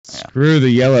Screw the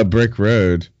yellow brick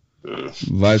road.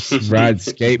 Let's ride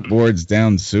skateboards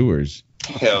down sewers.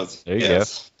 Hell, There you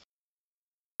yes.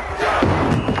 The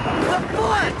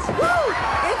foot! Woo!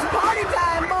 It's party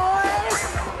time, boys!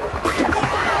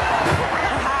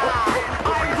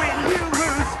 I win, you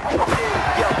lose.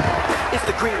 Yo, it's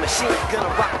the Green Machine, gonna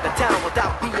rock the town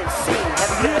without being seen.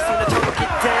 Have you ever seen a turtle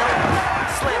get down?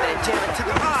 Slamming and jamming to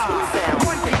the beat smooth sound.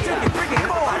 Bring it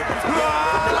forward.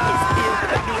 Vanilla is filled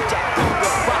with a new jack through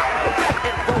the rock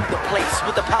and roll the place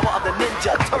with the power of the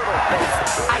Ninja Turtle face.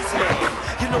 Iceman,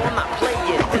 you know I'm not playing.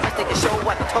 Then I take a show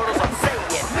what the turtles are saying.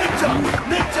 Ninja,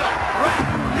 rap,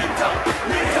 ninja,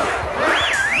 ninja,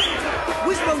 rap.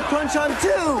 Wishbone crunch on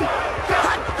two.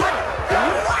 Hot, hot,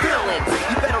 villains,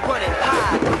 you better run and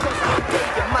hide. Because one day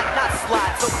you might not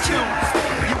slide, so choose.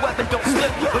 Your weapon don't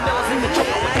slip, Vanilla's in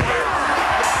control with the air.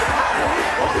 The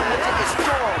power, the ninja is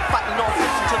strong, fighting all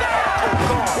fish until the asshole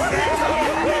gone.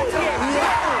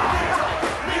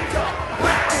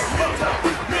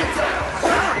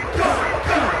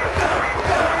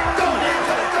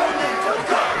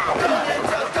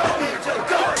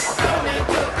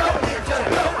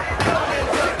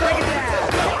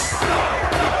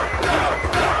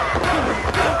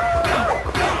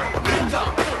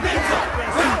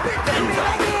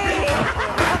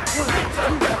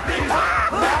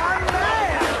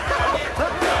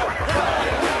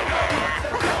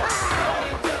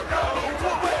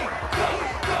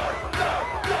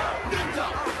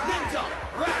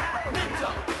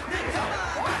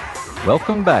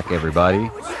 Welcome back, everybody.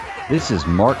 This is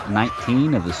Mark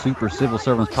 19 of the Super Civil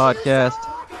Servants Podcast.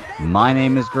 My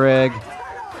name is Greg.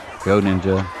 Go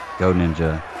Ninja, go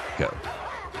Ninja, go.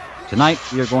 Tonight,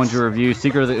 we are going to review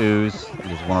Secret of the Ooze.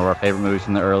 It is one of our favorite movies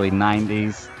from the early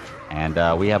 90s.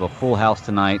 And we have a full house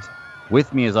tonight.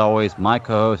 With me, as always, my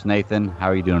co-host, Nathan. How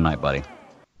are you doing tonight, buddy?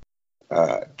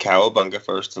 Cowabunga,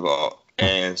 first of all.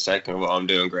 And second of all, I'm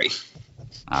doing great.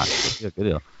 Good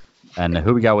deal. And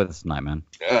who we got with us tonight, man?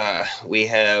 We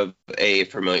have a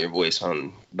familiar voice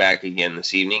on back again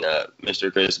this evening,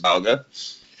 Mr. Chris Balga.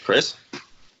 Chris?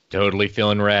 Totally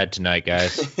feeling rad tonight,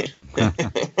 guys.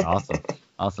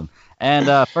 Awesome.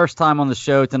 And first time on the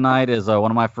show tonight is one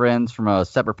of my friends from a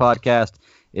separate podcast,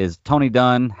 is Tony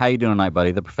Dunn. How you doing tonight,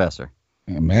 buddy? The Professor.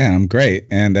 Man, I'm great.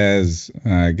 And as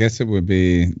I guess it would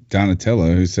be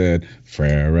Donatello who said,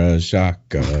 Frere Jacques.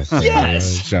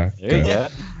 Yes! There you go.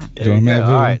 All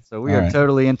right, so we are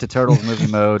totally into Turtles movie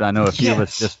mode. I know a few of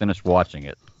us just finished watching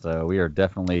it, so we are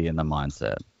definitely in the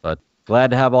mindset. But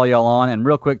glad to have all y'all on. And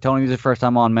real quick, Tony, this is your first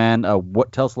time on, man.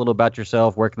 Tell us a little about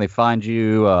yourself. Where can they find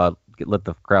you? Let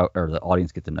the crowd or the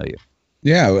audience get to know you.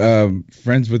 Yeah,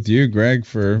 friends with you, Greg,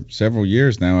 for several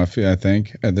years now, I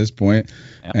think, at this point.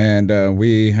 Yep. And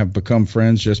we have become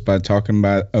friends just by talking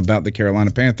about the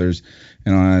Carolina Panthers.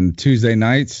 And on Tuesday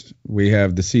nights, we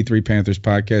have the C3 Panthers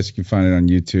podcast. You can find it on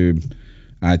YouTube,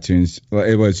 iTunes.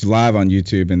 It was live on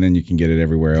YouTube, and then you can get it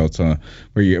everywhere else.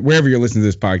 Wherever you're listening to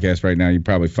this podcast right now, you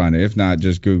probably find it. If not,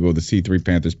 just Google the C3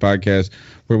 Panthers podcast,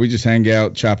 where we just hang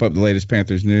out, chop up the latest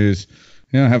Panthers news,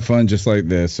 have fun just like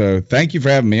this. So thank you for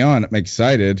having me on. I'm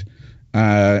excited.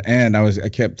 And I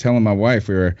kept telling my wife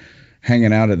we were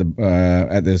hanging out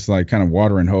at this like kind of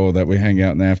watering hole that we hang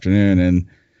out in the afternoon.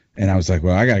 And I was like,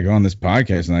 well, I got to go on this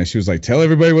podcast tonight. She was like, tell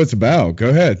everybody what's about. Go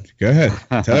ahead.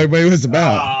 Tell everybody what's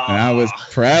about. And I was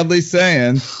proudly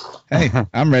saying, hey,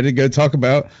 I'm ready to go talk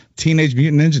about Teenage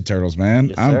Mutant Ninja Turtles, man.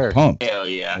 Yes, I'm pumped. Hell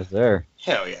yeah. Yes, sir.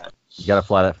 Hell yeah. You got to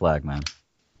fly that flag, man.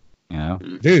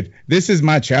 Dude, this is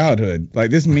my childhood.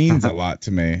 Like, this means a lot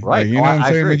to me. Right. Like, you know what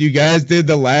I'm saying? When you guys did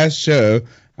the last show,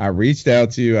 I reached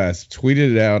out to you. I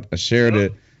tweeted it out. I shared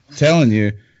it, telling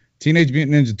you, Teenage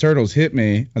Mutant Ninja Turtles hit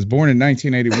me. I was born in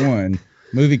 1981.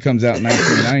 Movie comes out in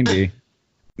 1990.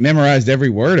 Memorized every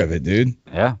word of it, dude.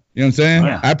 Yeah. You know what I'm saying?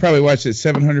 Yeah. I probably watched it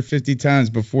 750 times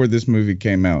before this movie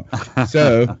came out.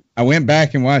 So I went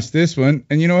back and watched this one,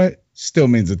 and you know what? Still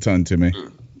means a ton to me.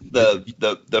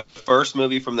 The first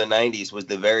movie from the 90s was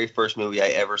the very first movie I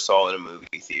ever saw in a movie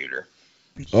theater.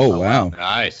 Oh, wow.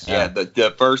 Nice. Yeah, the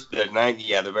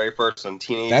very first one.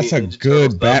 Teenage That's a Mutant Ninja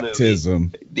good Turtles,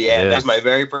 baptism. Yeah, that was my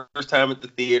very first time at the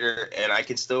theater, and I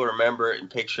can still remember it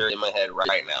and picture it in my head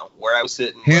right now, where I was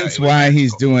sitting. Hence why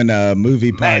he's doing a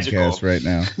movie podcast right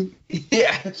now.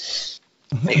 Yeah,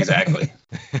 exactly.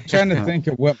 Trying to think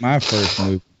of what my first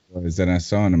movie was that I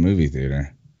saw in a movie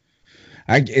theater.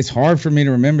 It's hard for me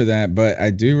to remember that, but I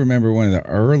do remember one of the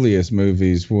earliest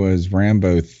movies was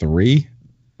Rambo 3.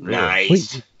 Nice. When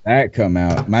did that come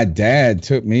out? My dad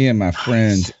took me and my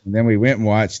friends, and then we went and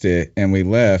watched it, and we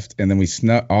left, and then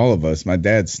my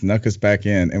dad snuck us back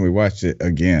in, and we watched it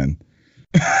again.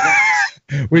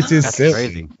 which is That's silly.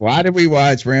 crazy. Why did we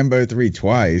watch Rambo 3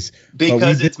 twice?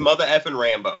 Because it's mother effing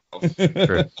Rambo.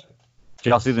 True. Did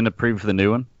y'all see the preview for the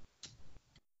new one?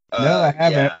 No, I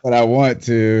haven't, Yeah. but I want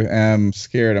to. I'm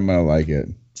scared I'm gonna like it.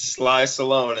 Sly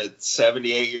Stallone at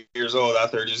 78 years old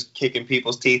out there just kicking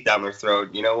people's teeth down their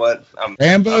throat. You know what?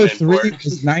 Rambo I'm in 3 for it.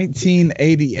 was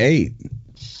 1988.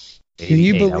 Can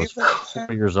you 88. believe I was that?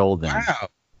 4 years old then. Wow.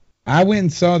 I went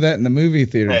and saw that in the movie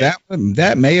theater. Hey.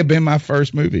 That may have been my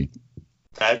first movie.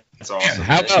 That's awesome.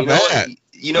 How about that?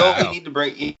 You know what Wow. we need to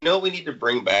bring? You know what we need to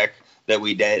bring back that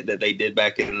they did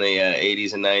back in the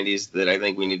 80s and 90s that I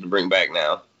think we need to bring back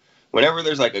now. Whenever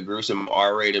there's like a gruesome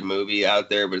R-rated movie out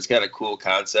there, but it's got a cool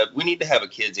concept, we need to have a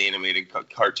kids animated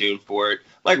cartoon for it,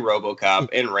 like RoboCop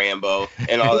and Rambo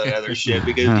and all that other shit.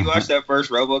 Because if you watch that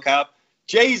first RoboCop,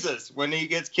 Jesus, when he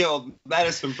gets killed, that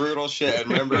is some brutal shit.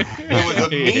 And remember, it was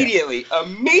immediately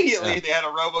they had a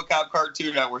RoboCop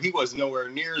cartoon out where he was nowhere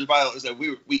near as violent as that.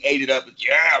 We ate it up.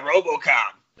 Yeah,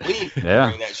 RoboCop. We need to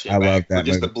bring that shit back. Love that for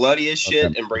just movie. the bloodiest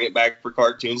shit and bring it back for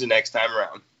cartoons the next time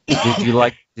around.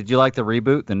 Did you like the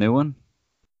reboot, the new one?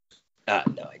 No,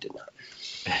 I did not.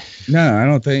 No, I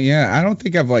don't think. Yeah, I don't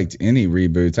think I've liked any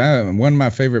reboots. One of my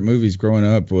favorite movies growing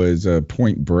up was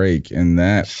Point Break, and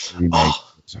that remake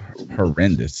was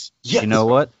horrendous. Yes. You know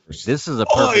what? This is a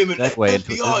perfect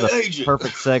agent.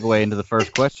 perfect segue into the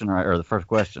first question, or the first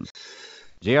question.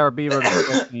 JRB wrote a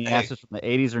question. He asked us from the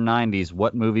 80s or 90s,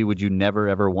 what movie would you never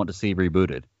ever want to see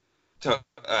rebooted? Hold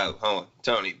on,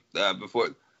 Tony. Before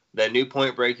that new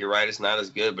Point Break, you're right, it's not as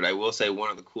good, but I will say one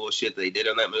of the cool shit that they did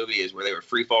on that movie is where they were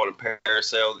free falling and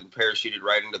parasailed and parachuted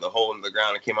right into the hole into the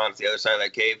ground and came out to the other side of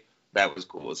that cave. That was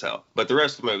cool as hell. But the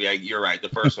rest of the movie, you're right. The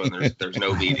first one, there's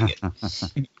no beating it.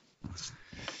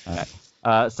 All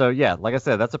right. So yeah, like I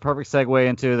said, that's a perfect segue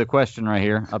into the question right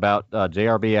here about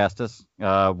JRB asked us,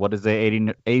 what is the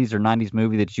 80s or 90s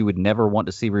movie that you would never want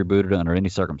to see rebooted under any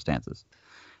circumstances?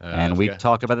 And we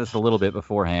talked about this a little bit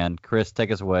beforehand. Chris,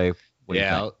 take us away. What do you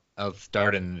think? I'll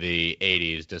start in the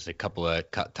 80s. Just a couple of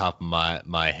top of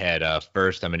my head.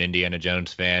 First, I'm an Indiana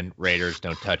Jones fan. Raiders,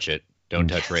 don't touch it. Don't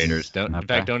touch Raiders. In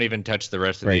fact, don't even touch the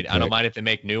rest of the. I don't mind if they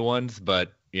make new ones,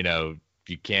 but you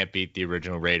can't beat the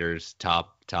original Raiders.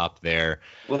 Top there.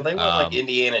 Well, they want like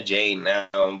Indiana Jane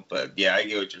now, but yeah, I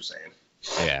get what you're saying.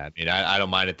 Yeah, I mean, I don't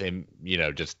mind if they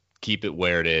just keep it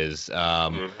where it is.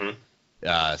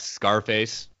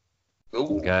 Scarface.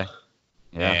 Ooh. Okay.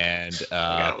 Yeah. And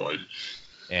I got one.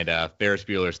 And Ferris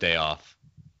Bueller's Day Off.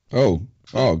 Oh,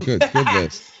 good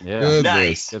list. Yeah. Good Nice.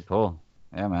 list. Good pull.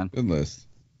 Yeah, man. Good list.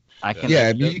 I can. Yeah,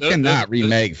 you cannot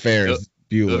remake Ferris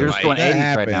Bueller. You're just going That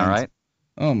 80s right now, happens. right?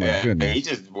 Oh my Yeah, goodness. he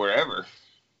just wherever.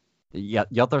 Yeah,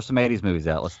 y'all throw some 80s movies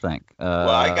out. Let's think.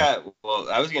 I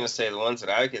was gonna say the ones that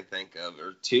I can think of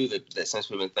are two that since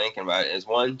we've been thinking about it is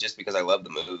one just because I love the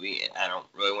movie and I don't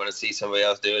really want to see somebody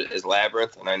else do it is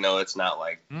Labyrinth, and I know it's not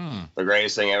like the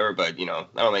greatest thing ever, but I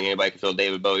don't think anybody can fill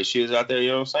David Bowie's shoes out there. You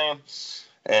know what I'm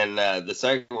saying? And the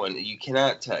second one you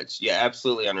cannot touch. Yeah,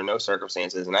 absolutely under no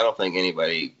circumstances, and I don't think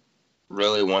anybody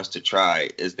really wants to try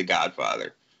is The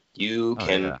Godfather. You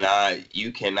cannot. I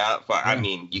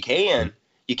mean, you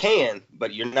can,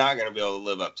 but you're not going to be able to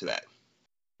live up to that.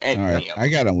 All right, I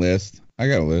got a list.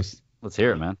 Let's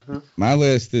hear it, man. My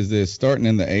list is this, starting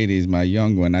in the 80s, my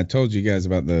young one. I told you guys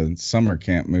about the summer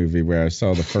camp movie where I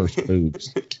saw the first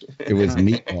boobs. It was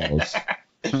Meatballs.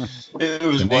 It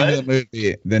was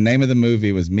The name of the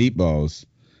movie was Meatballs.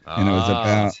 And it was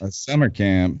about a summer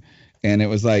camp. And it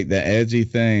was like the edgy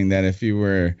thing that if you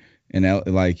were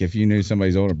if you knew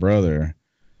somebody's older brother,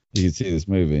 you could see this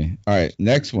movie. All right,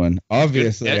 next one.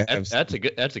 Obviously, that's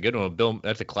a good one. Bill,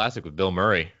 that's a classic with Bill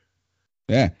Murray.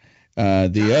 Yeah.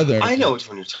 The other. I know which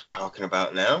one you're talking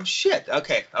about now. Shit.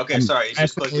 Okay. Sorry. It's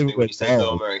just clicking me when you say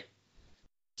Bill Murray.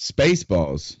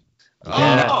 Spaceballs.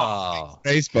 Oh.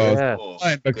 Spaceballs.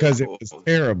 Yeah. Because it was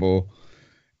terrible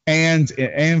and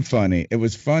funny. It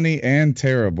was funny and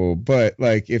terrible, but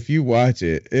like if you watch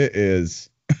it, it is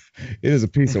a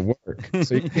piece of work.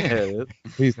 So you can't a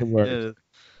piece of work.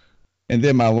 And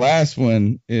then my last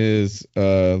one is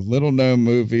a little known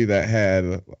movie that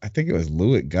had, I think it was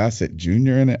Louis Gossett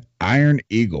Jr. in it, Iron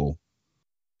Eagle.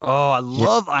 Oh, I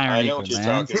love Iron I know Eagle, what you're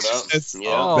man. talking about. Yeah.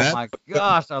 Oh my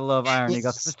gosh, I love Iron Eagle.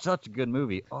 It's such a good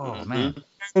movie. Oh man.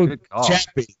 Good call.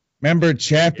 Chappie. Remember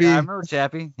Chappie? Yeah, I remember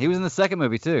Chappie. He was in the second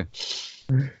movie too.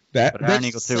 But Iron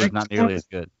Eagle 2 is not nearly as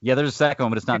good. Yeah, there's a second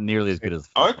one, but it's not nearly as good as the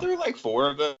first Aren't one. there like four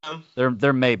of them?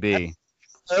 There may be.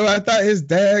 Oh, I thought his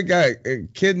dad got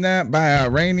kidnapped by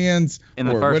Iranians In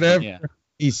the or first whatever. one, yeah.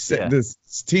 He said this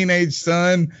teenage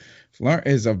son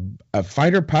is a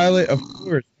fighter pilot. Of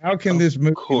course. How can this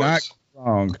movie not go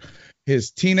wrong?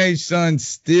 his teenage son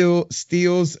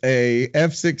steals a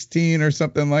F-16 or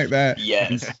something like that.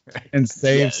 Yes. And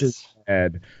saves his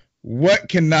dad. What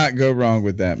cannot go wrong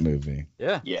with that movie?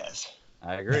 Yeah. Yes.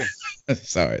 I agree.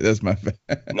 Sorry, that's my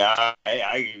bad. Nah,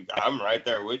 I'm right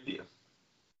there with you.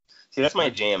 See, that's my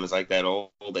jam. Is like that old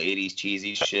 80s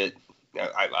cheesy shit.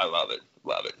 I love it.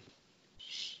 Love it.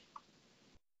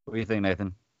 What do you think,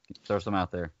 Nathan? Throw some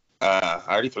out there. I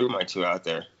already threw my 2 out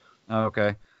there. Oh,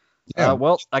 okay. Yeah.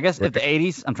 Well, I guess if the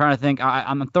 80s, I'm trying to think.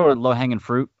 I'm throwing low-hanging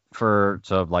fruit for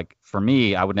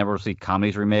me, I would never see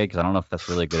comedies remade because I don't know if that's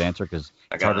really a good answer because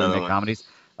it's hard to remake comedies.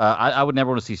 I would never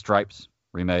want to see Stripes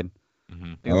remade.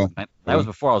 Mm-hmm. That was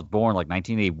before I was born, like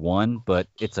 1981, but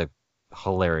it's a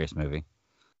hilarious movie.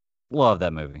 Love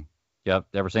that movie. Yep,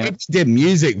 ever seen it? We did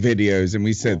music videos and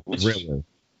we said Thriller.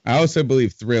 I also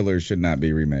believe Thriller should not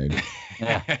be remade.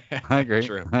 Yeah, I agree.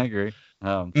 True. I agree.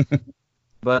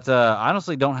 But I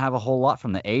honestly don't have a whole lot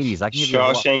from the 80s. I can give you a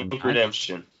lot Shawshank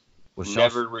Redemption.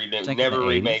 Never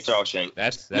remake Shawshank.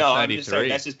 That's no, 93. I'm just saying,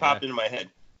 that's just popped into my head.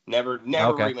 Never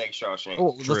remake Shawshank.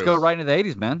 Oh, let's go right into the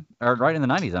 80s, man. Or right in the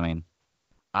 90s, I mean.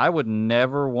 I would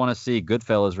never want to see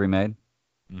Goodfellas remade.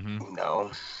 Mm-hmm.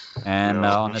 No. And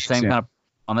on the same kind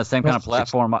of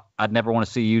platform, I'd never want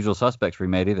to see Usual Suspects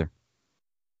remade either.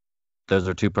 Those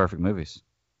are 2 perfect movies.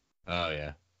 Oh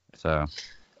yeah. So.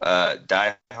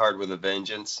 Die Hard with a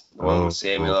Vengeance. The one with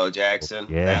Samuel L. Jackson.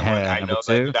 Yeah. That one, I know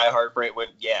that Die Hard break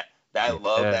went. Yeah. I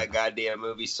love Yeah. that goddamn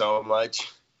movie so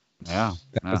much. Yeah.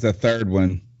 That was the third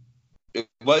one. It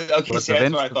was okay. Was See, the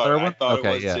that's what I Vince the thought. third I one? thought Okay,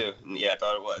 it was yeah. too. Yeah, I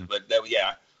thought it was. But that,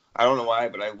 yeah, I don't know why,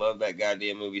 but I love that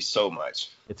goddamn movie so much.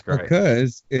 It's great.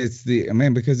 Because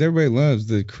because everybody loves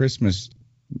the Christmas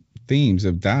themes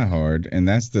of Die Hard, and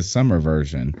that's the summer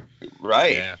version.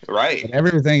 Right. Yeah. Right. And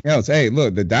everything else. Hey,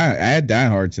 look, add Die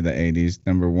Hard to the 80s,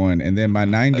 number 1, and then my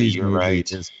 90s you're movie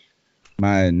right. is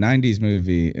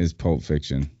Pulp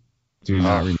Fiction. Do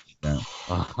not remake that.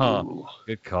 Ooh.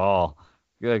 Good call.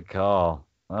 Good call.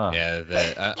 Oh. Yeah,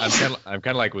 I'm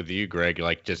kind of like with you, Greg.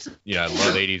 Like, just I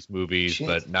love 80s movies,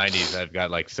 but 90s I've got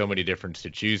like so many different to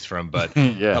choose from. But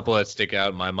a couple that stick out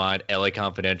in my mind: L.A.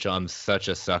 Confidential. I'm such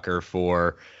a sucker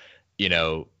for,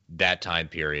 that time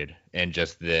period and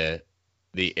just the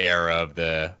era of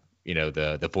the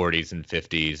 40s and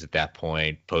 50s at that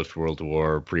point, post World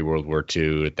War, pre World War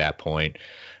II at that point.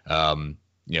 Kind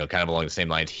of along the same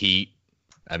lines. Heat.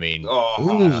 I mean,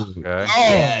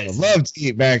 Yes. Loved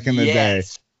Heat back in the day.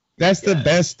 That's the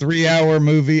best 3-hour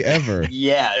movie ever.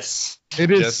 Yes.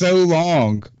 It is so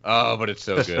long. Oh, but it's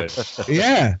so good.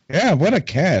 Yeah, what a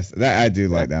cast. I do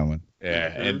like that one.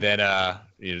 Yeah, and then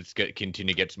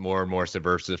continue to get more and more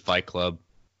subversive. Fight Club,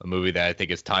 a movie that I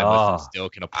think is timeless and still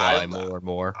can apply more and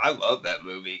more. I love that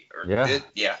movie. Yep.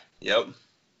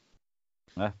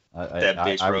 That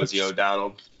bitch Rosie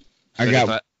O'Donnell. I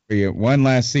got for you one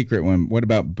last secret one. What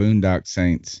about Boondock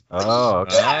Saints? Oh,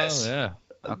 okay. Yes. Oh, yeah.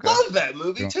 Okay. I love that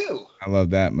movie too. I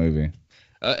love that movie.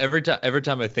 Every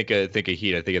time I think of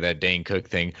Heat, I think of that Dane Cook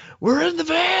thing. We're in the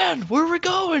van. Where are we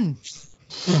going?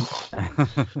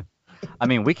 I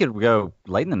mean, we could go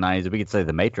late in the 90s. We could say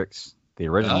The Matrix, the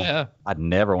original. Oh, yeah. I'd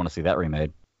never want to see that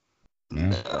remade. Yeah.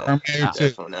 No,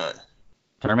 definitely not.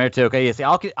 Terminator 2. Okay, yeah. See,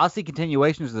 I'll see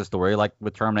continuations of the story, like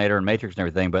with Terminator and Matrix and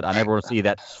everything, but I never want to see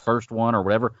that first one or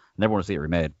whatever. I never want to see it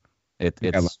remade. It's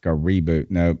like a reboot.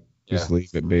 Nope. Just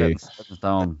leave it be. Set in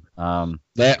stone.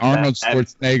 Let Arnold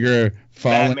Schwarzenegger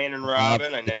fall. Batman and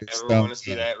Robin. I never want to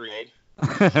see that remade.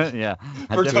 Yeah.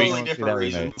 For totally different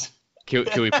reasons. Can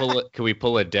we pull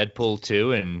a Deadpool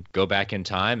 2 and go back in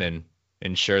time and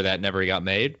ensure that never got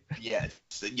made? Yes.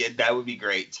 Yeah, that would be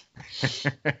great.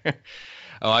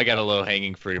 Oh, I got a low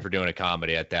hanging fruit for doing a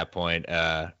comedy at that point.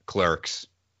 Clerks.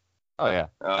 Oh yeah.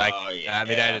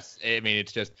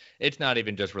 It's not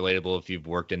even just relatable if you've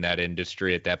worked in that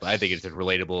industry at that point. I think it's just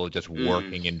relatable just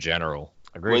working in general.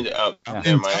 Agreed.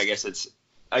 Never mind.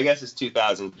 I guess it's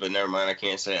 2000, but never mind. I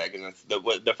can't say that because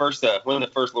the first when the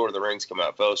first Lord of the Rings come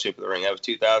out, Fellowship of the Ring, that was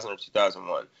 2000 or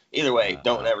 2001. Either way,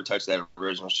 don't ever touch that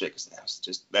original shit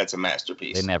because that's a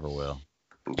masterpiece. They never will.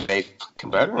 They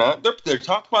better not. They're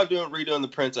talking about redoing The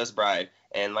Princess Bride,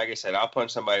 and like I said, I'll punch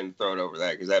somebody in the throat over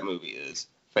that because that movie is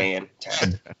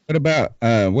fantastic. What about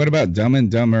Dumb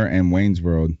and Dumber and Wayne's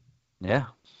World? Yeah.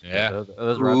 Yeah.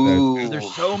 Those are up there.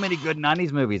 There's so many good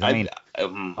 90s movies. I mean,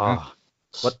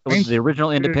 what was the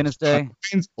original Independence Day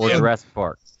or Jurassic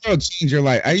Park? It'll change your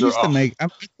life. I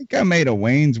think I made a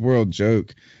Wayne's World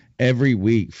joke every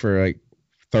week for like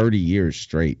 30 years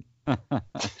straight.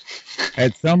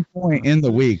 At some point in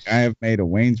the week, I have made a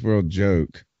Wayne's World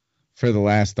joke for the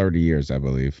last 30 years, I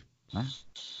believe.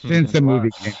 Since the movie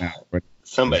came out. But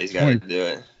somebody's got to do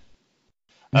it.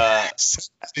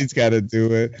 She's got to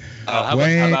do it. How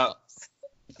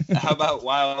about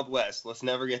Wild West? Let's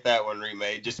never get that one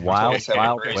remade. Just Wild West.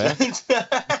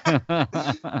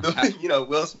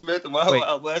 Will Smith and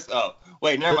Wild West. Oh,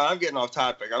 wait, never mind. I'm getting off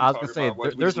topic. I was gonna say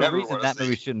there's a reason that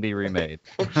movie shouldn't be remade.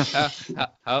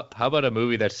 How about a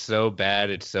movie that's so bad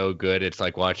it's so good it's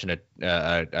like watching a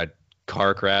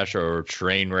car crash or a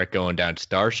train wreck going down?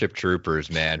 Starship Troopers,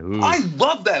 man. Ooh. I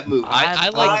love that movie. I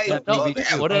like that movie.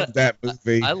 That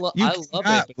movie. I love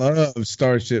it. Love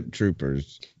Starship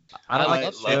Troopers. I don't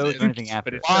like shows or anything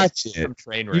after it. Watch it. You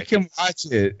can watch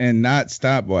it and not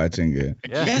stop watching it.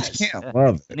 Yeah. You can't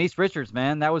love it. Denise Richards,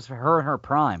 man, that was her in her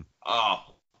prime. Oh,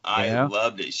 I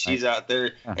loved it. She's out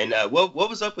there. And what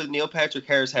was up with Neil Patrick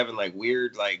Harris having like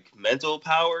weird like mental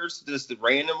powers just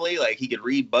randomly? Like he could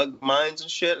read bug minds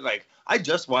and shit. Like I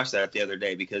just watched that the other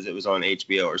day because it was on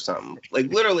HBO or something.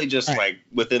 Like literally just like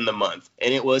within the month,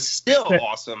 and it was still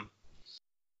awesome.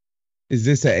 Is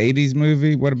this an 80s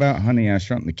movie? What about Honey, I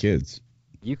Shrunk the Kids?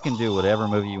 You can do whatever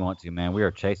movie you want to, man. We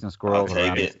are chasing squirrels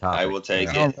around this topic. I will take it.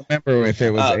 I don't remember if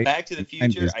it was Back to the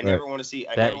Future. I never want to see.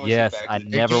 I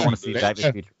never want to see Back to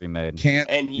the Future remade. You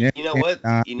know what?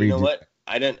 I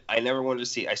never wanted to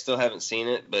see. I still haven't seen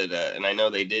it, but and I know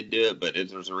they did do it, but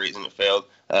there was a reason it failed.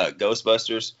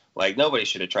 Ghostbusters. Like nobody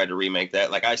should have tried to remake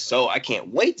that. Like I can't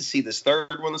wait to see this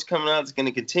third one that's coming out. It's going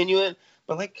to continue it.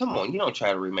 But like, come on, you don't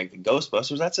try to remake the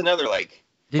Ghostbusters. That's another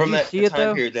from that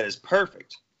time period that is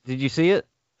perfect. Did you see it?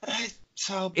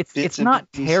 It's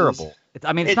not terrible.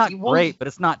 It's not great, but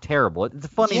it's not terrible. It's a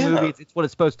funny movie. It's what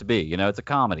it's supposed to be. It's a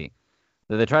comedy.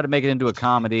 So they try to make it into a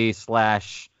comedy /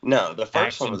 No, the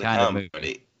first one was a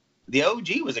comedy. The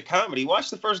OG was a comedy. Watch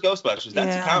the first Ghostbusters.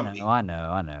 That's a comedy. I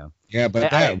know. Yeah,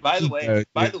 but by the way,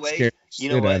 you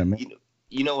know what?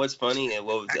 You know what's funny? And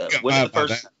when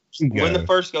the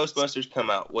first Ghostbusters come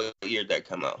out, what year did that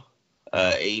come out?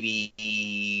 80.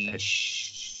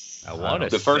 I want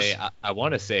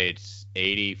to say it's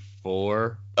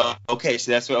 84. Oh, okay,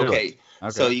 so that's what. Okay.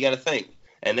 So you got to think,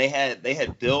 and they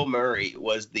had Bill Murray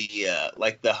was the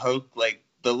the hunk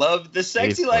the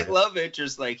sexy love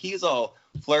interest. Like he's all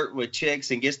flirt with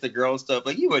chicks and gets the girl and stuff.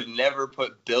 Like you would never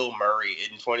put Bill Murray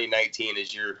in 2019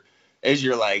 as your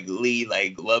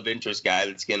lead love interest guy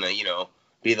that's gonna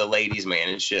be the ladies' man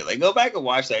and shit. Like go back and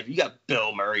watch that. You got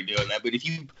Bill Murray doing that, but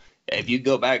if you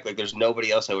go back, there's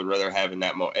nobody else I would rather have in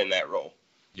that role.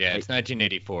 Yeah, it's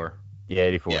 1984. Yeah,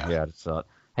 84. Yeah, I just saw it.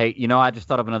 Hey, I just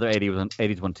thought of another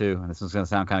 80s one too, and this is gonna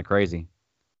sound kind of crazy.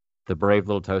 The Brave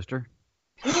Little Toaster.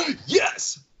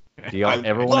 Yes. Do y'all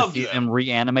ever want to see them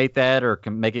reanimate that or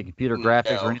make it computer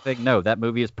graphics or anything? No, that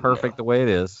movie is perfect the way it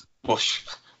is. Well,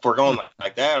 if we're going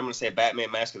like that, I'm gonna say Batman: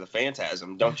 Mask of the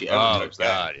Phantasm. Don't you ever touch that?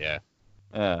 God, yeah.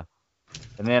 Yeah.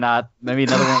 And then maybe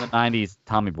another one in the 90s,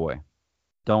 Tommy Boy.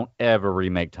 Don't ever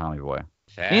remake Tommy Boy.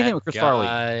 Anything with Chris Farley.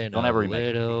 Don't ever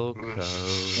remake.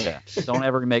 Don't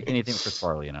ever remake anything with Chris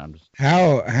Farley.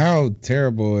 How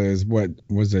terrible is what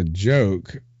was a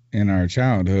joke in our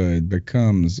childhood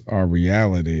becomes our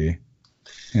reality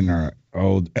in our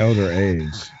elder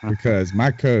age, because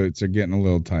my coats are getting a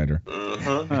little tighter.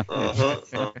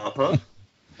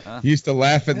 Used to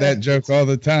laugh at that joke all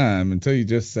the time until you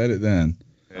just said it then.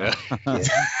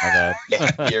 Yeah,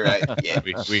 you're right. Yeah,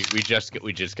 we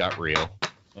just got real.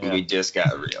 Yeah. We just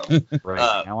got real.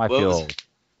 Right. Now I feel.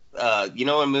 A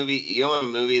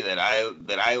movie that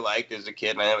I liked as a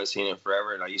kid, and I haven't seen it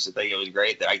forever, and I used to think it was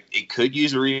great. It could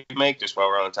use a remake. Just while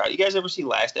we're on the topic, you guys ever see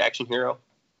Last Action Hero?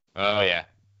 Oh yeah.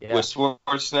 With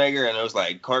Schwarzenegger, and it was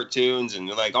cartoons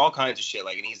and all kinds of shit.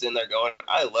 And he's in there going,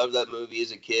 I loved that movie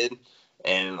as a kid,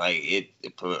 and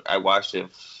I watched it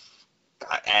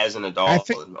as an adult.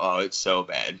 It's so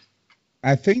bad.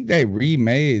 I think they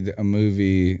remade a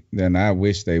movie that I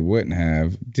wish they wouldn't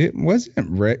have. Do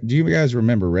you guys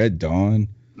remember Red Dawn?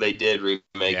 They did remake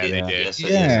it. They did. Yes,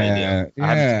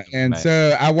 yeah. And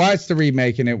so I watched the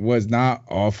remake, and it was not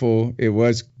awful. It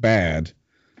was bad,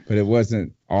 but it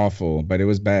wasn't awful, but it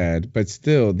was bad. But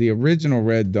still, the original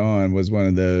Red Dawn was one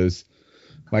of those.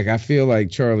 I feel like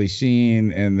Charlie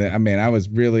Sheen, and I was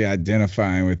really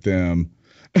identifying with them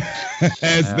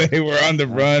as they were on the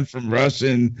run from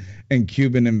Russian and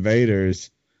Cuban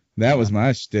invaders. That was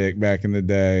my shtick back in the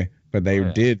day, but they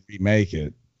did remake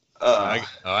it.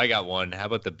 I got one. How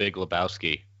about The Big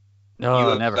Lebowski?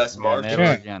 No, never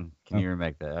again. Can you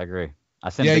remake that? I agree. I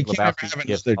send Big Lebowski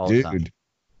gifts all the time.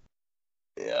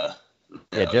 Yeah.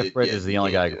 Yeah, Jeff Bridges is the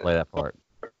only guy who can play that part.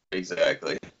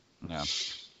 Exactly. Yeah.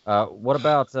 What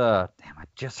about I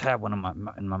just had one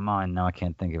in my mind. Now I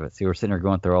can't think of it. See, we're sitting here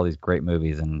going through all these great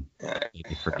movies and you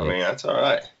forget. That's all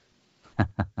right.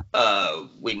 I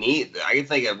can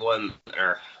think of one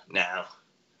now.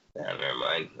 Yeah, never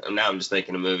mind. Now I'm just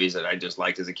thinking of movies that I just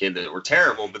liked as a kid that were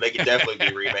terrible, but they could definitely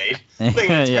be remade. I'm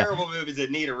thinking of terrible movies that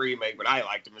need a remake, but I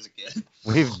liked them as a kid.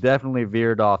 We've definitely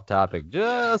veered off topic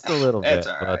just a little bit. That's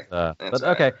all right. But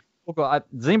okay. We'll go.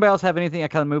 Does anybody else have anything,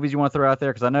 kind of movies you want to throw out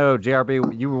there? Because I know,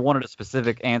 JRB, you wanted a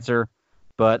specific answer,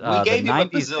 but the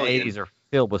 90s and 80s are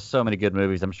filled with so many good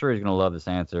movies. I'm sure he's going to love this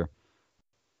answer.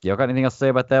 Y'all got anything else to say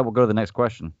about that? We'll go to the next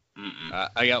question.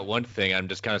 I got one thing. I'm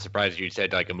just kind of surprised you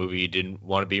said like a movie you didn't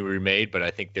want to be remade, but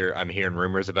I think I'm hearing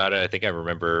rumors about it. I think I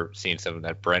remember seeing something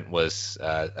that Brent was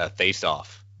a Face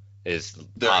Off is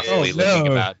possibly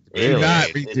looking about. Do not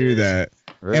redo that.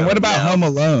 Really? And what about Home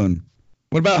Alone?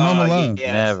 What about Home Alone?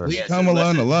 Yes, never. Leave Home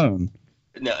Alone alone.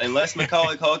 No, unless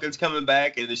Macaulay Culkin's coming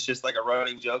back and it's just like a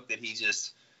running joke that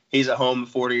he's at home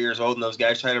 40 years old and those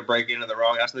guys trying to break into the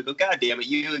wrong house and they go, God damn it,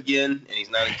 you again, and he's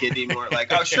not a kid anymore.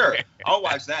 Like, oh sure, I'll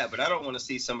watch that, but I don't want to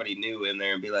see somebody new in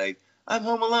there and be like, I'm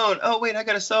home alone. Oh wait, I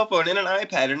got a cell phone and an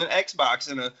iPad and an Xbox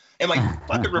and my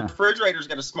fucking refrigerator's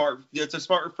got it's a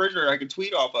smart refrigerator I can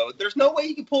tweet off of. There's no way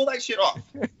you can pull that shit off.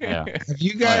 Yeah. Have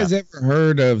you guys ever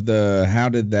heard of the How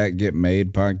Did That Get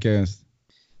Made podcast?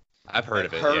 I've heard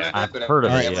of it. I've heard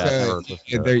of it.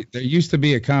 So there used to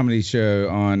be a comedy show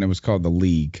on. It was called The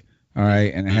League. All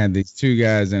right, and it had these two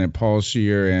guys in it, Paul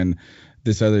Scheer and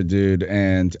this other dude,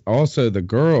 and also the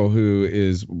girl who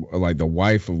is like the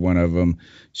wife of one of them.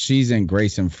 She's in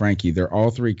Grace and Frankie. They're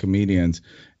all three comedians,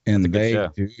 and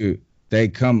they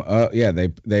come up. Yeah,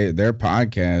 their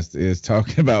podcast is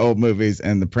talking about old movies,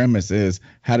 and the premise is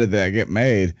how did that get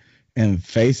made? And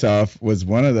Face Off was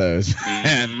one of those.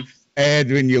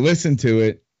 And when you listen to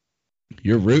it,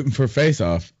 you're rooting for Face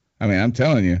Off. I mean, I'm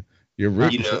telling you, you're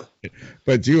rooting for it.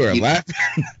 But you are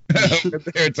laughing when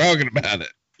they're talking about it.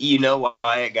 You know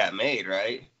why it got made,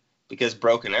 right? Because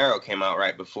Broken Arrow came out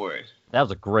right before it. That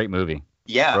was a great movie.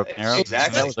 Yeah,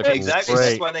 exactly. That's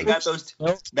why they got those.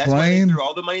 That's why they threw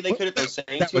all the money they could at those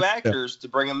same two actors to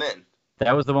bring them in.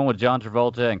 That was the one with John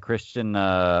Travolta and Christian,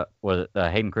 not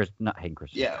Hayden Christian.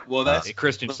 Yeah, well, that's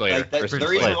Christian Slater. The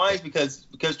reason why is because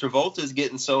Travolta's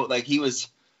getting so, like, he was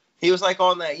like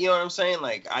on that, you know what I'm saying?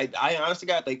 Like, I honestly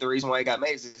got, like, the reason why it got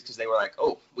made is because they were like,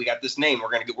 oh, we got this name,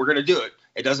 we're gonna do it.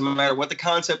 It doesn't matter what the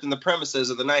concept and the premise is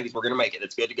of the 90s, we're gonna make it.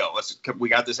 It's good to go. We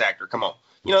got this actor. Come on.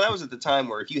 You know, that was at the time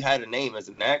where if you had a name as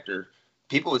an actor,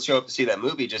 people would show up to see that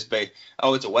movie just by,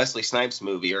 oh, it's a Wesley Snipes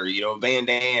movie, or, you know, Van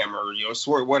Damme, or, you know,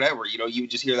 Sword, whatever. You know, you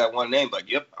just hear that one name, like,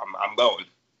 yep, I'm going.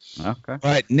 Okay.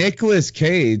 But Nicolas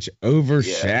Cage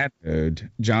overshadowed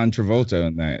John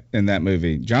Travolta in that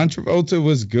movie. John Travolta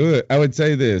was good. I would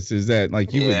say this is that,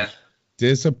 like, you were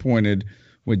disappointed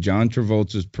with John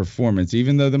Travolta's performance,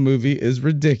 even though the movie is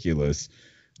ridiculous.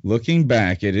 Looking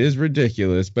back, it is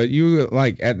ridiculous, but you,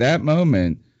 like, at that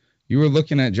moment, you were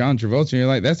looking at John Travolta and you're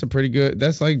like, that's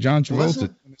like John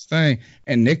Travolta thing.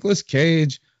 And Nicolas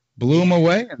Cage blew him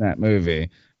away in that movie.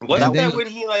 Wasn't that when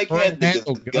he, like, had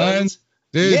the guns?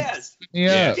 Dude, yes.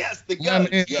 Yes, the guns.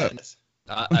 Yes.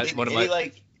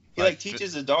 He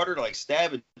teaches his daughter to, like,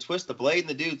 stab and twist the blade in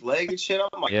the dude's leg and shit.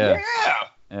 I'm like, yeah.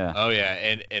 Oh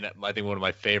yeah, and I think one of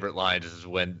my favorite lines is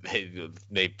when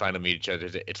they finally meet each other.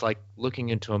 It's like looking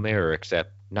into a mirror,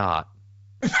 except not.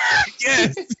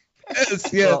 Yes.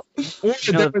 Well,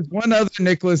 there was one other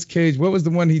Nicolas Cage. What was the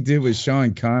one he did with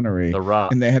Sean Connery? The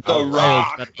Rock. And they had The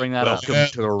Rock. Let's bring that up. To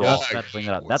the Rock. Let's bring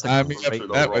that up. That's a great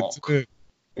one.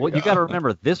 Well, you got to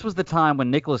remember, this was the time when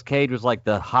Nicolas Cage was like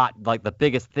the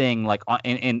biggest thing, like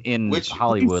in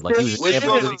Hollywood. Like he was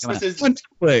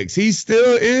Netflix. He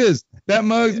still is. That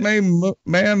mug's made,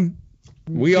 man.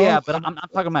 But I'm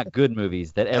talking about good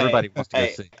movies that everybody wants to go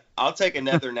see. I'll take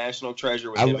another National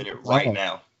Treasure with him in it right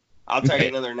now. I'll take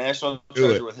another National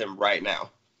Treasure with him right now.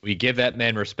 We give that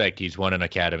man respect. He's won an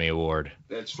Academy Award.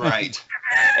 That's right.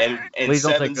 and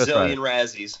 7 zillion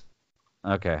Razzies.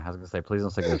 Okay, I was gonna say, please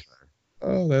don't say Ghost Rider.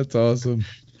 Oh, that's awesome.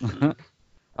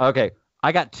 Okay,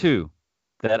 I got two.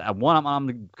 I'm going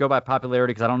to go by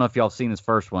popularity because I don't know if y'all have seen this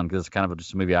first one because it's kind of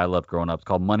just a movie I loved growing up. It's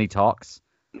called Money Talks.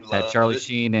 Had Charlie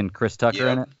Sheen and Chris Tucker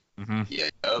in it. Mm-hmm. Yeah.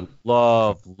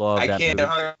 Love that movie. I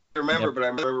can't remember, but I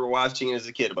remember watching it as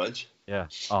a kid a bunch. Yeah.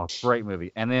 Oh, great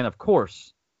movie. And then, of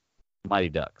course, Mighty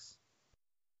Ducks.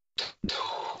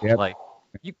 Yep. Like,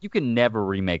 you can never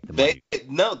remake the movie.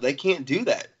 No, they can't do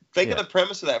that. Think of the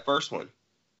premise of that first one.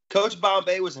 Coach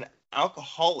Bombay was an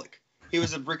alcoholic. He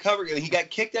was a recovery. He got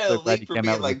kicked out of the league for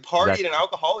being like partying and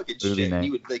alcoholic and shit. He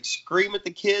would like scream at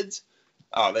the kids.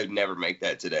 Oh, they'd never make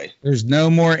that today. There's no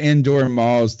more indoor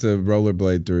malls to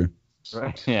rollerblade through.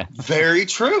 Right. Yeah. Very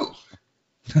true.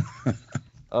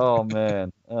 Oh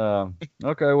man.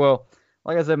 Okay. Well,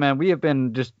 like I said, man, we have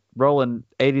been just rolling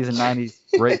 80s and 90s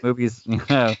great movies. You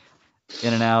know,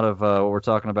 in and out of what we're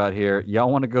talking about here.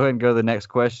 Y'all want to go ahead and go to the next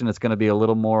question? It's going to be a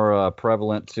little more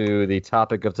prevalent to the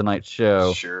topic of tonight's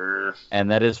show. Sure. And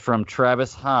that is from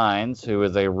Travis Hines, who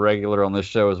is a regular on this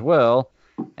show as well.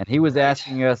 And he was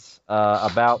asking us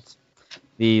about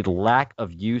the lack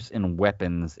of use in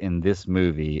weapons in this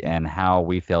movie and how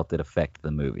we felt it affected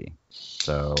the movie.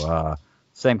 So,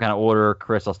 same kind of order.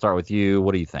 Chris, I'll start with you.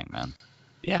 What do you think, man?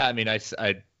 Yeah, I mean, I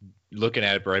looking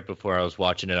at it right before I was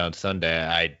watching it on Sunday,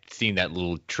 I'd seen that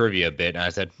little trivia bit, and I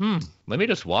said, let me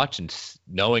just watch. And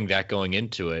knowing that going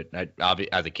into it,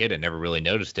 as a kid, I never really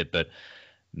noticed it, but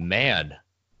man,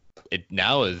 it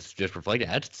now is just reflecting.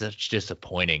 That's such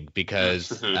disappointing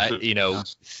because,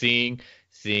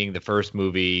 seeing the first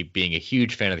movie, being a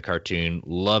huge fan of the cartoon,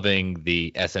 loving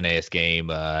the SNES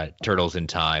game, Turtles in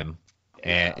Time,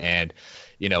 and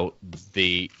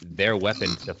their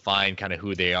weapons define kind of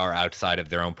who they are outside of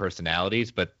their own personalities,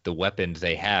 but the weapons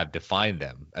they have define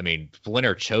them. I mean,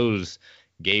 Splinter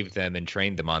gave them and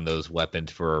trained them on those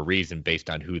weapons for a reason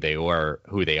based on who they are,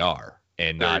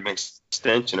 and They're not an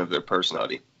extension of their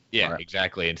personality. Yeah,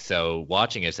 exactly. And so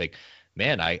watching it's like,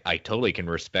 man, I totally can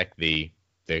respect the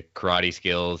karate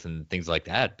skills and things like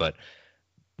that, but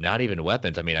not even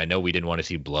weapons. I mean, I know we didn't want to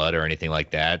see blood or anything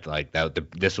like that. Like that,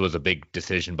 this was a big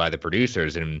decision by the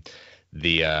producers, and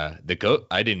I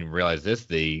didn't realize this.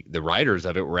 The writers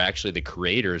of it were actually the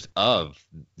creators of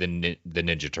the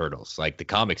Ninja Turtles, like the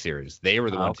comic series. They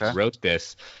were the ones who wrote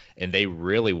this, and they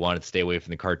really wanted to stay away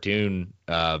from the cartoon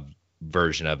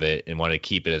version of it and wanted to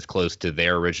keep it as close to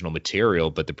their original material.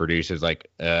 But the producers,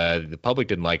 the public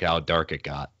didn't like how dark it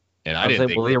got, and I didn't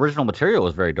think. Well, the original material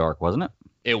was very dark, wasn't it?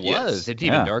 It was. Yes. It's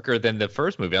even darker than the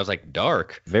first movie. I was like,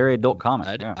 dark. Very adult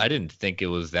comic. I didn't think it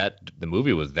was that. The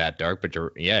movie was that dark, but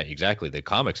yeah, exactly. The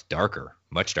comic's darker,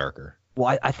 much darker.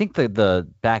 Well, I think the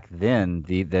back then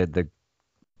the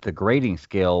grading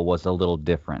scale was a little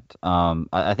different.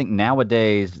 I think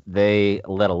nowadays they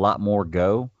let a lot more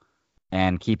go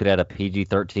and keep it at a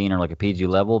PG-13 or like a PG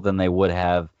level than they would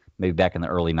have maybe back in the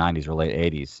early 90s or late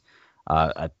 80s.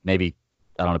 Maybe.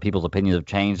 I don't know, people's opinions have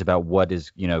changed about what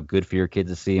is, good for your kids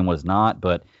to see and what is not,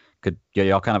 but could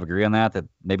y'all kind of agree on that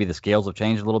maybe the scales have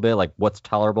changed a little bit, like what's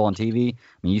tolerable on TV? I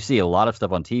mean, you see a lot of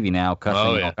stuff on TV now,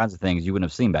 cussing and all kinds of things you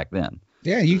wouldn't have seen back then.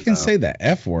 Yeah, you can say the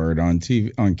F word on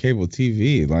TV, on cable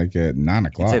TV, like at 9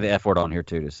 o'clock. You can say the F word on here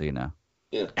too, just so you know.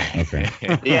 Yeah. Okay.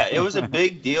 Yeah, it was a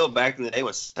big deal back in the day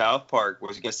when South Park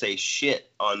was gonna say shit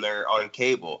on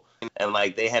cable, and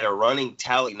like they had a running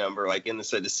tally number, like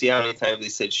to see how many times they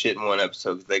said shit in one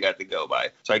episode because they got to go by.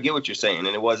 So I get what you're saying,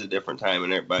 and it was a different time,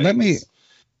 and everybody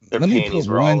their panties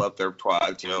were all up their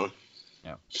twads,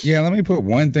 Yeah, let me put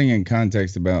one thing in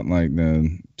context about like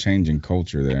the change in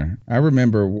culture there. I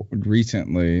remember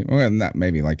recently, well, not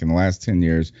maybe like in the last 10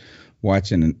 years,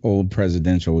 watching an old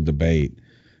presidential debate.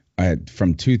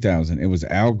 From 2000, it was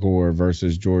Al Gore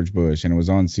versus George Bush, and it was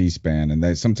on C-SPAN,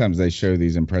 and sometimes they show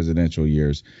these in presidential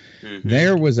years. Mm-hmm.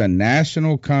 There was a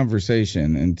national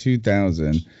conversation in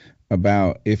 2000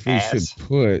 about if we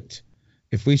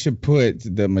should put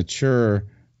the mature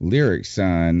lyric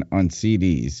sign on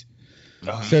CDs.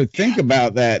 So think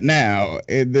about that now.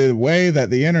 The way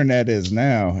that the internet is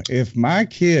now, if my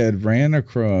kid ran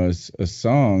across a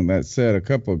song that said a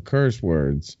couple of curse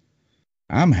words,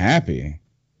 I'm happy.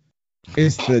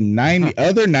 It's the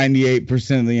other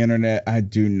 98% of the internet I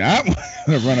do not want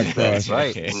to run across. That's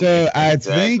right. So I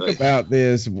think about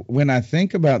this when I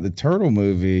think about the Turtle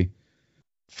movie.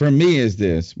 For me, is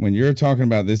this when you're talking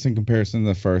about this in comparison to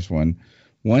the first one?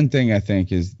 One thing I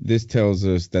think is this tells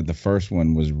us that the first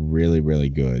one was really, really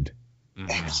good.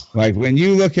 Mm-hmm. Like when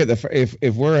you look at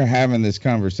if we're having this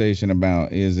conversation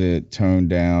about is it toned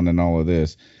down and all of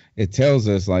this, it tells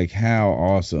us like how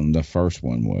awesome the first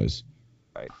one was.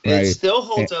 Right. It still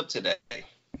holds up today.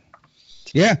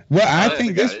 Yeah, well, I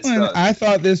think this one. I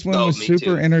thought this one was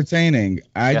super entertaining.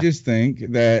 I just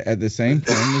think that at the same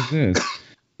time as this,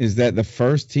 is that the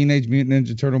first Teenage Mutant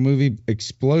Ninja Turtle movie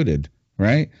exploded,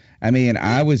 right? I mean,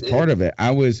 I was part of it.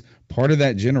 I was part of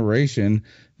that generation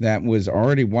that was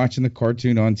already watching the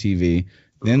cartoon on TV.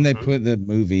 Then they put the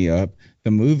movie up.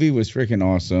 The movie was freaking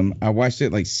awesome. I watched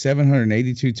it like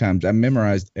 782 times. I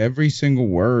memorized every single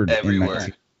word. Everywhere.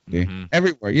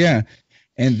 Everywhere, yeah.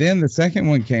 And then the second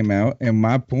one came out, and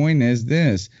my point is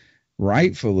this: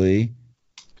 rightfully,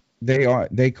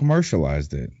 they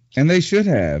commercialized it, and they should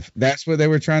have. That's what they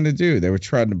were trying to do. They were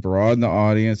trying to broaden the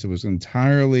audience. It was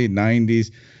entirely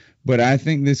 90s, but I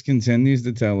think this continues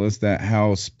to tell us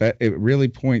that it really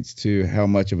points to how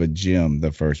much of a gem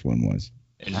the first one was.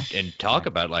 And talk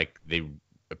about like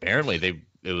apparently they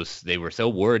they were so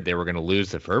worried they were going to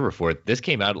lose the fervor for it. This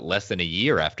came out less than a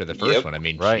year after the first one. I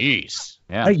mean, jeez.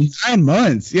 Yeah. Like 9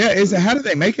 months. Yeah. How did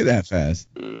they make it that fast?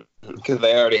 Because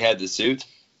they already had the suits.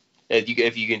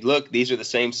 If you can look, these are the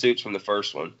same suits from the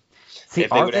first one. See, if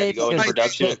they would have to go into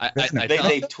production,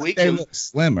 they tweaked them. Look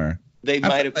slimmer. They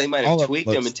might have tweaked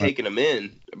them and taken them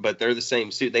in, but they're the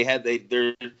same suit.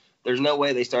 There's no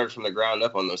way they started from the ground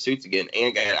up on those suits again.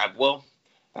 And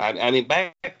I mean,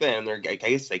 back then, I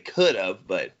guess they could have,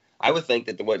 but I would think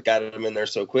that what got them in there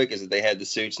so quick is that they had the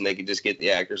suits and they could just get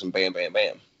the actors and bam, bam,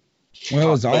 bam. Well,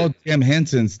 it was all Jim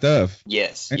Henson stuff.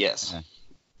 Yes. Yeah.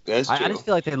 That's true. I just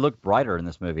feel like they look brighter in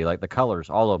this movie. Like the colors,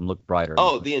 all of them look brighter.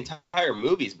 Oh, the entire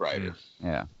movie's brighter.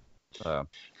 Yeah. So.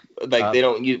 Like they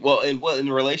don't use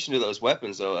in relation to those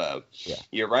weapons though.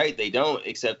 You're right. They don't.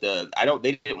 Except They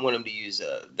didn't want them to use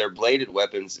their bladed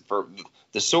weapons. For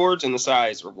the swords and the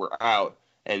scythes were out,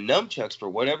 and nunchucks for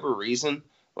whatever reason.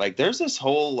 Like there's this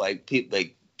whole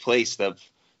place that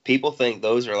people think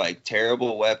those are like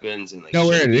terrible weapons and know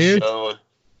where it is?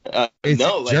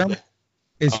 It's Germany.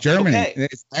 It's Germany. Okay.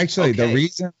 It's actually the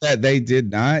reason that they did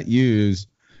not use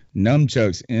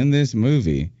nunchucks in this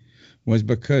movie was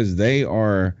because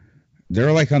they're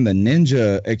like on the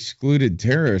ninja excluded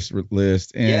terrorist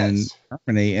list in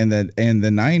Germany in the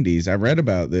 90s. I read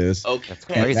about this.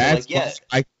 Okay, that's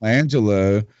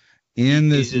Michelangelo in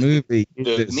this movie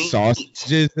uses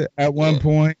sausages at one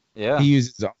point. Yeah, he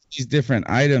uses all these different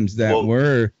items that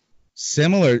were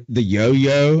similar. The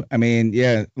yo-yo. I mean,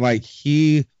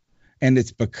 and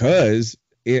it's because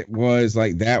it was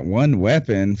like that one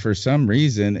weapon for some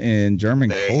reason in German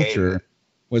culture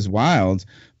was wild,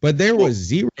 but there was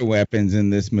zero weapons in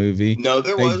this movie. No,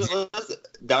 there wasn't.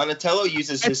 Donatello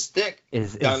uses his stick.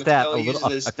 Donatello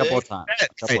uses a couple of times.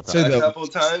 A couple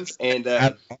of times, and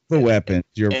the weapons.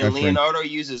 And Leonardo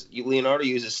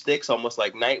uses sticks, almost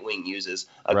like Nightwing uses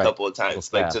a couple of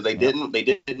times. So they didn't.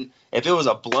 If it was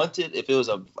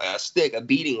a stick, a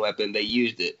beating weapon, they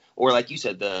used it. Or like you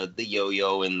said, the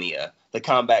yo-yo and the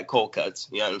combat cold cuts.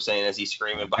 You know what I'm saying? As he's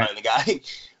screaming behind the guy.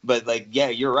 But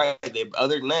you're right.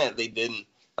 Other than that, they didn't.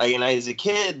 And as a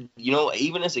kid,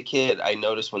 even as a kid, I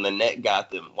noticed when the net got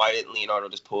them, why didn't Leonardo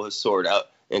just pull his sword out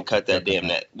and cut that damn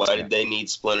net? Why did they need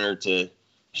Splinter to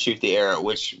shoot the arrow?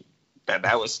 Which that's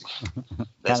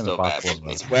still bad.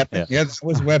 Weapon. Yeah, that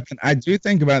was weapon. I do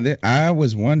think about it. I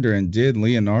was wondering, did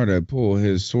Leonardo pull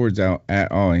his swords out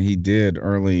at all? And he did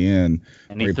early in.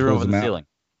 And he threw them over the ceiling.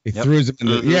 He threw them in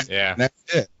the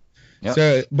that's it. Yep.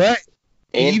 So, but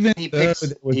and even he though picks,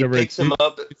 there was he a picks him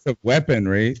up. of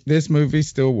weaponry, this movie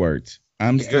still worked.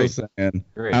 I'm still saying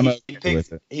I'm okay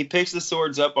with it. He picks the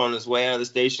swords up on his way out of the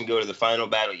station, go to the final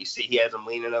battle. You see, he has them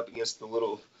leaning up against the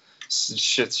little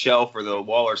shelf or the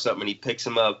wall or something, and he picks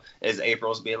them up as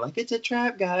April's being like, "It's a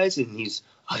trap, guys," and he's,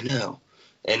 "I know."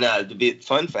 And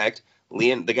fun fact,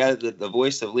 the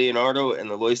voice of Leonardo and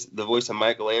the voice of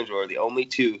Michelangelo are the only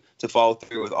two to follow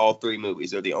through with all three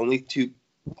movies. They're the only two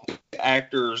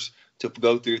actors to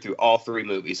go through all three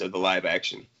movies of the live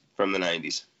action from the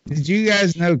 90s. Did you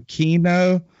guys know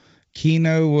Kino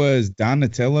was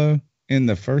Donatello in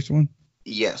the first one?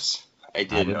 Yes, I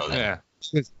did know that. Yeah.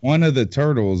 It's one of the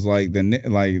turtles, like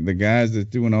the guys that's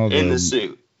doing all in the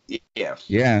suit. Yeah.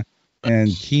 Yeah. And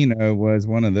Kino was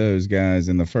one of those guys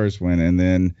in the first one, and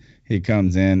then he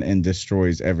comes in and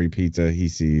destroys every pizza he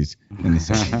sees in the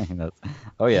second.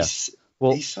 Oh yeah.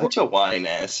 He's such a whine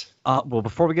ass. Well,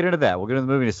 before we get into that, we'll get into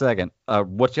the movie in a second.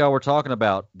 What y'all were talking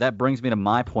about, that brings me to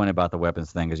my point about the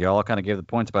weapons thing, because y'all all kind of gave the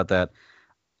points about that.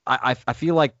 I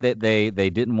feel like that they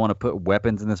didn't want to put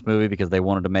weapons in this movie because they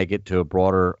wanted to make it to a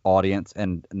broader audience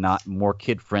and not more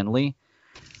kid friendly.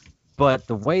 But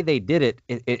the way they did it,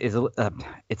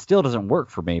 it still doesn't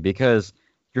work for me, because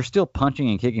you're still punching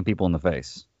and kicking people in the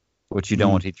face, which you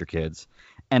don't want to teach your kids.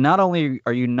 And not only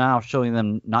are you now showing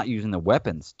them not using the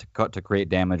weapons to create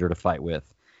damage or to fight with,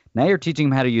 now you're teaching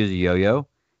them how to use a yo-yo,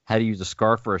 how to use a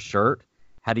scarf or a shirt,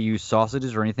 how to use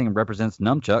sausages or anything that represents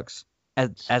nunchucks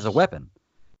as a weapon.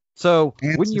 So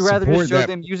wouldn't you rather just show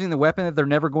them using the weapon that they're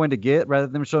never going to get, rather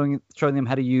than showing them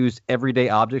how to use everyday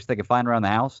objects they can find around the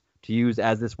house to use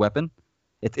as this weapon?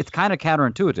 It's kind of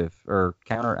counterintuitive or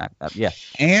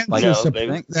And to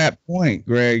support that point,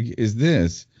 Greg, is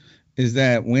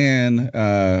that when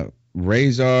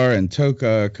Razor and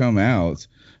Toka come out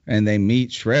and they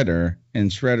meet Shredder, and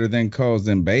Shredder then calls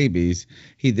them babies,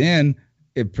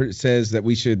 it says that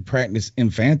we should practice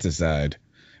infanticide.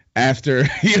 After,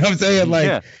 you know what I'm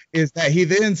saying? Is that he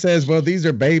then says, well, these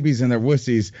are babies and they're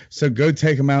wussies, so go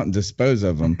take them out and dispose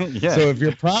of them. So if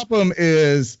your problem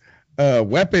is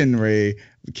weaponry,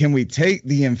 can we take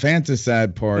the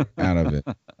infanticide part out of it?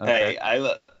 Hey,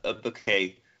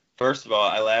 okay. First of all,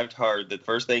 I laughed hard. The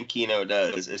first thing Kino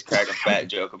does is crack a fat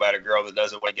joke about a girl that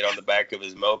doesn't want to get on the back of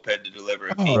his moped to deliver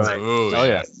a pizza. Right. Oh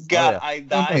yeah. God, yeah. I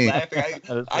died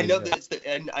laughing. I know good. that's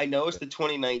I know it's the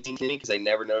 2019 thing because I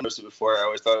never noticed it before. I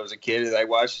always thought it was a kid, and I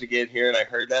watched it again here, and I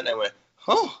heard that, and I went,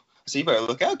 "Oh, so you better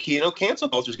look out, Kino. Cancel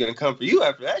culture's gonna come for you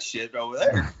after that shit over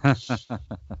there."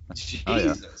 Jesus. Oh,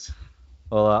 yeah.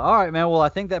 Well, all right, man. Well, I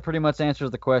think that pretty much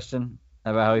answers the question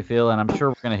about how we feel, and I'm sure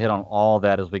we're going to hit on all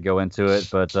that as we go into it.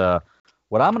 But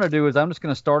what I'm going to do is I'm just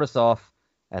going to start us off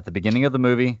at the beginning of the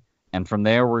movie, and from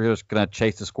there we're just going to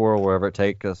chase the squirrel wherever it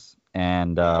takes us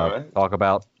and right. talk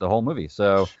about the whole movie.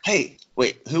 So, hey,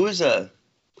 wait, who is the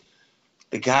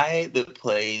guy that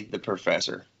played the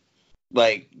professor?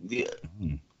 Like,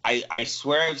 I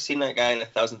swear I've seen that guy in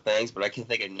 1,000 things, but I can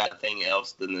think of nothing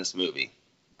else than this movie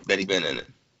that he's been in it.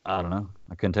 I don't know.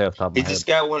 I couldn't tell you off the top of my head.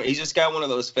 He's just got one of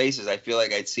those faces. I feel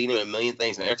like I'd seen him in a million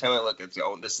things, and every time I look,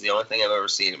 this is the only thing I've ever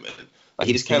seen him in. Like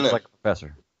he just kind of like a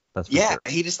professor. That's for yeah. sure.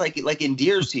 He just like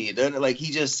endears to you, doesn't it? Like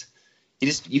he just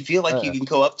you feel like you can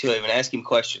go up to him and ask him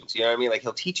questions. You know what I mean? Like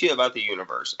he'll teach you about the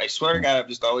universe. I swear to God, I've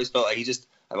just always felt like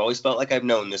I've always felt like I've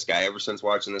known this guy ever since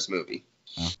watching this movie.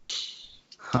 Oh.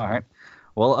 All right.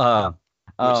 Well,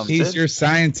 he's your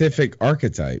scientific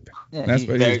archetype. Yeah, that's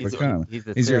what he's become.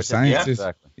 He's your scientist. Yeah,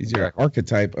 exactly. He's your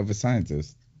archetype of a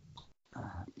scientist. All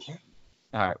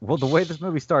right. Well, the way this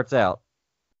movie starts out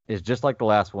is just like the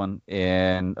last one,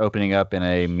 in opening up in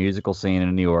a musical scene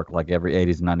in New York, like every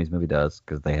 80s and 90s movie does,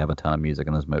 because they have a ton of music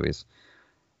in those movies.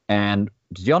 And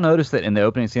did y'all notice that in the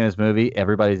opening scene of this movie,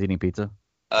 everybody's eating pizza?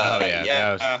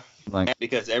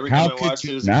 Because every time I watched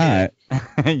it as a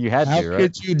kid, you had how to, right?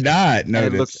 could you not notice?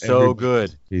 And it looks so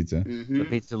good. Pizza. Mm-hmm. The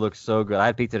pizza looks so good. I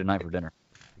had pizza tonight for dinner.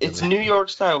 It's New York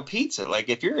style pizza. Like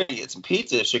if you're gonna get some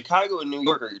pizza, Chicago and New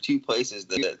York are your two places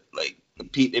that like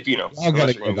if you know,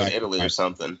 unless you're gonna go to Italy or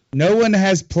something. No one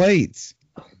has plates.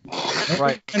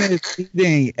 Right.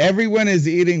 Everyone is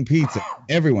eating pizza.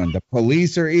 Everyone. The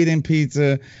police are eating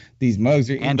pizza. These mugs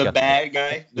are eating. And the bad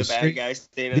guy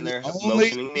standing there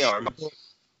motioning the arm.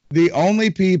 The only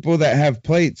people that have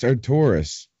plates are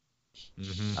tourists.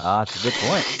 Mm-hmm. That's a good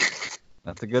point.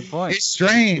 That's a good point. It's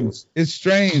strange.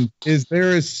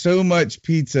 There is so much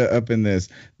pizza up in this.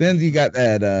 Then you got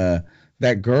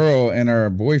that girl and her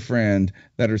boyfriend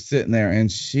that are sitting there,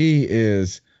 and she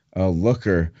is a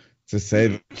looker, to say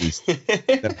the least.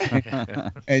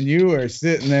 And you are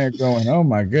sitting there going, "Oh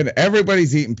my goodness!"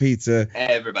 Everybody's eating pizza.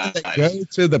 Everybody go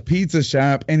to the pizza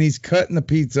shop, and he's cutting the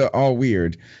pizza all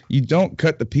weird. You don't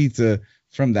cut the pizza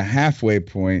from the halfway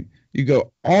point. You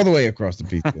go all the way across the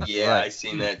pizza. Yeah, I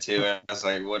seen that too. I was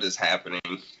like, "What is happening?"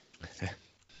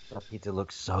 That pizza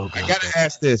looks so good. I gotta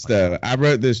ask this though. I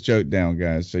wrote this joke down,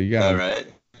 guys. So you got.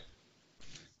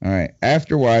 All right.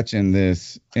 After watching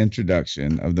this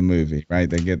introduction of the movie, right?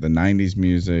 They get the 90s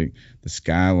music, the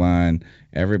skyline,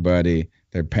 everybody.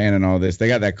 They're panning all this. They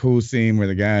got that cool scene where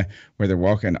they're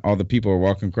walking, all the people are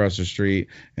walking across the street,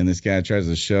 and this guy tries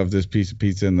to shove this piece of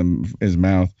pizza in his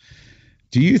mouth.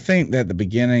 Do you think that the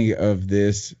beginning of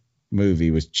this movie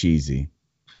was cheesy?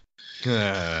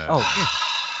 Oh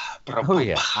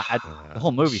yeah. The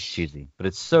whole movie's cheesy, but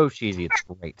it's so cheesy, it's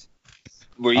great.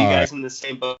 Were you guys in the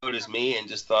same boat as me and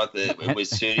just thought that as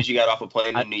soon as you got off a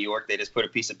plane in New York, they just put a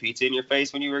piece of pizza in your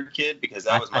face when you were a kid? Because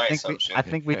that was my assumption. I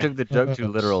think we took the joke too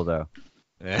literal, though.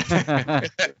 I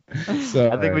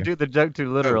think we took the joke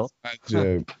too literal.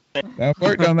 I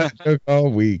worked on that joke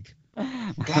all week.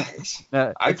 Guys,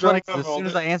 as soon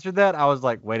as I answered that, I was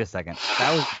like, wait a second.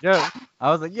 That was a joke.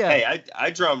 I was like, yeah. Hey, I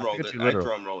drum rolled it. I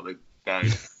drum rolled it,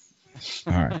 guys.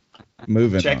 All right.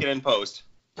 Moving Check on. it in post.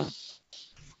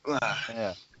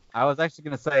 Yeah. I was actually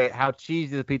going to say how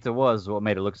cheesy the pizza was what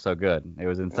made it look so good. It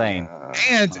was insane.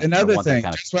 And another thing,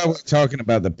 that's why we're talking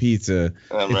about the pizza.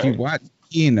 If you watch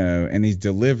Kino and he's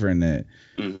delivering it,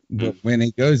 but when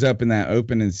he goes up in that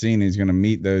opening scene, he's going to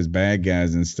meet those bad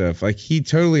guys and stuff. Like, he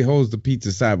totally holds the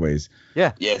pizza sideways.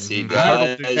 Yeah. Yes, he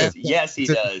does. Yes, he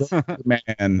does.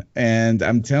 Man, and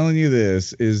I'm telling you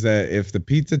this, is that if the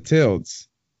pizza tilts,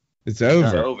 it's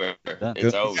over.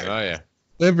 It's over. Oh, yeah.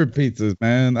 Liver pizzas,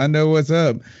 man. I know what's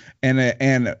up.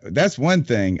 And that's one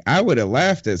thing. I would have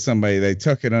laughed at somebody. They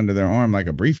tuck it under their arm like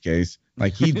a briefcase,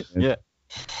 like he did. Yeah.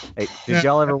 Hey, did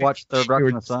y'all ever watch Third Rock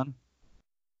from the Sun?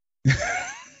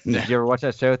 Did you ever watch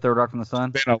that show, Third Rock from the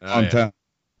Sun? It's been a long time.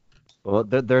 Well,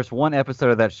 there's one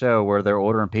episode of that show where they're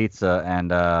ordering pizza,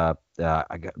 and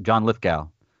John Lithgow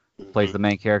plays the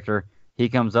main character. He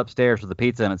comes upstairs with the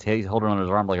pizza, and he's holding it on his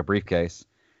arm like a briefcase.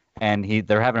 And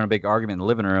they're having a big argument in the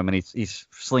living room, and he's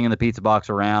slinging the pizza box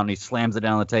around. And he slams it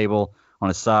down on the table on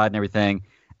his side and everything.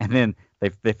 And then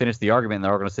they finish the argument, and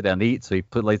they're all going to sit down and eat. So he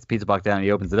lays the pizza box down, and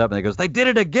he opens it up, and he goes, "They did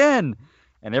it again!"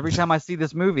 And every time I see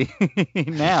this movie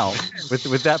now,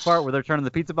 with that part where they're turning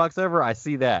the pizza box over, I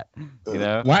see that. You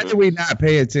know, why did we not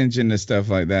pay attention to stuff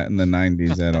like that in the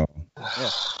 90s at all? Yeah,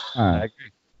 I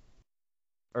agree.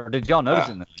 Or did y'all notice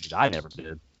it in the 90s? I never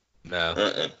did.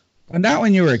 No. Well, not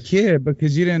when you were a kid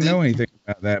because you didn't know anything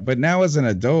about that. But now as an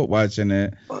adult watching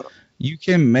it, you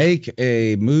can make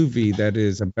a movie that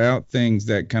is about things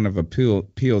that kind of appeal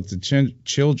to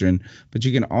children, but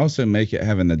you can also make it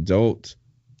have an adult,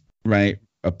 right,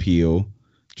 appeal.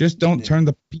 Just don't turn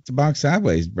the pizza box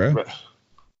sideways, bro.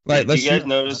 Like, let's you guys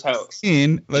notice how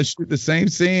let's shoot the same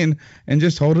scene and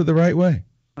just hold it the right way.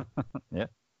 Yeah.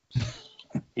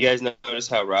 You guys notice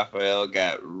how Raphael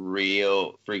got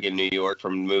real freaking New York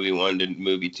from movie 1 to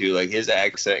movie 2? Like, his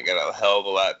accent got a hell of a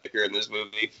lot thicker in this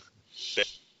movie.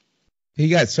 He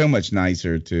got so much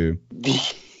nicer too.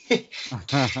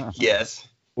 Yes.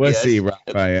 We'll see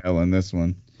Raphael in this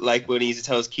one. Like when he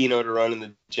tells Keno to run in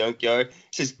the junkyard, he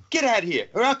says, "Get out of here,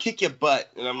 or I'll kick your butt."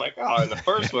 And I'm like, oh, in the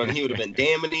first one, he would have been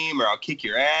damning him, or I'll kick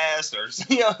your ass, or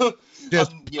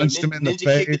just punched him in the ninja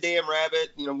face. kick the damn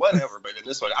rabbit, whatever. But in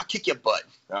this one, I'll kick your butt.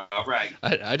 All right.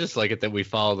 I just like it that we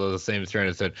follow the same trend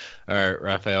and said, all right,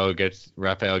 Raphael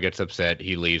gets upset,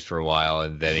 he leaves for a while,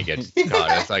 and then he gets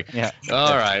caught. It's like,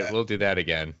 all right, we'll do that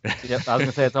again. Yep, I was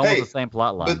gonna say it's almost the same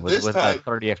plot line with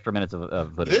 30 extra minutes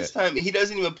of footage. This time he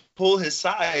doesn't even pull his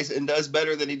size and does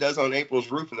better than he does on April's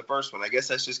roof in the first one. I guess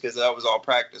that's just because that was all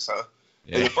practice, huh?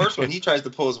 Yeah. In the first one, he tries to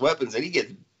pull his weapons and he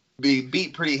gets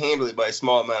beat pretty handily by a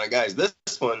small amount of guys. This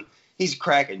one, he's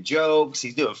cracking jokes,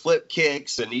 he's doing flip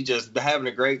kicks, and he's just having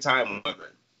a great time with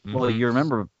it. Well, you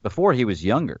remember before he was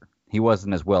younger, he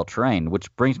wasn't as well trained,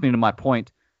 which brings me to my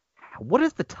point. What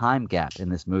is the time gap in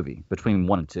this movie between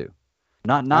 1 and 2?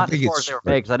 Not as far as they were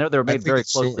made, because I know they were made very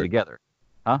closely together.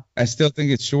 Huh? I still think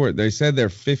it's short. They said they're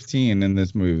 15 in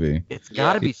this movie. It's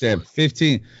got to be short.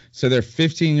 15. So they're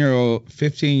 15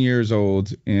 years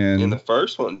old in the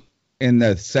first one. In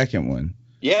the second one.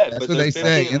 Yeah, that's what they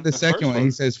say. In the second one, he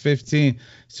says 15.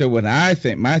 So what I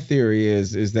think, my theory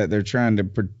is that they're trying to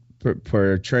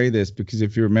portray this, because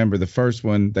if you remember the first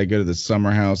one, they go to the summer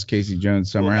house, Casey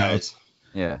Jones' summer house.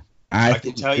 Yeah. I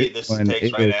can tell you this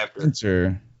takes right after.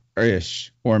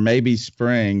 Winter-ish, or maybe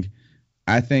spring.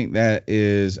 I think they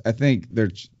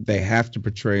have to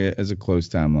portray it as a close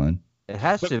timeline. It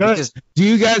has to. Because do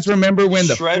you guys remember when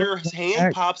the Shredder's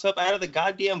hand pops up out of the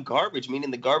goddamn garbage,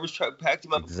 meaning the garbage truck packed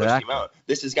him up and pushed him out?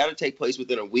 This has got to take place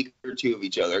within a week or two of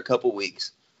each other, a couple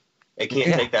weeks. It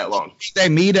can't take that long. They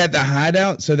meet at the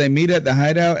hideout. So they meet at the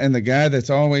hideout, and the guy that's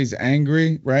always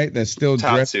angry, right? That's still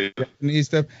dressed in Japanese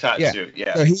stuff. Tatsu,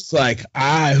 yeah. So he's like,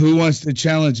 who wants to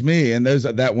challenge me? And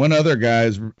that one other guy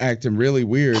is acting really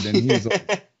weird, and he's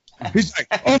like,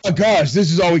 oh my gosh,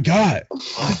 this is all we got.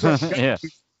 Yeah.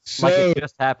 So, like it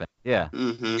just happened. Yeah.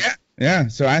 Mm-hmm. Yeah.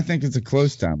 So I think it's a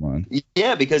close timeline.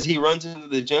 Yeah, because he runs into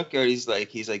the junkyard. He's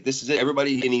like, this is it.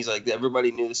 Everybody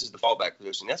knew this is the fallback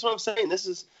position. That's what I'm saying. This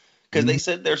is because they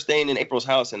said they're staying in April's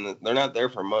house and they're not there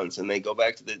for months, and they go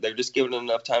back to they're just giving them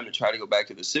enough time to try to go back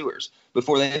to the sewers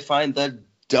before they find the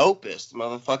dopest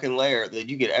motherfucking lair that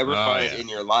you could ever find in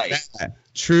your life.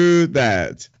 True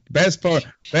that. Best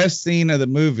scene of the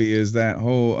movie is that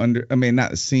whole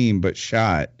not the scene, but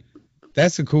shot.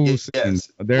 That's a cool scene.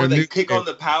 Yes. Where they kick on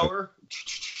the power.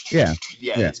 Yeah.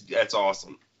 That's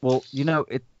awesome. Well,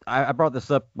 I brought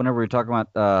this up whenever we were talking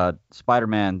about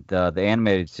Spider-Man, the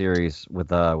animated series with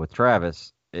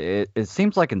Travis. It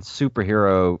seems like in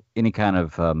superhero, any kind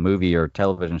of movie or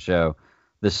television show,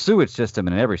 the sewage system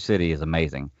in every city is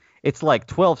amazing. It's like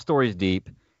 12 stories deep.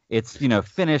 It's,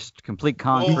 finished, complete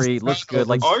concrete, looks good,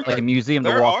 like a museum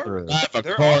to walk through.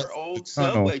 There are old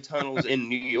subway tunnels in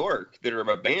New York that are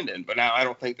abandoned, but now I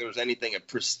don't think there's anything of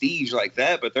prestige like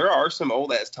that, but there are some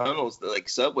old-ass tunnels, like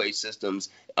subway systems,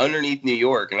 underneath New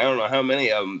York, and I don't know how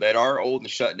many of them that are old and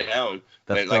shut down.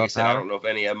 But like I said, I don't know if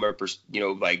any of them are,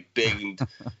 like big, you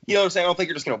know what I'm saying? I don't think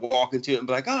you're just going to walk into it and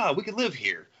be like, we could live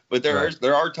here. But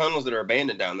there are tunnels that are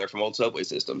abandoned down there from old subway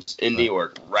systems in New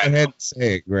York right now. Go ahead and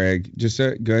say it, Greg. Just go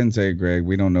ahead and say it, Greg.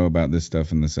 We don't know about this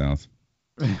stuff in the South.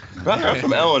 I'm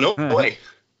from Illinois.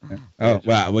 Oh,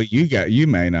 well, you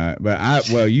may not, but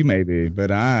you may be, but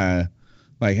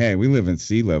hey, we live in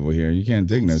sea level here. You can't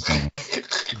dig no tunnel.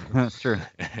 That's true.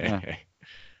 Yeah.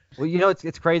 Well,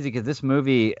 it's crazy because this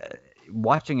movie,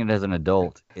 watching it as an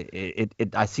adult,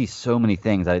 I see so many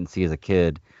things I didn't see as a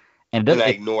kid. And it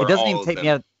doesn't even take me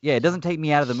out. Yeah, it doesn't take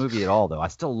me out of the movie at all, though. I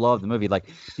still love the movie. Like,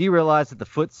 do you realize that the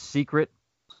Foot's secret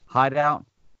hideout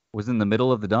was in the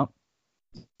middle of the dump?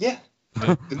 Yeah.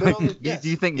 Do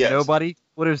you think nobody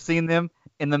would have seen them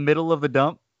in the middle of the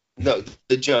dump. No,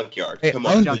 the junkyard. Hey, Come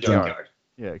on, the junkyard. junkyard.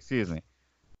 Yeah, excuse me.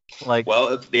 Like,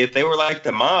 well, if they were like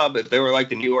the mob, if they were like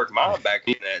the New York mob back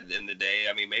in the day,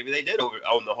 I mean, maybe they did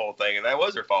own the whole thing, and that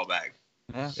was their fallback.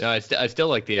 Yeah. I still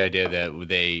like the idea that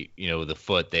they, the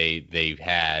foot they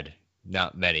had,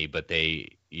 not many, but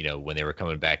they, when they were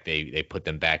coming back, they put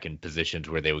them back in positions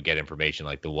where they would get information,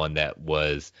 like the one that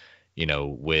was,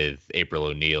 with April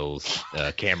O'Neil's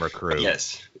camera crew.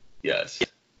 Yes. Yeah.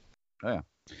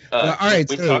 Well, all right,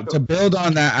 so to build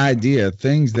on that idea,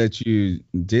 things that you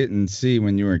didn't see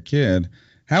when you were a kid,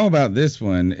 how about this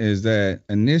one? Is that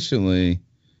initially,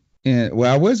 I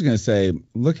was going to say,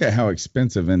 look at how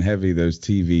expensive and heavy those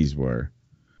TVs were.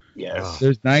 Yes.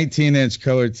 There's 19-inch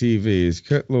color TVs.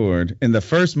 Good Lord. In the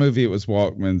first movie, it was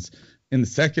Walkmans. In the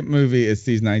second movie, it's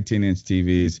these 19-inch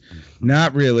TVs.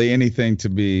 Not really anything to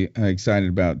be excited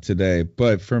about today.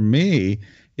 But for me,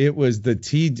 it was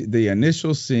the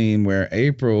initial scene where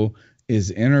April is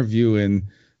interviewing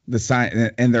the sign,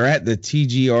 and they're at the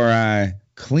TGRI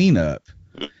cleanup,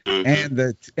 and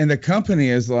the company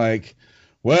is like,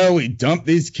 well, we dumped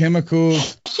these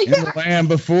chemicals in the land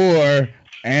before,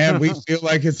 and we feel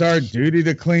like it's our duty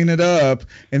to clean it up.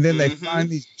 And then they find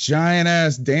these giant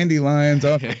ass dandelions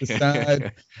off to the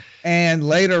side, and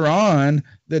later on,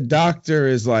 the doctor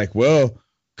is like, well,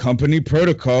 company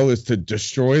protocol is to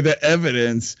destroy the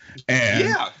evidence.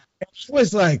 And it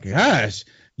was like, gosh,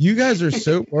 you guys are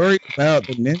so worried about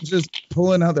the ninjas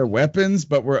pulling out their weapons,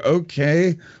 but we're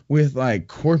okay with like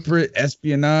corporate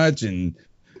espionage and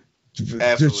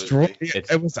destroy.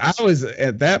 I was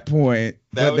at that point,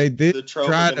 but they did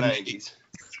try to 90s.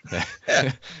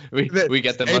 we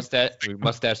get the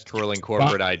mustache twirling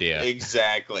corporate idea.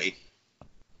 Exactly.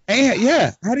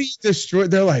 And how do you destroy?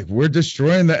 They're like, we're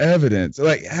destroying the evidence.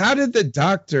 Like, how did the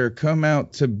doctor come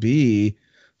out to be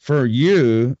for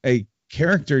you a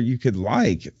character you could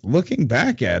like? Looking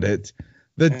back at it,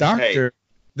 the doctor,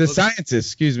 the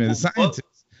scientist was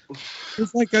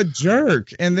like a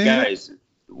jerk. And then guys,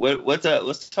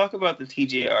 let's talk about the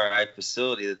TGRI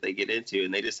facility that they get into,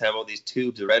 and they just have all these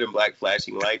tubes of red and black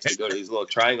flashing lights that go to these little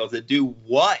triangles that do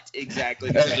what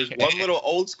exactly? Because there's one little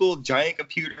old school giant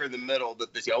computer in the middle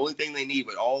that's the only thing they need,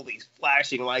 but all these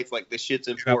flashing lights like this shit's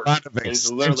important. And it's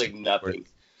literally nothing.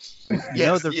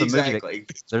 There's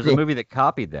a movie that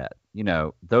copied that.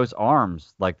 Those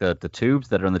arms, like the tubes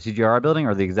that are in the TGRI building,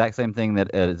 are the exact same thing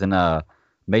that is in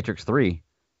Matrix 3,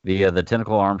 the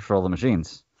tentacle arms for all the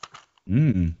machines.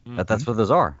 That's what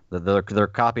those are. They're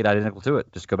copied identical to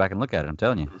it. Just go back and look at it. I'm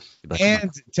telling you.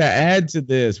 And to add to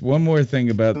this, one more thing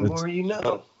about the more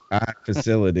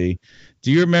facility.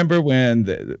 Do you remember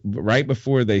when right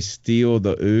before they steal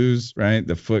the ooze, right?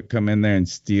 The Foot come in there and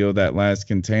steal that last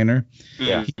container.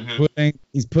 Yeah.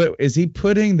 Is he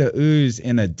putting the ooze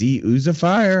in a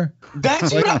de-oozifier?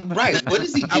 That's right. What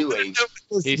is he doing?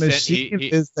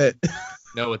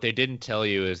 No, what they didn't tell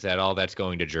you is that all that's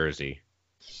going to Jersey.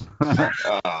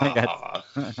 I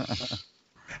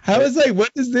was like, what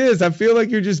is this? I feel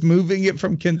like you're just moving it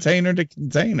from container to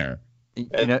container.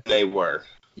 They were.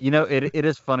 It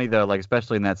is funny though, like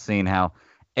especially in that scene, how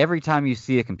every time you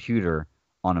see a computer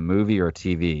on a movie or a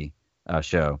TV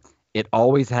show, it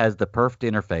always has the perfect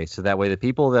interface, so that way the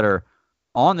people that are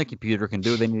on the computer can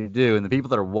do what they need to do, and the people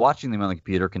that are watching them on the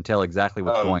computer can tell exactly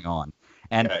what's going on.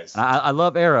 And I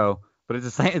love Arrow, but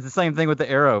it's the same thing with the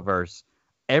Arrowverse.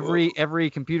 Every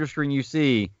computer screen you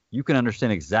see, you can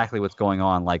understand exactly what's going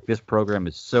on. Like, this program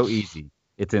is so easy.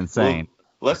 It's insane.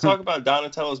 Well, let's talk about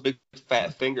Donatello's big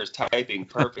fat fingers typing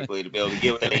perfectly to be able to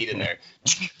get what they need in there.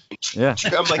 Yeah.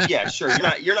 I'm like, yeah, sure.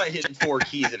 You're not hitting 4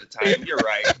 keys at a time. You're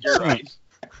right.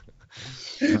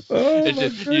 I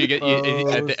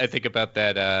think about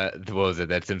that. What was it?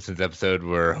 That Simpsons episode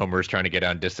where Homer's trying to get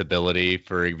on disability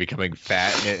for becoming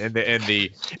fat, and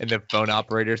the phone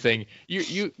operator saying,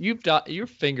 your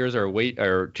fingers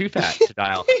are too fat to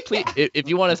dial. Please, if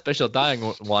you want a special dialing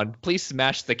one, please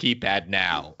smash the keypad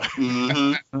now.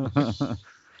 Mm-hmm. Did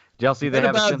y'all see they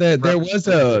have about that?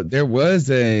 There was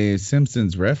a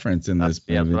Simpsons reference in this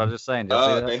movie. Yeah, that's what I was just saying.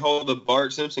 They hold the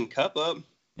Bart Simpson cup up.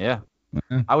 Yeah.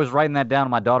 I was writing that down.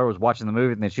 My daughter was watching the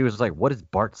movie, and then she was like, "What is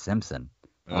Bart Simpson?"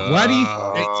 Why do you?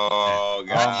 Oh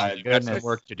God! You got some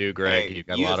work to do, Greg. Hey, You've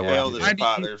got a lot of work to do.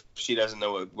 Father, she doesn't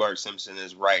know what Bart Simpson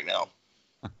is right now.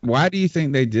 Why do you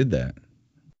think they did that?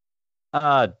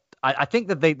 I think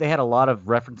that they had a lot of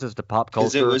references to pop culture.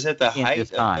 Because it was at the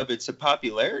height of its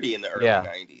popularity in the early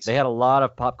 90s. They had a lot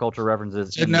of pop culture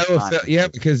references.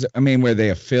 Because I mean, were they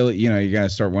affiliate? You know, you got to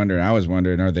start wondering. I was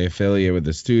wondering, are they affiliated with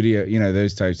the studio? You know,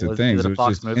 those types of things. It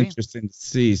was just interesting to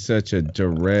see such a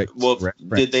direct. Well,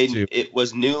 did they? It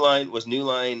was New Line. Was New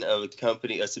Line a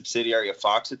subsidiary of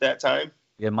Fox at that time?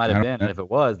 It might have been, and if it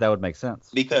was, that would make sense.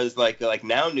 Because like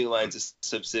now, New Line's a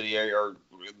subsidiary, or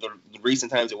the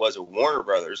recent times it was a Warner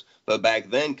Brothers, but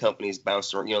back then companies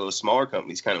bounced around. You know, those smaller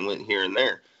companies kind of went here and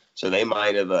there, so they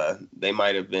might have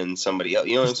been somebody else.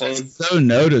 You know what I'm saying? It's so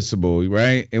noticeable,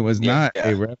 right? It was not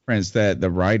a reference that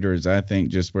the writers, I think,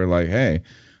 just were like, hey.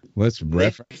 Let's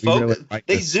reference.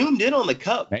 They zoomed in on the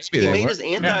cup. He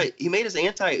made his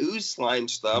anti-ooze slime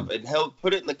stuff and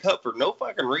put it in the cup for no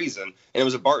fucking reason. And it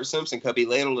was a Bart Simpson cup. He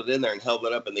ladled it in there and held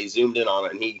it up, and they zoomed in on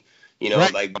it. And he,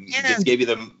 just gave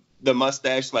you the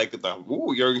mustache, like his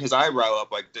eyebrow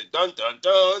up, like dun dun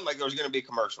dun, like there was gonna be a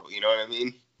commercial. You know what I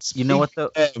mean? You know what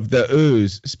the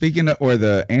ooze. Speaking of, or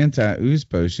the anti-ooze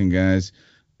potion, guys.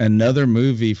 Another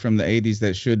movie from the 80s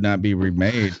that should not be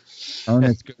remade.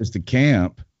 Ernest Goes to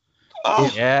Camp.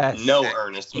 Oh, yes. No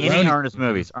Ernest. Any Ernest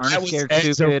movies. Ernest Scared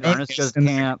Stupid, Ernest Goes to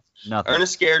Camp, nothing.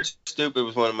 Ernest Scared Stupid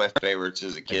was one of my favorites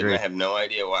as a kid, and I have no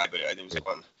idea why, but it was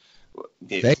fun.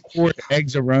 They poured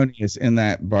eggs erroneous in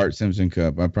that Bart Simpson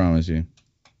cup, I promise you.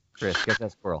 Chris, get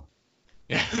that squirrel.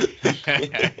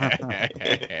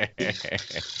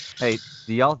 Hey,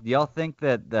 do y'all think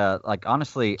that, like,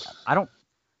 honestly, I don't.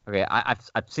 Okay, I've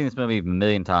seen this movie a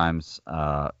million times.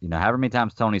 However many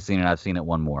times Tony's seen it, I've seen it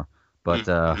one more. But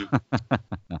the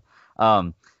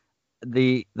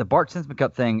Bart Simpson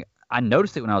Cup thing, I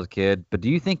noticed it when I was a kid. But do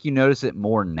you think you notice it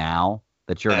more now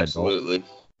that you're an adult? Absolutely.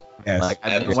 Yes. Like,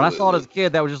 when I saw it as a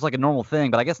kid, that was just like a normal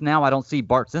thing. But I guess now I don't see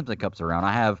Bart Simpson cups around.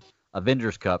 I have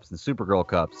Avengers cups and Supergirl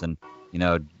cups and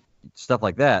stuff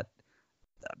like that.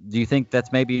 Do you think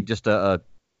that's maybe just a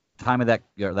time of that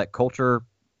culture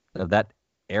of that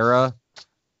era?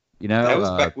 That was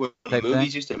back when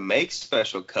movies used to make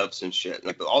special cups and shit.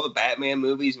 Like all the Batman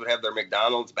movies would have their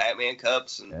McDonald's Batman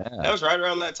cups, and that was right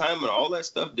around that time when all that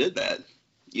stuff did that.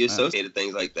 You associated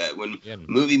things like that when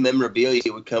movie memorabilia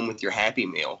would come with your Happy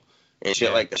Meal and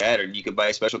shit like that, or you could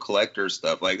buy special collector's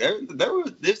stuff. Like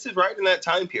this is right in that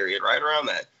time period, right around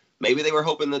that. Maybe they were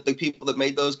hoping that the people that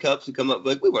made those cups would come up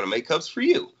like, we want to make cups for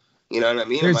you. You know what I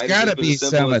mean? There's got to be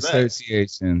some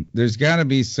association. There's got to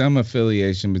be some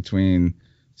affiliation between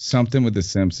something with the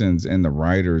Simpsons and the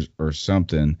writers or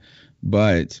something,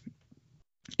 but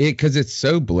because it's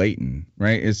so blatant,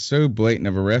 right? It's so blatant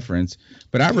of a reference.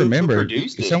 But I remember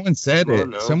someone said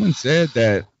it. Someone said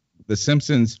that the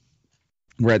Simpsons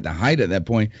were at the height at that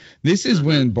point. This is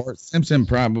when Bart Simpson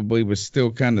probably was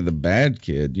still kind of the bad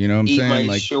kid. You know what I'm saying?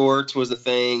 My shorts was a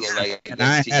thing, and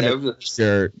I had a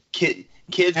shirt. Kids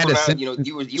were out.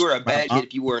 You were a bad kid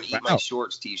if you wore an Eat My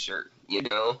Shorts T-shirt. You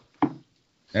know?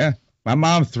 Yeah. My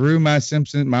mom threw my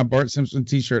Bart Simpson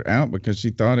T-shirt out because she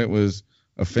thought it was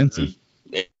offensive.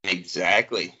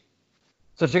 Exactly.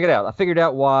 So check it out. I figured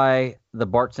out why the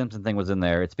Bart Simpson thing was in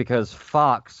there. It's because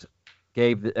Fox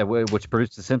which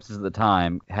produced The Simpsons at the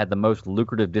time, had the most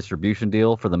lucrative distribution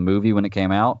deal for the movie when it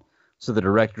came out. So the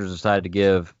directors decided to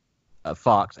give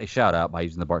Fox a shout out by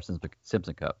using the Bart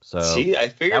Simpson cup. So see, I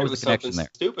figured it was something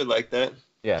stupid like that.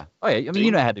 Yeah. Oh yeah. I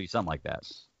mean, it had to be something like that.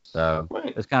 So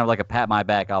it's kind of like a pat my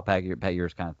back, I'll pat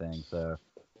yours kind of thing. So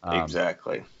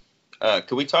exactly.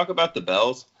 Can we talk about the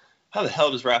bells? How the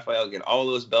hell does Raphael get all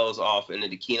those bells off into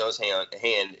DeKino's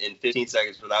hand in 15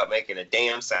 seconds without making a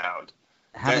damn sound?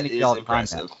 How many of y'all have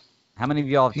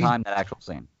timed that actual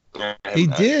scene? He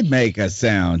did make a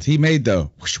sound. He made the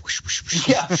whoosh, whoosh, whoosh,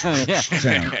 whoosh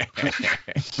sound.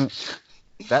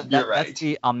 That's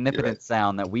the omnipotent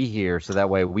sound that we hear, so that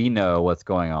way we know what's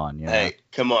going on. You know? Hey,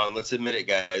 come on, let's admit it,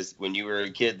 guys. When you were a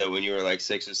kid, though, when you were like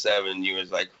 6 or 7, you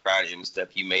was like karate and stuff.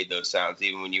 You made those sounds,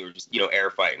 even when you were just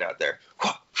air fighting out there.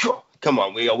 Come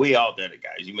on, we all did it,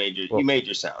 guys. You made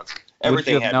your sounds.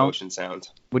 Everything had motion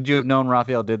sounds. Would you have known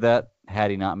Raphael did that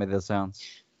had he not made those sounds?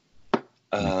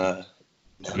 No.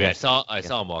 I mean, I saw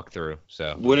him walk through.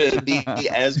 So would it be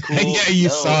as cool? Yeah, you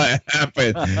saw it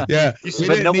happen. Yeah, we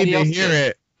didn't need to hear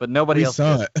it, but nobody else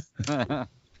saw it.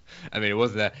 I mean, it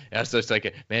wasn't that. That's just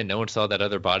like, man, no one saw that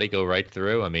other body go right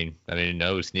through. I mean,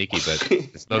 no, it was sneaky, but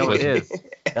it's no, it is.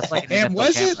 That's like and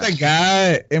was it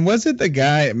the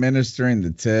guy administering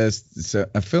the test? So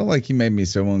I feel like he made me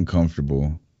so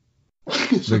uncomfortable.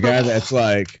 The guy that's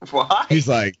like, why? He's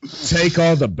like, take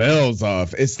all the bells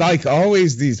off. It's like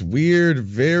always these weird,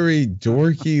 very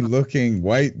dorky looking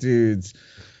white dudes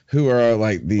who are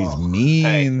like these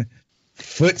mean,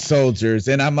 foot soldiers.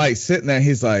 And I'm like sitting there.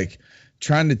 He's like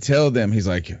trying to tell them. He's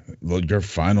like, well, your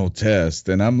final test.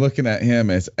 And I'm looking at him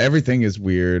as everything is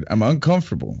weird. I'm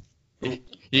uncomfortable.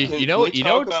 You know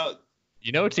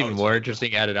what's even more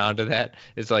interesting added on to that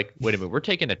is like, wait a minute, we're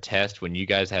taking a test when you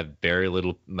guys have very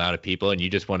little amount of people and you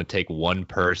just want to take one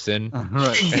person.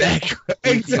 Right.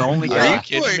 Exactly. Are you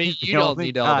kidding me? You don't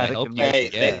need all the help you can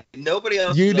get. Nobody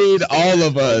else. You need all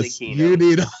of us. You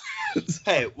need all of us.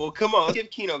 Hey, well, come on. Let's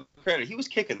give Keno credit. He was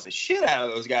kicking the shit out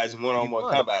of those guys in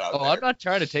one-on-one combat out there. I'm not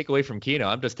trying to take away from Keno.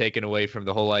 I'm just taking away from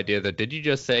the whole idea that, did you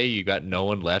just say you got no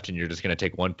one left and you're just going to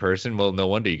take one person? Well, no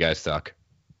wonder you guys suck.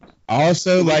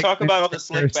 Also, Can we like, talk about all the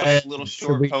slick back, little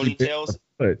short ponytails.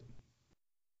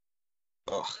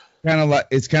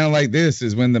 It's kind of like this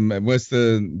is when what's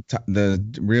the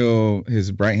real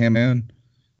his right hand man?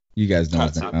 You guys know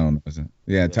his name. I don't know. Is it?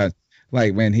 Yeah.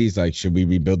 Like when he's like, should we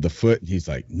rebuild the foot? He's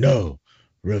like, no,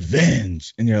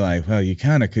 revenge. And you're like, well, you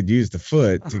kind of could use the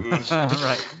foot.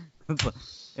 Right.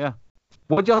 Yeah.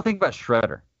 What y'all think about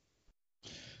Shredder?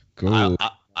 Cool.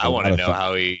 I want to know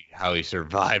how he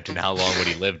survived and how long would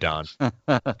he lived on.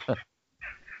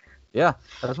 Yeah,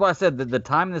 that's why I said that the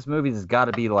time in this movie has got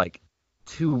to be like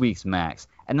 2 weeks max,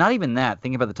 and not even that.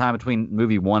 Thinking about the time between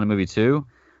movie 1 and movie 2,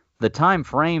 the time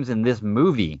frames in this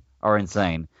movie are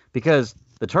insane because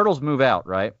the turtles move out,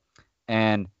 right,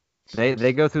 and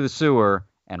they go through the sewer,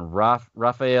 and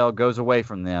Raphael goes away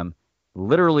from them.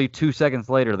 Literally 2 seconds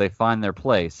later, they find their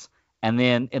place, and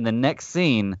then in the next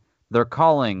scene, they're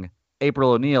calling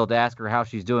April O'Neil to ask her how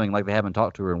she's doing, like they haven't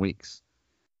talked to her in weeks.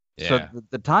 Yeah. So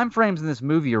the time frames in this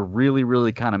movie are really,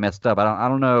 really kind of messed up. I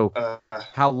don't know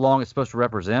how long it's supposed to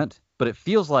represent, but it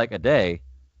feels like a day.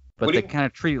 But they kind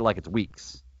of treat it like it's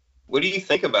weeks. What do you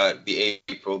think about the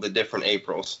different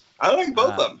Aprils? I like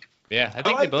both of them. Yeah, I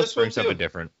think they both bring something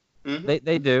different. Mm-hmm.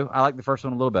 They do. I like the first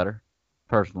one a little better,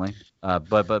 personally.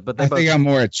 But they I think I'm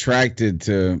more attracted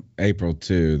to April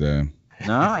 2, though.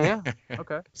 No, yeah,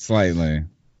 okay. Slightly.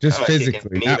 Just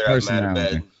physically, not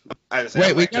personality.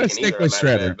 Wait, we gotta stick with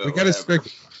Shredder. We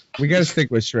gotta stick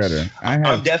with Shredder.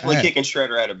 I'm definitely kicking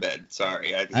Shredder out of bed.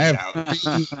 Sorry, I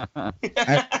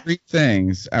have 3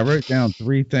 things. I wrote down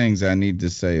 3 things I need to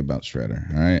say about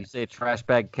Shredder. All right. You say trash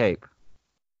bag cape.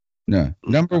 No.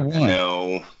 Number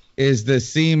 1 is the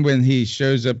scene when he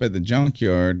shows up at the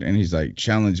junkyard and he's like,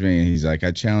 "Challenge me," and he's like, "I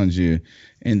challenge you,"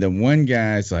 and the one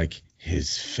guy's like,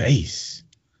 his face.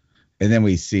 And then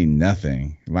we see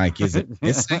nothing. Like, is it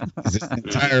missing? Is his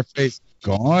entire face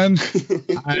gone?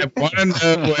 I want to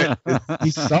know what he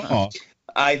saw.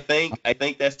 I think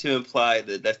that's to imply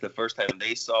that that's the first time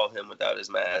they saw him without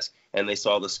his mask, and they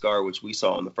saw the scar, which we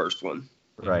saw in the first one.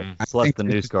 Right. It's like the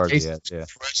new scars yet.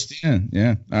 Yeah.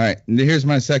 Yeah. All right. Here's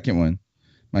my second one.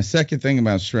 My second thing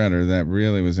about Shredder that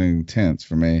really was intense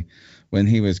for me, when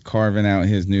he was carving out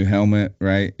his new helmet,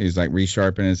 right? He's like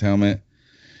resharpening his helmet,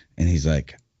 and he's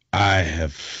like, I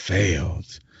have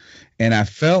failed. And I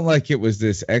felt like it was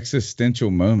this existential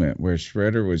moment where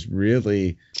Shredder was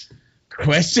really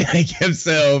questioning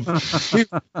himself.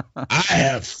 I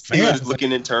have failed. He was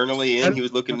looking internally and he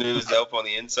was looking at himself on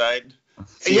the inside.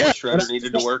 See what Shredder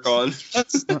needed to work on.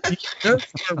 You're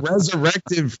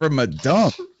resurrected from a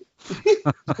dump.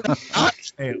 I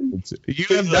failed.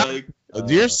 You have not.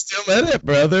 You're still in it,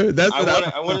 brother. That's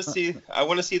what I want to see. I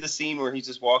want to see the scene where he's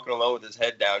just walking alone with his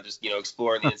head down, just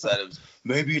exploring the inside of.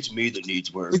 Maybe it's me that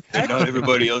needs work, and not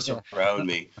everybody else around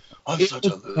me. I'm such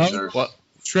a loser.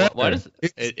 Shredder. Why does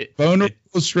it vulnerable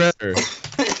Shredder?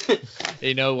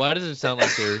 Why does it sound like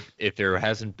if there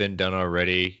hasn't been done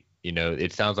already?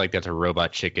 It sounds like that's a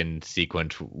Robot Chicken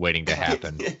sequence waiting to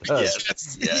happen.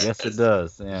 Yes, it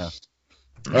does. Yeah.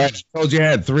 All right, I told you I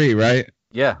had 3, right?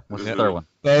 Yeah. What's the third one?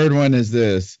 Third one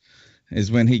is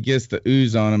when he gets the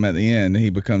ooze on him at the end, he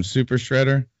becomes Super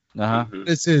Shredder. Uh-huh.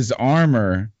 This is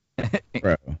armor,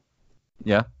 bro.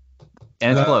 Yeah.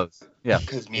 And it's clothes. Yeah.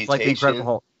 It's like the Incredible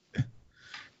Hulk.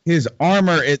 His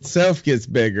armor itself gets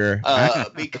bigger.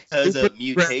 Because of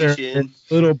mutation.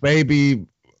 Little baby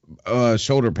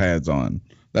shoulder pads on.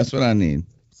 That's what I need.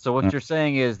 So what you're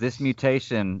saying is this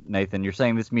mutation, Nathan, you're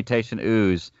saying this mutation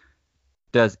ooze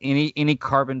does any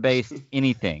carbon-based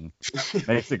anything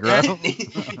makes it grow?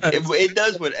 It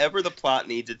does whatever the plot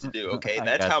needs it to do, okay?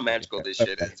 That's how magical this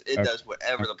shit is. It does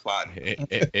whatever the plot needs.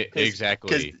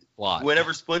 Exactly.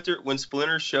 When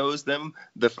Splinter shows them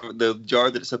the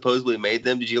jar that supposedly made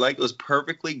them, did you like those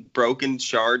perfectly broken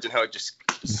shards and how it just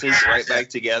sinks right back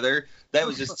together? That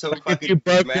was just so fucking. You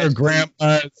broke your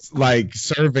grandma's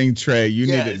serving tray. You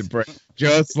needed to break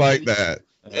just like that.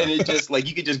 And it just, like,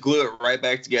 you could just glue it right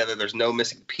back together. There's no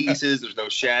missing pieces. There's no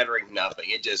shattering, nothing.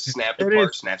 It just snapped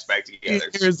apart, snaps back together.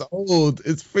 15 years old.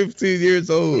 It's 15 years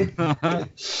old.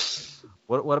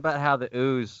 What about how the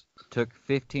Ooze took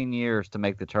 15 years to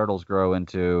make the turtles grow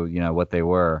into, what they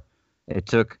were? It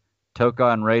took Toka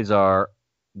and Razor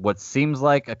what seems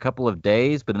like a couple of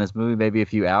days, but in this movie maybe a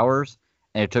few hours,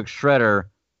 and it took Shredder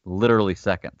literally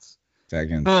seconds. To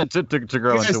grow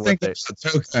into what they.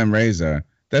 Toka and Razor.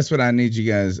 That's what I need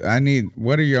you guys.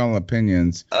 What are y'all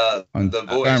opinions on the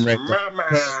voice?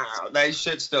 That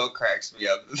shit still cracks me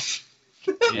up.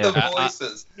 The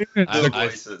voices. The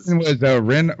voices.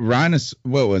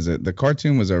 What was it? The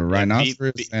cartoon was a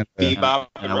rhinoceros and Bebop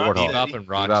and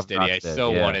Rocksteady. I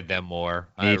still wanted them more.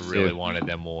 I really wanted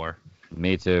them more.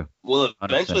 Me too. Well,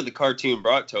 eventually the cartoon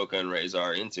brought Toka and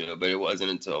Razor into it, but it wasn't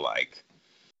until like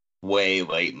way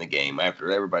late in the game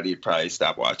after everybody had probably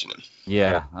stopped watching him.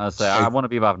 Yeah, I want to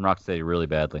be Bebop and Rocksteady really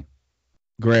badly.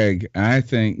 Greg, I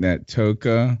think that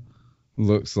Toka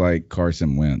looks like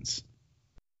Carson Wentz.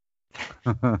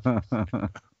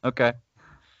 Okay.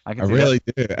 I really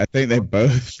do. I think they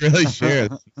both really share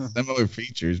similar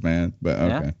features, man. But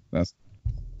okay,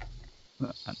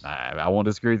 I won't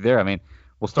disagree there. I mean,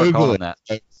 we'll start calling that.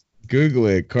 Google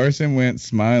it. Carson Wentz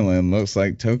smiling looks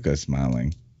like Toka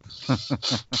smiling.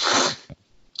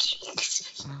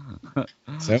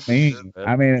 So mean.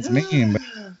 I mean, it's mean,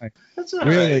 but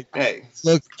really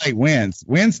looks like Wentz.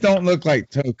 Wentz don't look like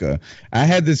Toka. I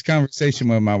had this conversation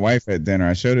with my wife at dinner.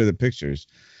 I showed her the pictures,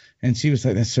 and she was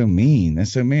like, "That's so mean.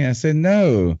 That's so mean." I said,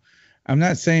 "No, I'm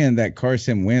not saying that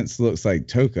Carson Wentz looks like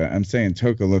Toka. I'm saying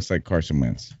Toka looks like Carson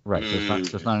Wentz." Right.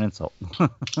 It's not an insult.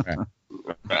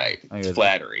 Right. It's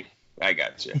flattery. I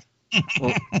got you.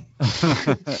 Well,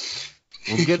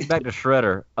 getting back to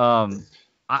Shredder,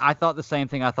 I thought the same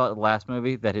thing I thought the last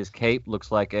movie, that his cape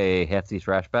looks like a hefty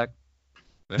trash bag.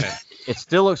 It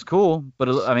still looks cool, but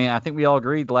I mean, I think we all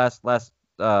agreed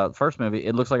the first movie,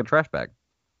 it looks like a trash bag.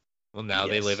 Well, now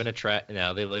they live in the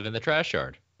trash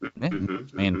yard. Yeah. I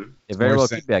mean, it very well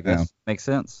could be, I guess. Makes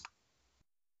sense.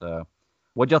 So,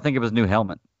 what'd y'all think of his new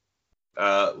helmet?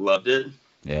 Loved it.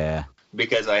 Yeah.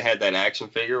 Because I had that action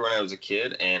figure when I was a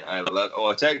kid, and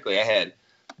technically I had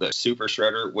the Super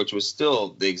Shredder, which was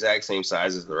still the exact same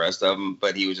size as the rest of them,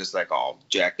 but he was just like all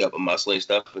jacked up and muscly and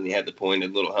stuff, and he had the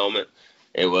pointed little helmet.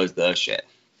 It was the shit.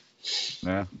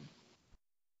 Yeah.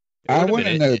 I want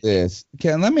to know this.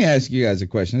 Let me ask you guys a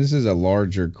question. This is a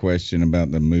larger question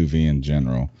about the movie in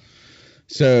general.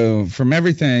 So from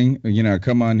everything,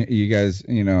 come on, you guys,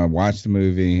 I watched the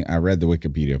movie. I read the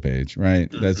Wikipedia page, right?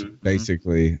 Mm-hmm, That's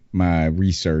basically my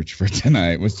research for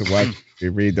tonight, was to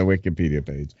read the Wikipedia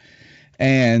page.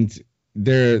 And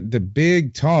the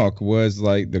big talk was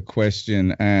like the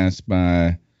question asked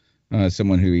by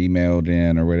someone who emailed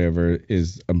in or whatever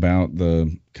is about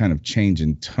the kind of change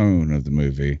in tone of the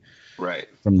movie. Right.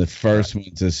 From the first one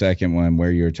to the second one,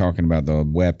 where you're talking about the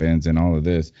weapons and all of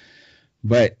this.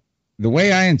 But the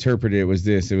way I interpreted it was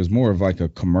this. It was more of like a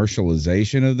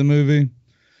commercialization of the movie.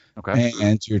 Okay.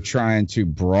 And you're trying to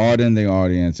broaden the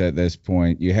audience at this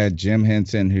point. You had Jim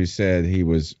Henson, who said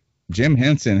Jim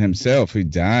Henson himself, who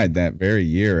died that very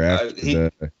year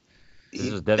after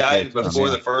he died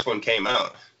before the first one came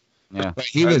out. Yeah, but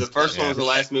the first one was the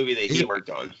last movie that he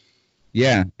worked on.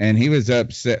 Yeah, and he was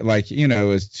upset, it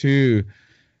was too,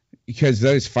 because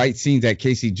those fight scenes at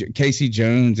Casey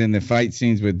Jones and the fight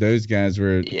scenes with those guys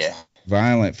were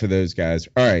violent for those guys.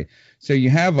 All right, so you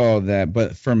have all that,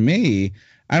 but for me,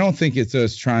 I don't think it's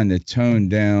us trying to tone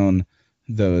down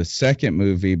the second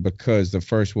movie because the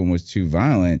first one was too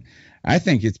violent. I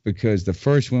think it's because the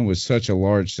first one was such a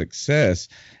large success,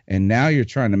 and now you're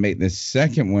trying to make the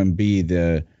second one be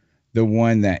the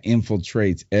one that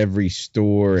infiltrates every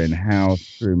store and house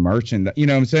through merchandise. You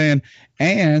know what I'm saying?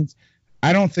 And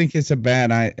I don't think it's a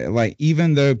bad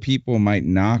even though people might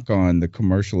knock on the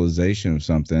commercialization of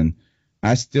something,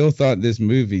 I still thought this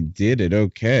movie did it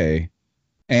okay,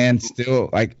 and still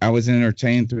I was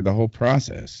entertained through the whole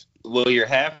process. Well, you're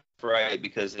half right,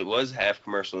 because it was half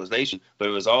commercialization, but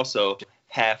it was also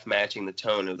half matching the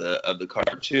tone of the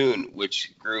cartoon,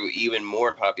 which grew even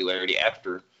more popularity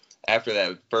after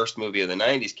that first movie of the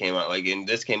 90s came out. And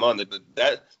this came on,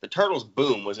 the Turtles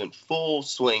boom was in full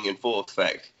swing and full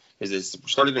effect, because it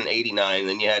started in 89,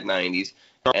 then you had 90s,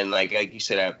 and like you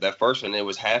said, that first one, it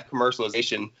was half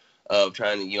commercialization of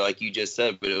trying to, like you just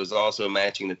said, but it was also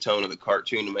matching the tone of the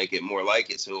cartoon to make it more like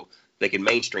it, so they could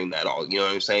mainstream that all, you know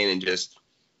what I'm saying, and just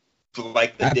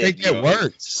like they did. I think it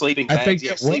worked. Sleeping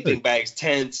bags,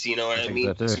 tents, you know what I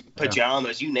mean?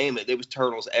 Pajamas, you name it. It was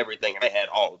Turtles, everything. I had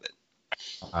all of it.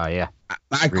 Yeah.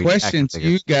 My question to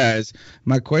you guys,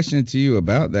 my question to you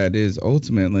about that is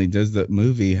ultimately, does the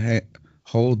movie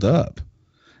hold up?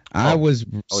 I was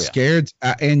scared,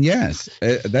 and yes,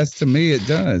 that's to me it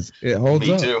does. It holds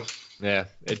up. Me too. Yeah,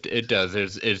 it does.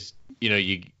 There's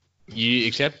you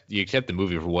accept the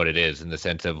movie for what it is in the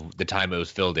sense of the time it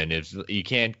was filmed in. You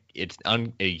can't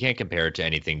compare it to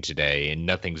anything today, and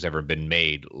nothing's ever been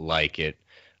made like it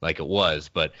was.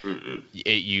 But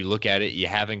you look at it, you're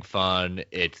having fun.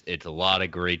 It's a lot of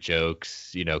great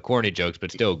jokes, corny jokes,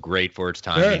 but still great for its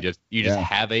time. Sure. You just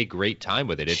have a great time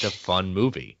with it. It's a fun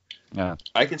movie. Yeah,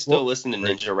 I can still listen to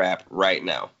Ninja Rap right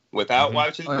now. Without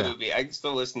watching the movie, I can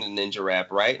still listen to Ninja Rap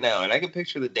right now, and I can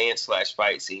picture the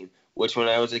dance/fight scene, which when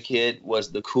I was a kid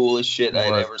was the coolest shit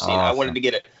I'd ever seen. Awesome. I wanted to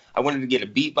get a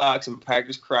beatbox and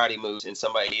practice karate moves, and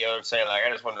somebody, you know what I'm saying? Like I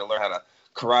just wanted to learn how to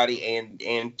karate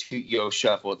and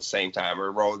shuffle at the same time or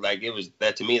roll. Like it was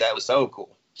that to me that was so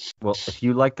cool. Well, if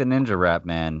you like the Ninja Rap,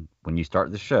 man, when you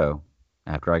start the show,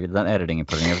 after I get done editing and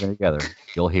putting everything together,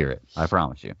 you'll hear it. I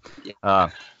promise you.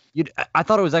 Yeah. I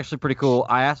thought it was actually pretty cool.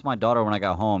 I asked my daughter when I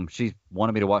got home. She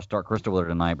wanted me to watch Dark Crystal with her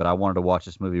tonight, but I wanted to watch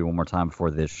this movie one more time before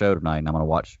this show tonight, and I'm going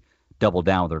to double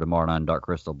down with her tomorrow night on Dark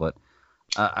Crystal. But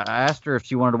I asked her if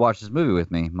she wanted to watch this movie with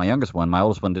me. My youngest one. My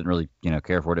oldest one didn't really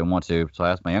care for it, didn't want to. So I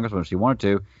asked my youngest one if she wanted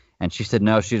to, and she said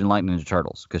no, she didn't like Ninja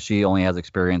Turtles because she only has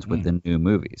experience with the new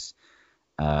movies.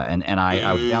 And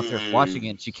I was downstairs watching it,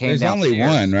 and she came downstairs. There's only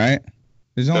one, right?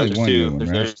 There's only one new one,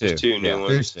 right? There's two new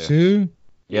ones. There's two?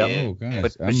 Yep. Yeah. Oh,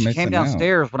 gosh. But she came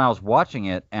downstairs when I was watching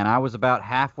it, and I was about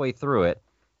halfway through it,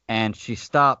 and she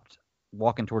stopped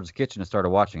walking towards the kitchen and started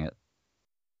watching it.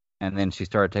 And then she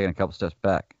started taking a couple steps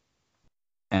back.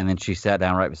 And then she sat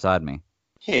down right beside me.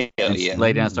 She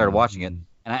laid down and started watching it.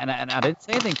 And I didn't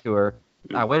say anything to her.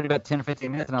 I waited about 10 or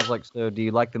 15 minutes, and I was like, so do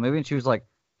you like the movie? And she was like,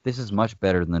 this is much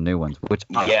better than the new ones, which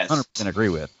I 100% agree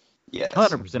with. Yes.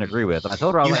 100% agree with. I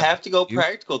told her you have to go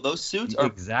practical. Those suits are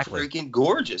freaking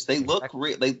gorgeous. They look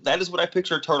real. That is what I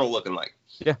picture a turtle looking like.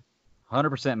 Yeah,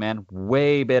 100%, man.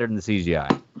 Way better than the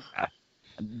CGI.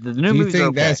 The new Do you movies think are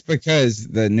okay. that's because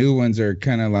the new ones are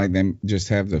kind of like they just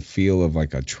have the feel of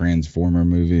like a Transformer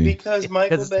movie? Because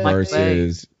Michael Bay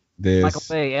versus this. Michael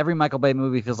Bay. Every Michael Bay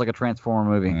movie feels like a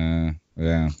Transformer movie.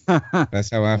 Yeah,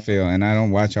 that's how I feel, and I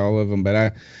don't watch all of them, but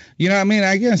I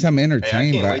guess I'm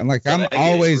entertained by. Like I'm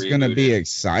always gonna be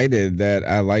excited that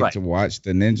I like to watch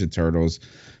the Ninja Turtles,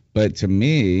 but to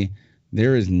me,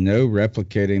 there is no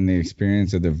replicating the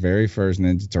experience of the very first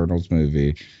Ninja Turtles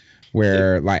movie,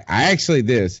 where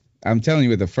I'm telling you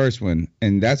with the first one,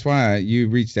 and that's why you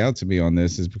reached out to me on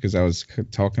this, is because I was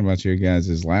talking about your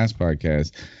guys' last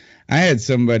podcast. I had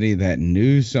somebody that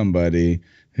knew somebody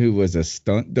who was a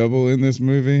stunt double in this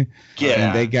movie. Yeah,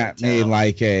 and they got me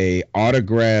like a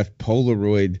autographed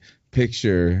Polaroid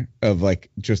picture of like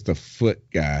just a foot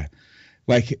guy.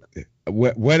 Like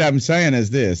what I'm saying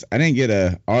is this: I didn't get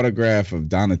a autograph of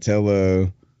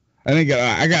Donatello. I got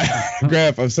an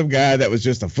autograph of some guy that was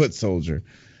just a foot soldier.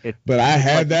 But I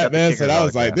had that, man, and I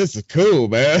was like, this is cool,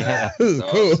 man. Yeah. This is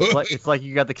cool. It's like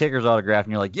you got the kicker's autograph,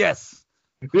 and you're like, yes.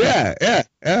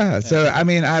 Yeah. So I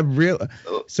mean,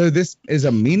 so this is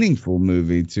a meaningful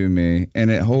movie to me,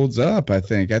 and it holds up. I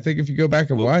think if you go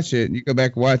back and watch it, and you go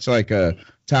back and watch like a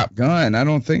Top Gun, I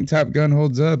don't think Top Gun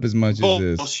holds up as much as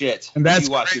this. Bullshit. And that's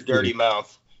you watch your dirty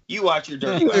mouth. You watch your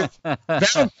dirty mouth.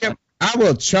 I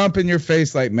will chomp in your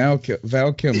face like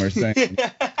Val Kilmer saying.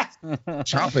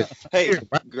 Chomp it. Hey,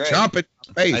 Greg. Chomp it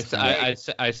in your face.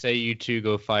 I say you two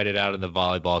go fight it out in the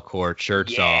volleyball court,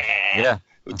 shirts off. Yeah.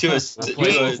 To a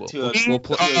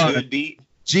good beat.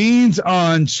 Jeans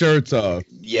on, shirts off.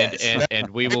 Yes.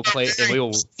 And we will play. And we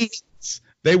will.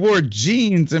 They wore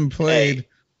jeans and played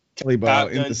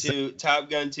volleyball.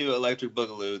 Top Gun 2, Electric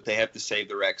Boogaloo. They have to save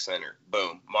the rec center.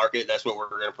 Boom. Mark it. That's what we're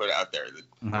going to put out there. It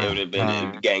would have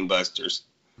been gangbusters.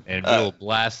 And we will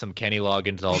blast some Kenny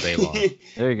Loggins all day long.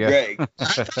 There you go. Greg.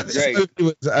 This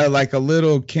movie was like a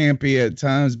little campy at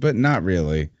times, but not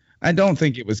really. I don't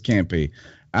think it was campy.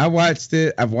 I've watched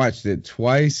it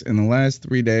twice in the last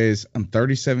 3 days. I'm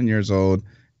 37 years old,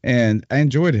 and I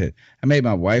enjoyed it. I made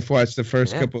my wife watch the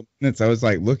first couple of minutes. I was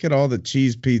like, look at all the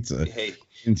cheese pizza. Hey,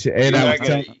 you don't have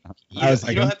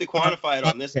to quantify it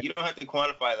on this. You don't have to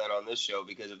quantify that on this show,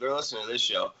 because if they're listening to this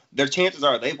show, their chances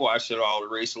are they've watched it all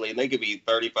recently, and they could be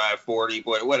 35, 40,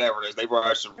 whatever it is. They've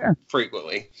watched it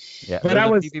frequently. Yeah, but I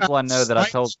was people I know that I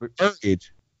told.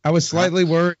 I was slightly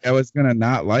worried I was gonna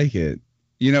not like it.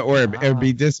 Or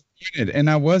be disappointed, and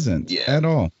I wasn't at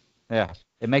all. Yeah,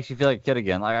 it makes you feel like a kid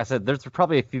again. Like I said, there's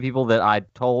probably a few people that I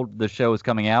told the show was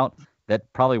coming out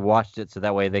that probably watched it so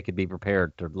that way they could be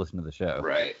prepared to listen to the show.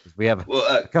 Right. We have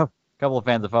a couple of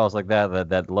fans of files like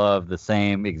that love the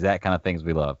same exact kind of things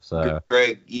we love. So,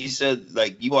 Greg, you said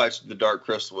like you watched The Dark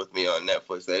Crystal with me on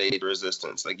Netflix, that Age of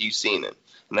Resistance, like you've seen it,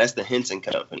 and that's the Henson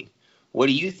Company. What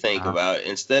do you think about,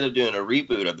 instead of doing a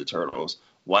reboot of the Turtles,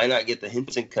 why not get the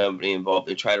Henson Company involved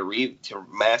and try to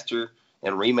master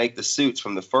and remake the suits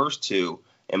from the first two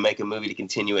and make a movie to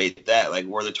continuate that, like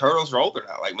where the Turtles are older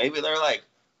now, like maybe they're like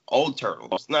old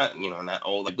Turtles, not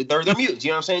old, but they're mutants.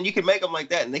 You know what I'm saying? You could make them like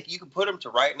that, and you could put them to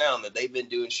right now that they've been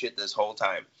doing shit this whole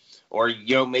time, or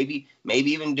maybe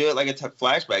even do it like a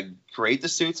flashback, create the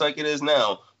suits like it is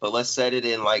now, but let's set it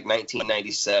in like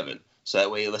 1997. So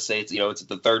that way, let's say it's it's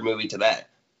the third movie to that,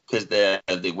 because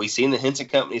we seen the Henson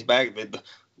Company's back.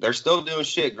 They're still doing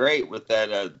shit great with that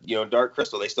Dark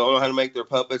Crystal. They still know how to make their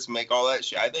puppets and make all that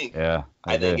shit. I think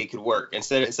it could work.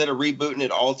 Instead of rebooting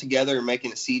it all together and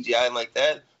making it CGI and like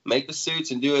that, make the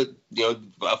suits and do it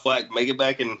make it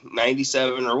back in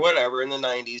 97 or whatever in the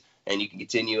 90s, and you can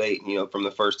continue from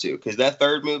the first two, because that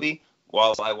third movie,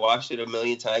 while I watched it a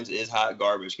million times, is hot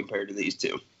garbage compared to these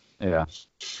two. Yeah.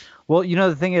 Well,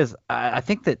 the thing is, I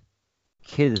think that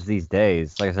kids these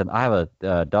days, like I said, I have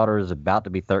a daughter who's about to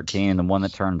be 13 and one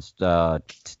that turns 9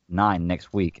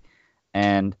 next week,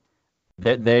 and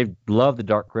they love the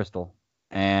Dark Crystal.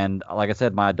 And like I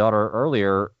said, my daughter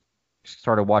earlier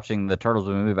started watching the Turtles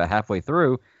movie about halfway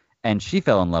through, and she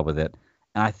fell in love with it.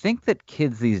 And I think that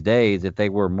kids these days, if they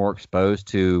were more exposed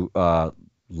to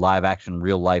live action,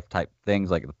 real life type things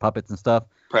like the puppets and stuff,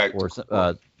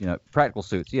 practical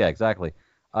suits, yeah, exactly.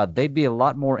 They'd be a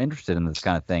lot more interested in this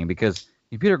kind of thing, because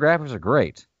computer graphics are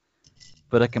great,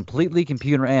 but a completely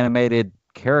computer animated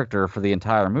character for the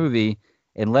entire movie,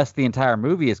 unless the entire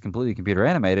movie is completely computer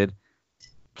animated,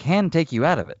 can take you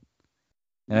out of it.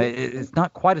 It's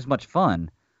not quite as much fun.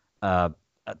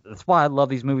 That's why I love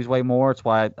these movies way more. It's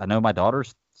why I know my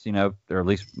daughters, or at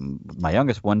least my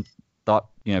youngest one, got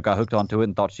hooked onto it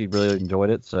and thought she really enjoyed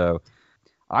it. So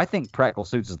I think practical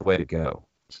suits is the way to go.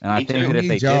 And I think that if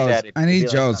they did that, I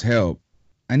need y'all's help.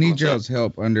 I need y'all's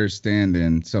help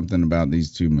understanding something about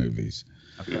these two movies.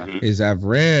 Okay. Is I've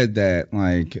read that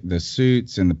like the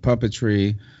suits and the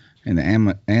puppetry and the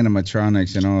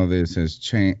animatronics and all of this has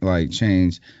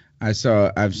changed.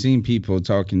 I've seen people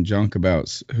talking junk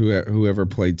about whoever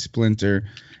played Splinter.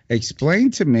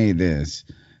 Explain to me this.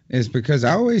 Is because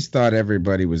I always thought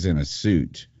everybody was in a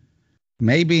suit.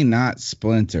 Maybe not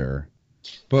Splinter,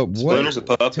 but Splinter's a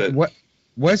puppet.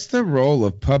 What's the role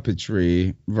of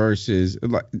puppetry versus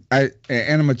what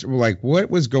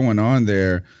was going on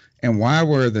there, and why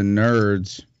were the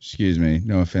nerds? Excuse me,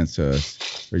 no offense to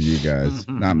us or you guys,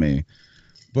 not me,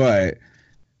 but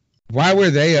why were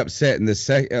they upset in the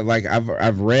second? Like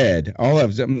I've read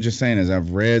I'm just saying is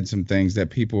I've read some things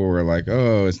that people were like,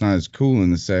 oh, it's not as cool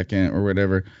in the second or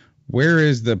whatever. Where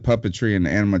is the puppetry and the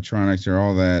animatronics or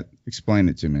all that? Explain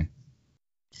it to me.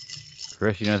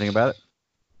 Chris, you know anything about it?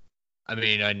 I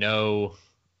mean, I'm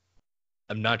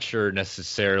not sure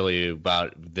necessarily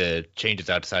about the changes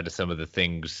outside of some of the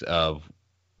things of,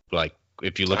 like,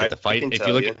 if you look at the fight,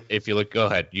 if you look, go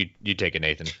ahead, you take it,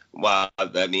 Nathan. Wow,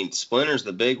 I mean, Splinter's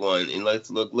the big one, and let's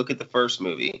look at the first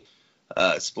movie.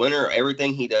 Splinter,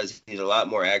 everything he does, he's a lot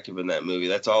more active in that movie.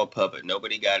 That's all puppet.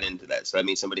 Nobody got into that. So that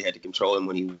means somebody had to control him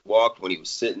when he walked, when he was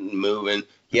sitting, moving.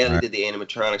 Yeah, they did the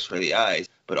animatronics for the eyes,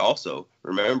 but also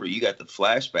remember you got the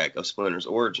flashback of Splinter's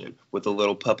origin with the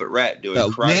little puppet rat doing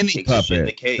karate kicks and shit in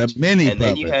the cage. The mini puppet.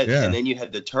 And then you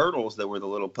had the turtles that were the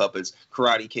little puppets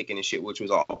karate kicking and shit, which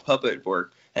was all puppet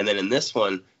work. And then in this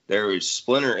one,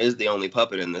 Splinter is the only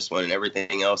puppet in this one, and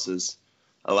everything else is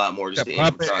a lot more just the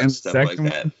animatronic stuff like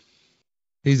that.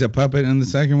 He's a puppet in the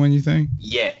second one, you think?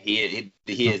 Yeah, he is.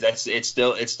 It's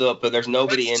still, but there's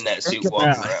nobody in that suit walking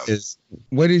around.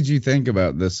 What did you think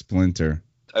about the Splinter?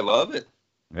 I love it.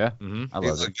 Yeah, I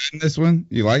love it. In this one,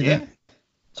 you like it?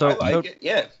 So I like it.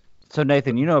 Yeah. So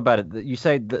Nathan, you know about it. You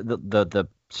say the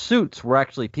suits were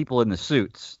actually people in the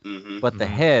suits, but the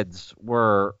heads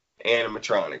were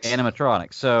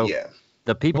animatronics. So yeah.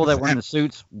 The people that were in the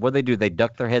suits, what they do? They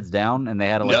ducked their heads down, and they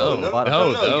had No,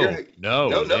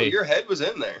 your head was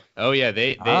in there. Oh yeah,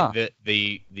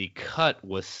 the cut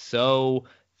was so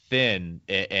thin,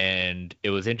 and it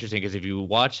was interesting because if you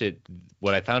watch it,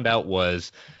 what I found out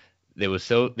was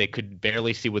they could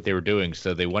barely see what they were doing,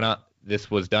 so they went out.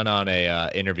 This was done on a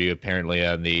interview apparently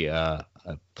on the a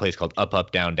place called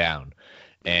Up Down Down,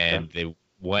 and they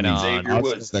went on.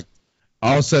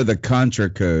 Also the Contra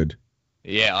Code.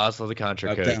 Yeah, also the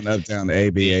Contra Code. Up, down,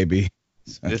 AB.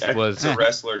 This was the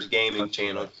Wrestlers Gaming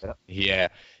Channel. Yeah,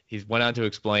 He went on to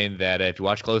explain that if you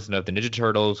watch close enough, the Ninja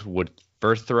Turtles would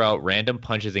first throw out random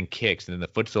punches and kicks, and then the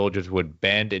foot soldiers would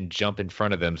bend and jump in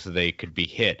front of them so they could be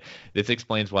hit. This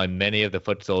explains why many of the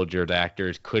foot soldier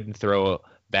actors couldn't throw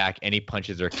back any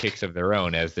punches or kicks of their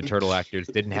own, as the turtle actors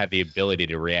didn't have the ability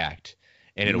to react.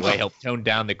 And in a way helped tone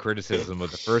down the criticism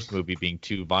of the first movie being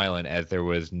too violent, as there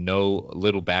was no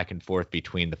little back and forth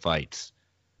between the fights.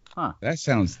 Huh. That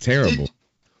sounds terrible.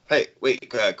 Hey,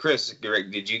 wait, Chris,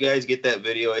 Greg, did you guys get that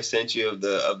video I sent you of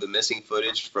the missing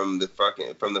footage from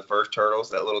the first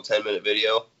Turtles? That little 10-minute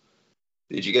video.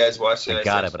 Did you guys watch that? I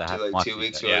got it, but I haven't watched 2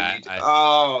 weeks it. ago. Yeah,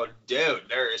 Oh, dude,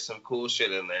 there is some cool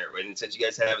shit in there. And since you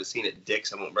guys haven't seen it,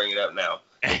 dicks, I won't bring it up now.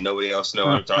 Nobody else knows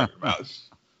what I'm talking about.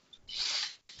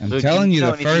 I'm So telling you,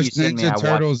 know the anything you first send me, I Ninja watch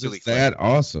Turtles 2 is weeks that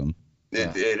awesome.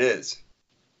 It is.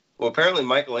 Well, apparently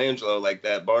Michelangelo, like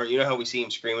that barn. You know how we see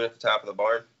him screaming at the top of the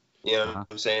barn? You know what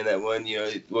I'm saying? That one,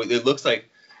 it looks like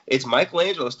it's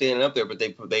Michelangelo standing up there, but they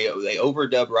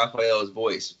overdub Raphael's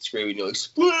voice screaming,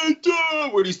 Splinter,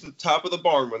 where he's at the top of the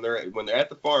barn when they're at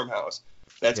the farmhouse.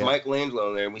 That's Michelangelo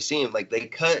in there, and we see him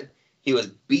he was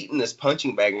beating this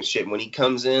punching bag and shit. And when he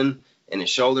comes in and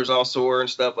his shoulders all sore and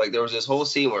stuff, like there was this whole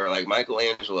scene where like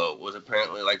Michelangelo was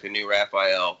apparently like the new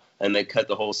Raphael, and they cut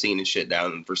the whole scene and shit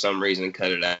down, and for some reason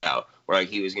cut it out, where like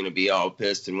he was gonna be all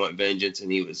pissed and want vengeance,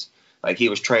 and he was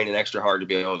training extra hard to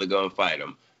be able to go and fight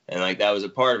him. And like that was a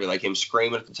part of it, like him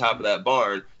screaming at the top of that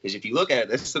barn. Because if you look at it,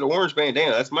 that's the orange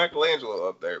bandana. That's Michelangelo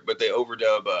up there. But they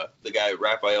overdub the guy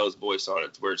Raphael's voice on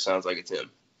it to where it sounds like it's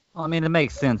him. Well, I mean, it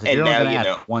makes sense. If And you're only now going to you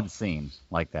have know. one scene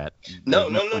like that. No.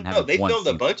 They one filmed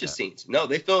a scene bunch like of that. scenes. No,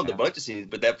 they filmed a bunch of scenes,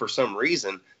 but that for some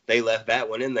reason they left that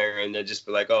one in there, and they just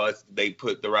be like, they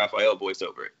put the Raphael voice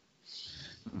over it.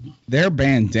 Their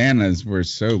bandanas were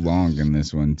so long in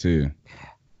this one too.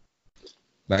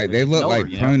 Like they look like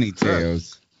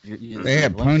ponytails. They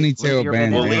had ponytail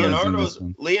bandanas in this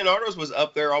one. Leonardo's was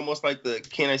up there almost like the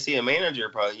 "Can I See a Manager?"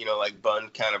 probably, like bun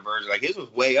kind of version. Like his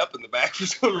was way up in the back for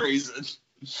some reason.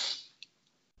 He's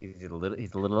a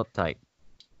little uptight.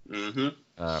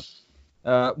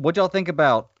 Mm-hmm. What y'all think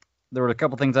about? There were a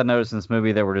couple things I noticed in this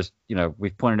movie that were just,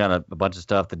 we've pointed out a bunch of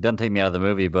stuff that doesn't take me out of the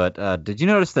movie, but did you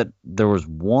notice that there was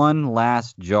one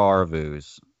last jar of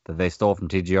ooze that they stole from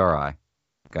TGRI?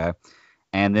 Okay.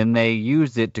 And then they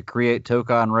used it to create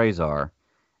Toka and Razor.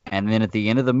 And then at the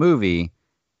end of the movie,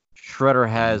 Shredder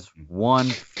has one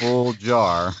full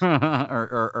jar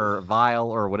or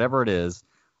vial or whatever it is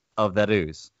of that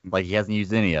ooze. Like he hasn't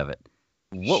used any of it.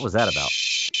 What was that about?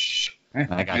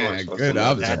 Good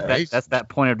observation. That's that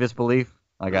point of disbelief.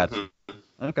 I got you.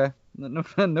 Okay, no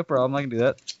problem. I can do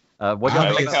that. What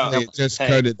y'all think about? It just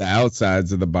coated the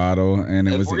outsides of the bottle, and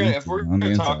it was if we're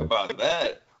gonna talk about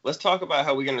that, let's talk about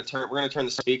how we're gonna turn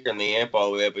the speaker and the amp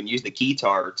all the way up and use the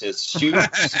keytar to shoot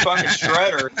fucking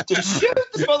Shredder to shoot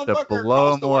the motherfucker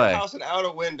across the warehouse and out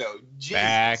a window. Jesus.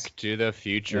 Back to the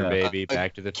future, baby.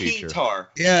 Back to the future. Keytar.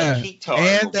 Yeah.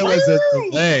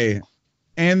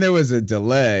 And there was a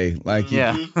delay. Like he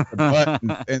hit the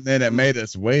button, and then it made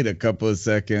us wait a couple of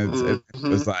seconds. It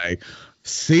was like,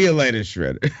 see you later,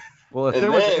 Shredder. Well, if there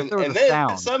was a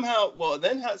sound. Somehow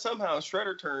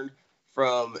Shredder turned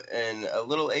from a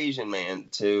little Asian man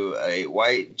to a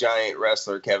white giant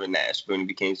wrestler, Kevin Nash, when he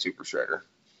became Super Shredder.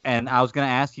 And I was going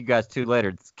to ask you guys too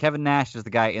later. Kevin Nash is the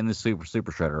guy in the Super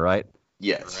Shredder, right?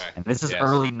 Yes. Correct. And this is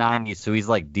early '90s, so he's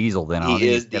like Diesel then. He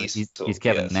is Diesel. He's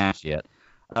Kevin Nash yet.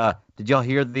 Did y'all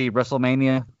hear the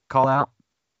WrestleMania call out?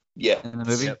 Yeah. In the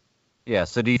movie? Yep. Yeah.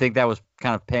 So do you think that was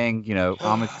kind of paying,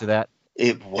 homage to that?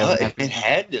 It was. It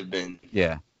had to have been.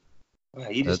 Yeah. Wow,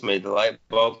 you just made the light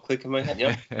bulb click in my head.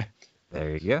 Yep.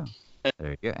 There you go.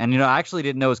 And I actually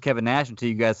didn't know it was Kevin Nash until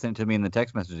you guys sent it to me in the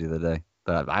text message the other day.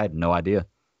 But I had no idea.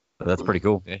 But that's pretty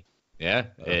cool. Yeah.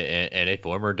 And a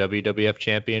former WWF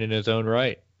champion in his own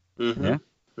right. Mm-hmm. Yeah.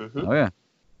 Mm-hmm. Oh yeah.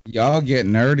 Y'all get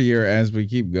nerdier as we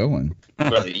keep going.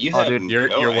 Brother, you're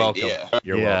welcome.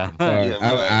 You're welcome.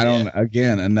 I don't.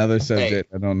 Again, another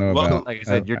subject I don't know about. Like I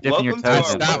said, you're dipping your welcome toes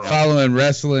to in. Stop following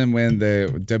wrestling when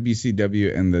the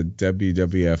WCW and the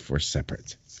WWF were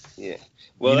separate. Yeah.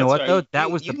 Well, You know that's what, right. though?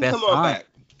 That was the can best come on time. back.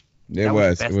 It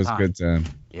was a good time.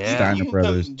 Yeah. Steiner You can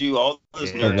Brothers. come and do all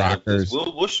this Yeah. nerd stuff. Rockers.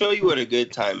 We'll show you what a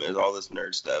good time is, all this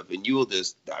nerd stuff, and you will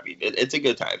just, it's a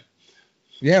good time.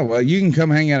 Yeah, well, you can come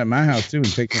hang out at my house too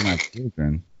and take care of my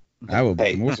children. I will be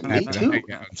Hey, more than me happy to too.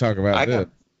 hang out and talk about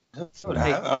this.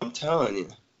 I'm telling you.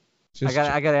 Just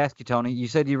I got to ask you, Tony. You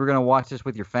said you were going to watch this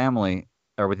with your family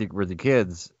or with your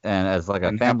kids, and as like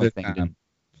a Didn't family have the thing. time.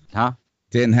 Huh?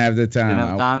 Didn't have the time. Didn't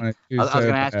have the time? wanted to I was so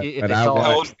gonna ask bad, you if but they I saw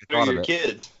How watched old thought are of your it.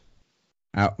 kids?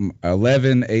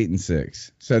 11, 8, and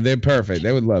 6. So they're perfect.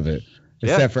 They would love it.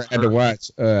 except for I had to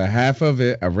watch half of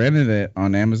it. I rented it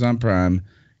on Amazon Prime,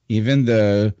 even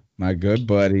though my good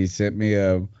buddy sent me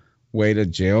a way to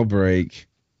jailbreak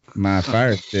my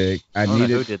Fire Stick. I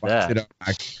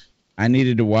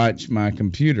needed to watch my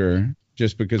computer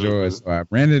just because it was. So I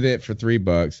rented it for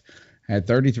 $3. Had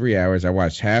 33 hours. I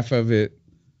watched half of it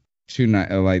the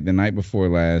night before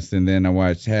last, and then I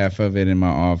watched half of it in my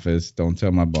office. Don't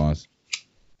tell my boss.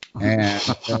 And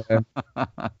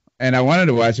and I wanted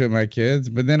to watch it with my kids,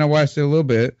 but then I watched it a little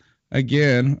bit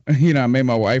again. I made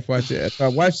my wife watch it. So I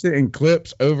watched it in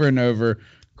clips over and over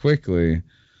quickly.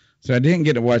 So I didn't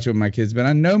get to watch it with my kids, but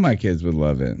I know my kids would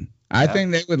love it. I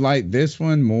think they would like this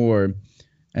one more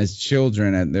as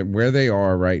children at where they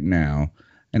are right now.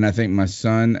 And I think my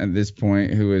son at this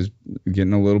point, who is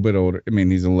getting a little bit older,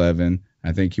 he's 11.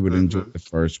 I think he would enjoy the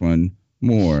first one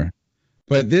more.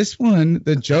 But this one,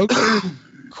 the jokes are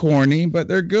corny, but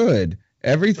they're good.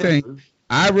 Everything.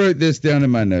 I wrote this down in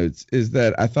my notes, is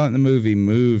that I thought the movie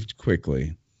moved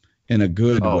quickly in a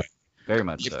good way. Very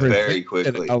much so. Very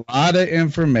quickly. A lot of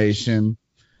information.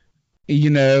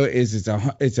 An hour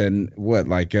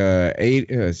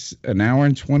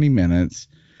and 20 minutes.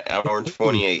 Hour and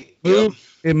 28.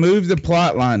 It moved the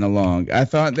plot line along. I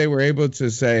thought they were able to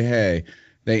say, hey,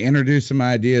 they introduced some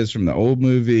ideas from the old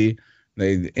movie.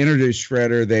 They introduced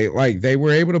Shredder. They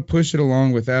were able to push it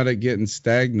along without it getting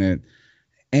stagnant.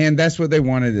 And that's what they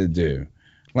wanted to do.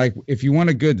 Like, if you want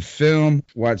a good film,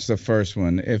 watch the first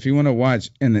one. If you want to watch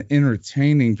an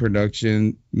entertaining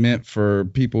production meant for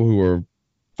people who are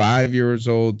 5 years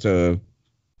old to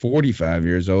 45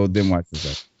 years old, then watch the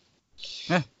second.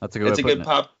 Yeah, that's a good. It's a good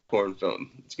popcorn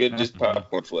film. It's good, just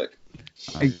popcorn flick.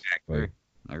 Exactly.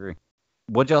 I agree.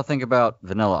 What y'all think about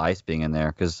Vanilla Ice being in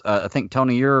there? Because I think,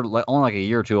 Tony, you're only like a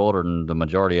year or two older than the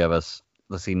majority of us.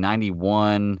 Let's see,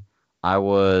 91. I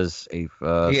was he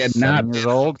had 7 years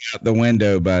old. Out the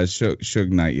window by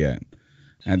Suge Knight yet.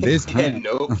 And this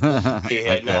nope. He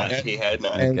had not. He had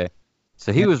not. Okay.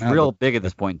 So he was real big at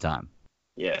this point in time.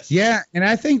 Yes. Yeah, and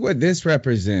I think what this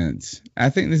represents, I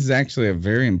think this is actually a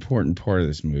very important part of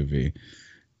this movie,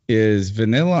 is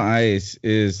Vanilla Ice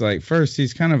is like, first,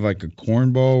 he's kind of like a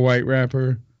cornball white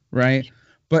rapper, right?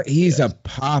 But he's a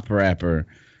pop rapper.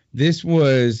 This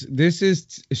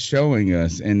is showing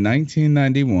us in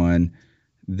 1991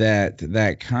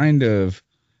 that kind of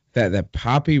that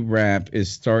poppy rap is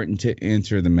starting to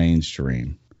enter the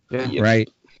mainstream, right?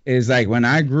 It's like when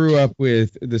I grew up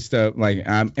with the stuff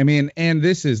and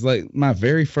this is like my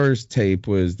very first tape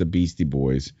was the Beastie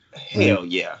Boys. Hell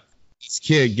yeah. This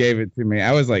kid gave it to me.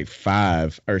 I was like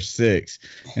 5 or 6,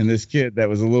 and this kid that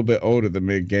was a little bit older than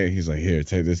me he's like, here,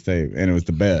 take this tape, and it was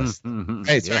the best.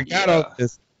 Hey, so I got all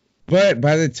this. But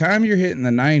by the time you're hitting the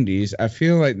 90s, I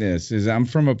feel like I'm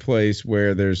from a place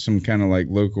where there's some kind of like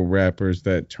local rappers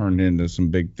that turned into some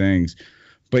big things.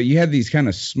 But you had these kind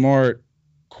of smart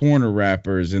corner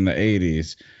rappers in the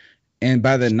 80s. And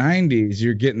by the 90s,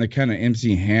 you're getting the kind of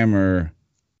MC Hammer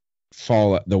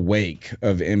the wake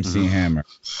of MC Hammer.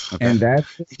 Okay. And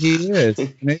that's what he is.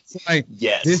 And it's like,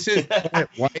 yes. This is what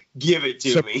white give it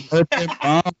to me.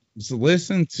 moms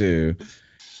listen to.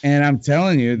 And I'm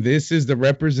telling you, this is the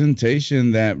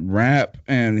representation that rap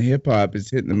and hip hop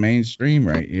is hitting the mainstream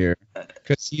right here,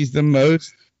 because he's the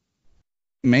most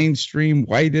mainstream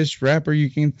whitest rapper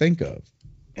you can think of.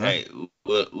 Hey,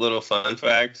 little fun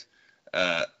fact.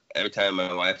 Every time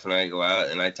my wife and I go out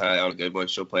and I tie on a good one,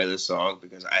 she'll play this song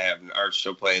because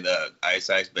she'll play the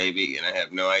Ice Ice Baby, and I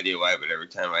have no idea why, but every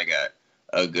time I got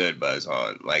a good buzz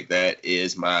on, like, that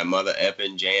is my mother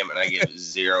effing jam, and I give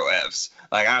 0 Fs.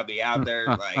 Like, I'll be out there,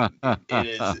 like, it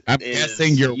is. I'm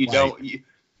guessing you're white.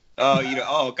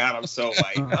 Oh God, I'm so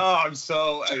white. Oh, I'm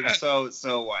so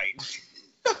white.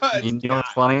 You know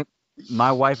what's funny?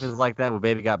 My wife is like that when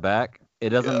Baby Got Back.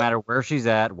 It doesn't matter where she's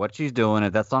at, what she's doing.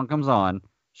 If that song comes on,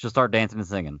 she'll start dancing and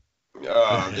singing.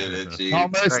 Oh, dude, it's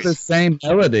almost the same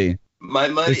melody. My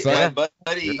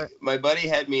buddy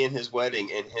had me in his wedding,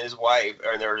 and his wife,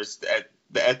 or they were just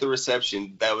at the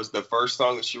reception. That was the first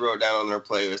song that she wrote down on her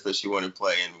playlist that she wanted to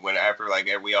play. And after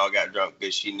we all got drunk,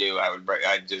 because she knew I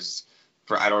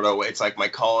don't know, it's like my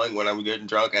calling when I'm good and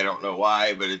drunk. I don't know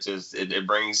why, but it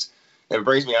brings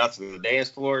me out to the dance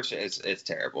floor. It's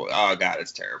terrible. Oh God,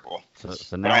 it's terrible.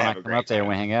 So now when I come up there and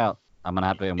we hang out, I'm gonna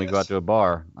have to, and we go out to a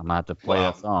bar, I'm gonna have to play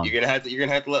that song. You're gonna have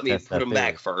to let me put them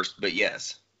back first, but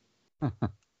yes.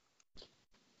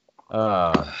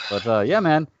 Yeah,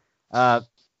 man.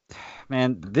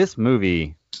 Man, this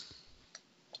movie,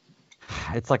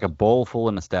 it's like a bowl full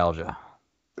of nostalgia.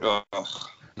 Oh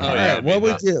yeah. What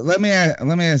would you? Let me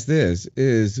ask this: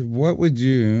 what would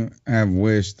you have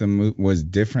wished was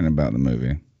different about the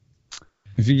movie?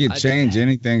 If you could change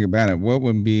anything about it, what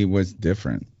would be what's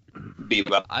different?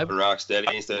 Bebop and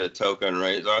Rocksteady instead of Toka and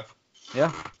Razor.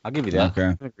 Yeah, I'll give you that.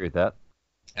 Okay. I agree with that.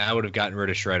 I would have gotten rid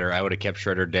of Shredder. I would have kept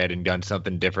Shredder dead and done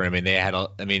something different. I mean, they had,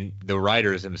 the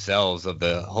writers themselves of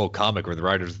the whole comic were the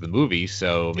writers of the movie.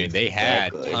 So, I mean, they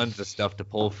had tons of stuff to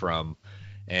pull from.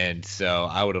 And so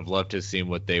I would have loved to have seen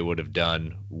what they would have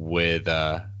done with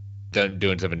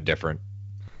doing something different.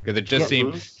 Because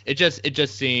it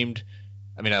just seemed,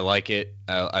 I mean, I like it.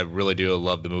 I really do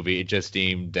love the movie. It just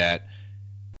seemed that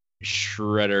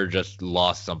Shredder just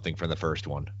lost something from the first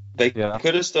one. They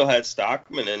could have still had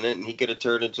Stockman in it, and he could have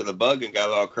turned into the Bug and got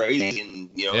all crazy. And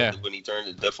when he turned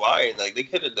into Fly, like they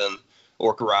could have done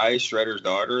Orca Rai, Shredder's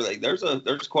daughter. Like there's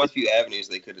quite a few avenues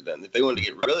they could have done. If they wanted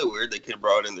to get really weird, they could have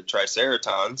brought in the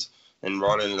Triceratons and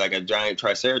brought in like a giant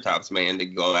Triceratops man to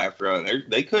go after.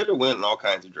 They could have went in all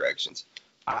kinds of directions.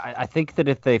 I think that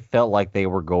if they felt like they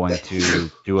were going to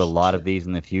do a lot of these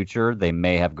in the future, they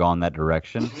may have gone that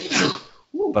direction.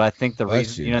 But I think the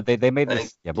reason, they made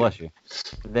this, bless you.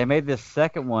 They made this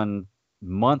second one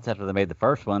months after they made the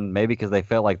first one, maybe because they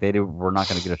felt like they were not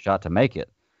going to get a shot to make it.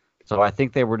 So I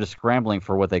think they were just scrambling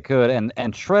for what they could.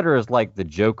 And Shredder is like the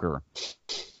Joker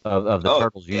of the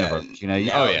Turtles universe. You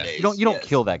don't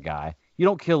kill that guy. You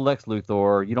don't kill Lex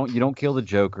Luthor. You don't kill the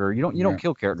Joker. You don't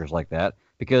kill characters like that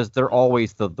because they're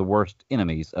always the worst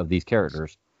enemies of these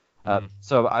characters.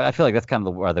 So I feel like that's kind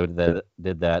of why they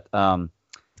did that.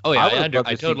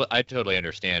 I totally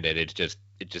understand it. It just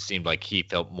seemed like he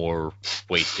felt more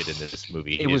wasted in this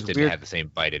movie. He just didn't have the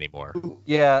same bite anymore.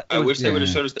 Yeah, I wish they would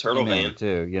have showed us the Turtle Man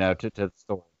too. To the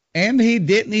story. And he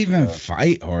didn't even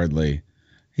fight hardly.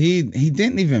 He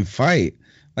didn't even fight.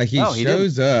 Like he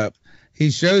shows up. He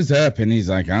shows up and he's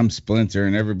like, I'm Splinter,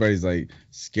 and everybody's like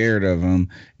scared of him.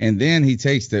 And then he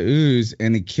takes the ooze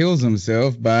and he kills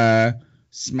himself by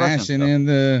smashing in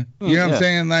the. You know what I'm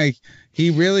saying? Like. He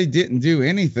really didn't do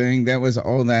anything that was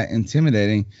all that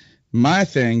intimidating. My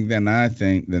thing that I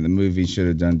think that the movie should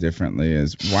have done differently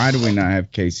is why do we not have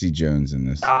Casey Jones in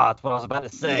this? That's what I was about to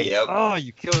say. Yep. Oh,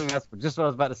 you killed me. That's just what I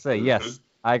was about to say. Yes,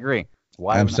 I agree.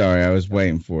 I'm sorry. I was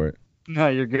waiting for it. No,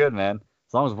 you're good, man.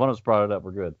 As long as one of us brought it up,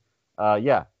 we're good. I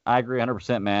agree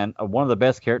 100%, man. One of the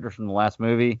best characters from the last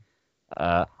movie.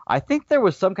 I think there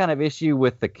was some kind of issue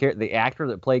with the actor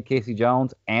that played Casey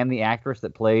Jones and the actress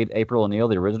that played April O'Neil,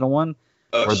 the original one.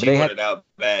 Oh, she wanted out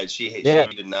bad. She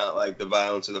did not like the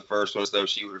violence of the first one, so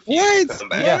she refused to come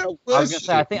back. Yeah, I was gonna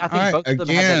say I think both of them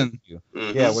had that issue.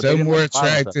 Yeah, so more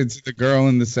attracted to the girl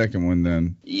in the second one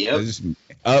then. Yep. Just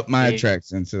up my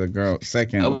attraction to the girl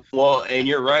second. Well, and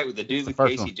you're right with the dude with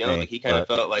Casey Jones. Like, he kind of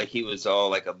felt like he was all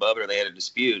like above her. They had a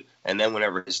dispute, and then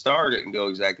whenever it started didn't go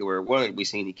exactly where it wanted, we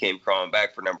seen he came crawling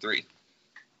back for number 3.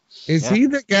 Is he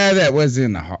the guy that was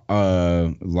in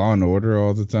Law and Order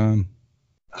all the time?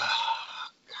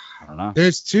 I don't know.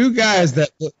 There's 2 guys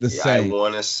that look the same. I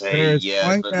want to say there's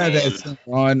one guy that's in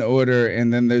Law and Order,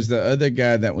 and then there's the other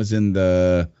guy that was in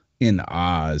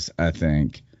Oz, I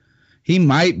think. He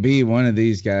might be one of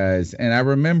these guys, and I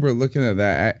remember looking at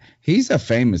that. He's a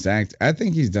famous actor. I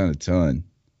think he's done a ton,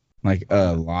 like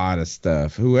a lot of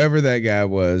stuff. Whoever that guy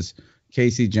was,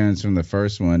 Casey Jones from the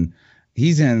first one,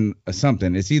 he's in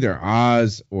something. It's either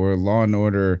Oz or Law and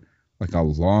Order, like a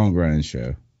long-running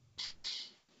show.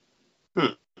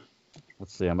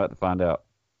 Let's see. I'm about to find out.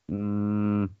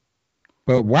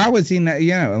 But why was he not?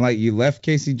 Like you left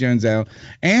Casey Jones out,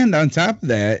 and on top of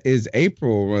that, is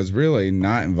April was really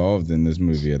not involved in this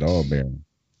movie at all, Barry.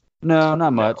 No,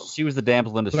 not much. She was the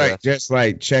damsel in distress. Just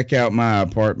check out my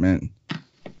apartment.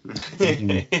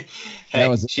 Hey,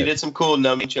 she did some cool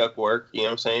nunchuck work. You know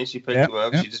what I'm saying? She picked him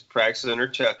up. She just practicing her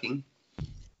chucking.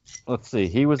 Let's see.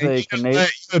 He was a Canadian.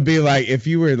 It would be like if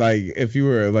you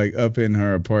were up in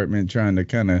her apartment trying to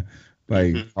kind of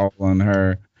call on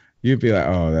her. You'd be like,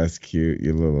 oh, that's cute,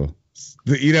 you little.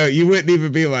 You wouldn't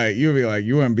even be like, you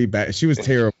wouldn't be bad. She was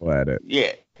terrible at it.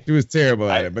 Yeah. She was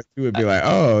terrible at it, but you would be like,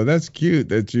 oh, that's cute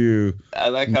that you. I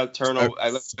like how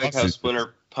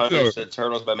Splinter punished the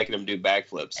turtles by making them do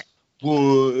backflips.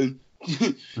 One.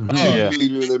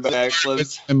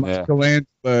 Backflips. And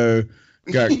Michelangelo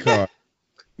got caught.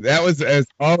 That was it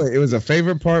was a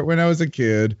favorite part when I was a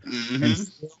kid, and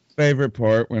still a favorite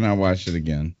part when I watched it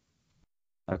again.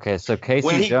 Okay, so Casey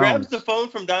when he Jones grabs the phone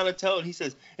from Donatello and he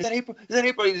says, "Is that April? Is that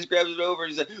April?" He just grabs it over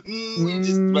and he's like, he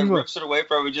just rips it away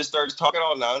from him and just starts talking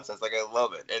all nonsense. Like, I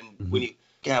love it. And when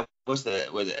was it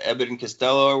Abbott and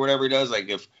Costello or whatever he does? Like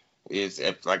if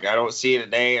I don't see it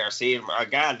today or see it,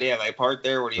 goddamn, that part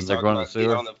there when he's talking about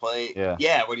getting on the plane.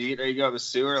 Yeah, when you go on the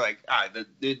sewer, like the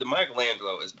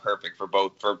Michelangelo is perfect for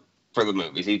the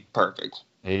movies. He's perfect.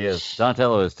 He is.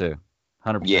 Donatello is too.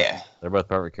 100%. Yeah. They're both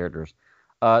perfect characters.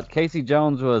 Casey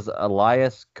Jones was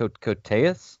Elias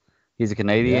Koteas. He's a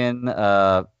Canadian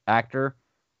actor,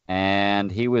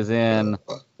 and he was in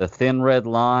The Thin Red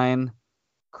Line,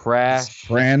 Crash.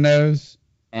 Sopranos.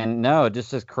 And no, it just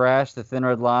says Crash, The Thin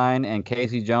Red Line, and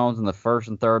Casey Jones in the first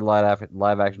and third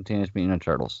live-action Teenage Mutant Ninja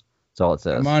Turtles. That's all it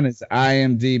says. I'm on his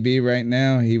IMDb right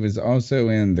now. He was also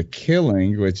in The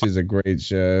Killing, which is a great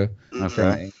show from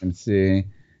AMC.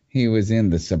 He was in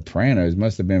The Sopranos.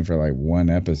 Must have been for like one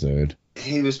episode.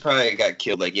 He was probably got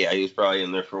killed. He was probably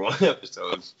in there for one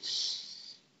episode.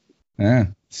 Yeah.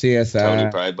 CSI. Tony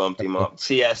probably bumped him up.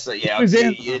 CSI, yeah.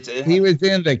 He was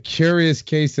in The Curious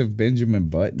Case of Benjamin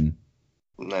Button.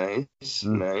 Nice.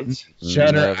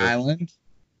 Shutter Island.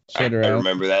 I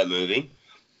remember that movie.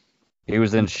 He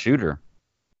was in Shooter.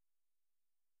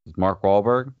 Mark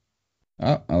Wahlberg.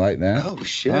 Oh, I like that. Oh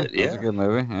shit! Yeah, that's a good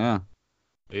movie. Yeah.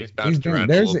 He's bounced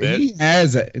around a little bit.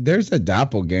 There's a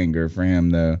doppelganger for him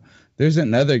though. There's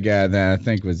another guy that I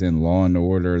think was in Law and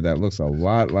Order that looks a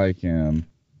lot like him.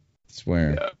 I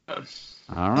swear. Yeah.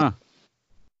 I don't know.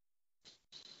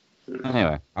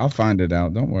 Anyway, I'll find it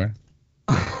out. Don't worry.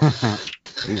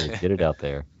 Get it out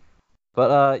there.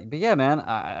 But yeah, man,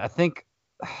 I think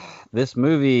this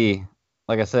movie,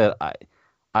 like I said,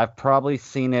 I've probably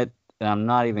seen it, and I'm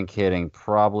not even kidding.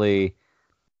 Probably,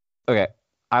 okay.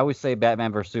 I always say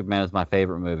Batman vs Superman is my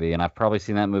favorite movie, and I've probably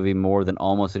seen that movie more than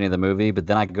almost any other movie. But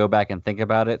then I go back and think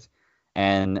about it,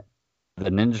 and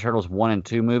the Ninja Turtles 1 and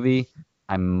 2 movie,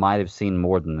 I might have seen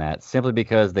more than that, simply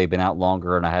because they've been out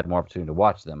longer and I had more opportunity to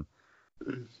watch them.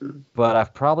 But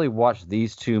I've probably watched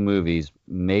these two movies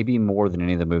maybe more than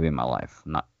any other movie in my life.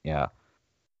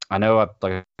 I know,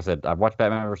 like I said, I've watched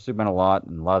Batman vs Superman a lot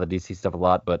and a lot of the DC stuff a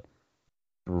lot, but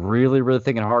really, really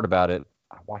thinking hard about it,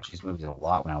 I watched these movies a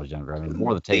lot when I was younger. I mean,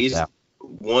 more the tapes out.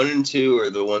 1 and 2 are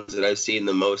the ones that I've seen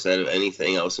the most out of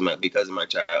anything else because of my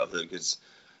childhood. Because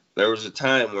there was a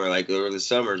time where, like, over the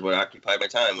summers, what occupied my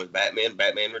time was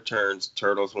Batman Returns,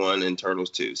 Turtles 1, and Turtles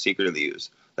 2, Secret of the Ooze.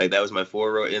 Like, that was my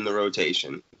four in the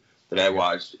rotation that I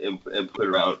watched and put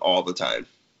around all the time.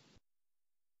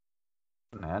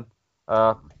 Man.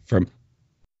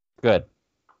 Good.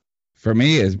 For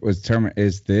me, is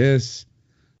this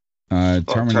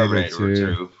Terminator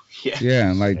 2.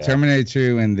 Yeah, Terminator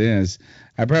 2 and this.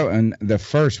 And the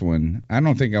first one, I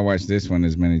don't think I watched this one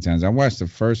as many times. I watched the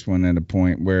first one at a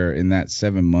point where in that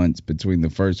 7 months between the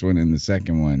first one and the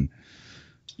second one,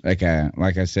 like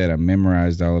I said, I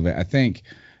memorized all of it. I think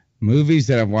movies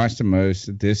that I've watched the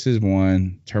most, this is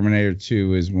one, Terminator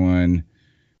 2 is one,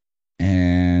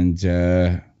 and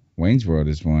Wayne's World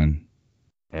is one.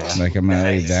 Yeah. Like I'm gonna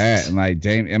leave that, and like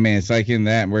Dame. I mean, it's like in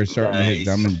that we're starting to hit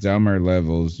Dumb and Dumber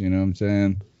levels. You know what I'm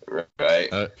saying? Right.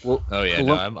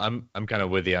 I'm kind of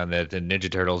with you on the Ninja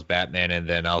Turtles, Batman, and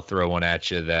then I'll throw one at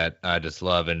you that I just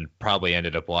love and probably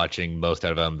ended up watching most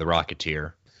out of them, The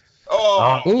Rocketeer.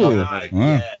 Oh, God,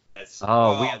 yes.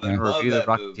 Oh, we have to review The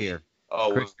Rocketeer.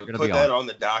 Oh, Chris, put that on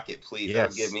the docket, please. Yes.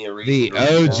 That'll give me a reason.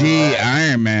 The OG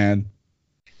Iron Man.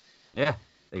 Yeah,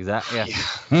 exactly. Yeah.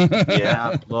 Yeah.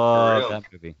 I love that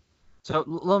movie. So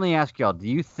let me ask y'all: do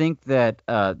you think that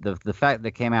the fact that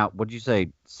it came out, what'd you say,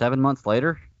 7 months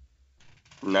later?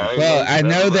 9 Well, months, I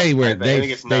know they were. I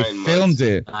think it's 9 they months. filmed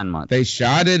it. 9 months. They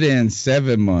shot it in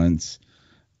 7 months.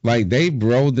 Like they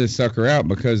rolled this sucker out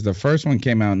because the first one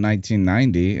came out in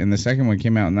 1990 and the second one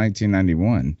came out in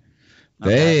 1991.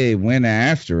 They went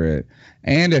after it,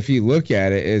 and if you look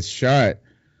at it, it's shot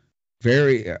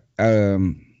very.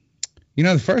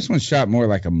 The first one shot more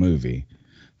like a movie.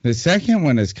 The second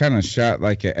one is kind of shot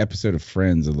like an episode of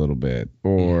Friends a little bit,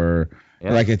 or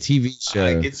like a TV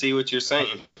show. I can see what you're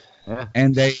saying. Yeah.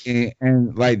 And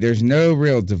there's no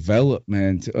real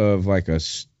development of like a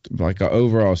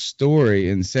overall story.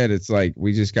 Instead, it's like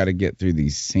we just got to get through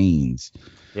these scenes.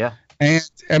 Yeah. And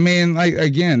I mean, like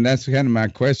again, that's kind of my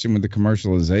question with the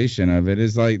commercialization of it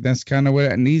is like that's kind of what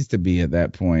it needs to be at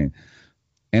that point.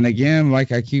 And again,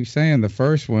 like I keep saying, the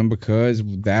first one because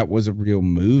that was a real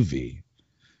movie.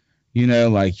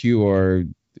 Like you are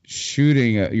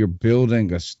you're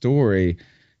building a story.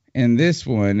 And this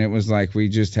one, it was like we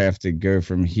just have to go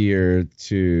from here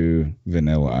to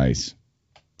Vanilla Ice.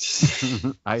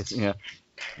 Ice, yeah.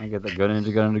 I get that. Go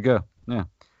Ninja, go. Yeah.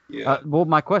 Yeah. Well,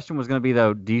 my question was going to be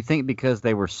though: do you think because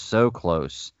they were so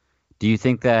close, do you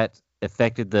think that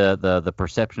affected the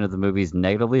perception of the movies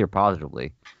negatively or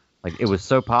positively? Like it was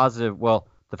so positive. Well,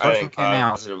 the first one came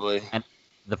out, and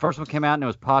the first one came out and it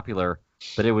was popular,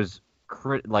 but it was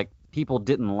like people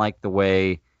didn't like the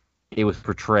way it was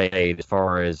portrayed as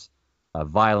far as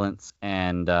violence.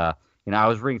 And I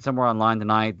was reading somewhere online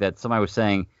tonight that somebody was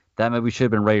saying that movie should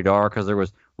have been rated R because there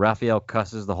was Raphael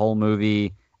cusses the whole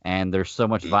movie, and there's so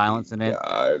much violence in it.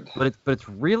 God. But it's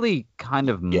really kind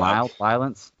of mild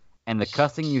violence, and the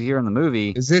cussing you hear in the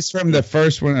movie. Is this from the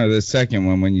first one or the second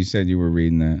one when you said you were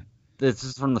reading that? This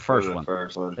is from the first one.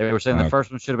 First one. They were saying the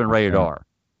first one should have been rated R,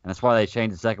 and that's why they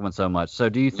changed the second one so much. So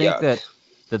do you think that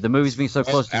the movies being so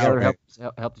close together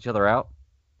helped each other out?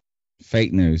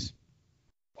 Fake news.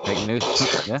 Fake news.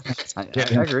 Yeah, I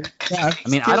agree. Yeah, I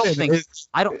mean, I don't think.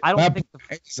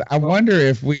 I wonder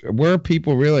if were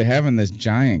people really having this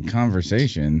giant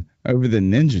conversation over the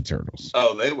Ninja Turtles.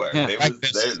 Oh, they were. Yeah.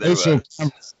 They social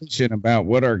conversation about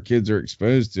what our kids are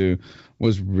exposed to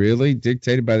was really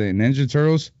dictated by the Ninja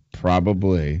Turtles.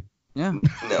 Probably. Yeah.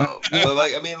 No. Well,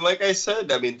 like I said,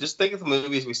 just think of the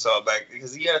movies we saw back,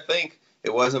 because you gotta think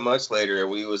it wasn't much later.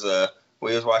 We was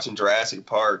watching Jurassic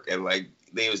Park, and like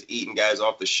they was eating guys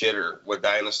off the shitter with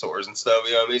dinosaurs and stuff.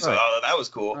 You know what I mean? So that was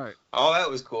cool. Right. All that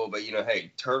was cool. But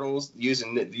hey, turtles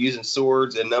using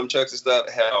swords and nunchucks and stuff.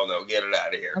 Hell no, get it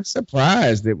out of here. I'm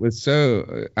surprised it was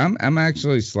so. I'm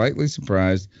actually slightly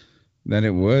surprised that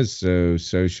it was so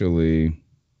socially,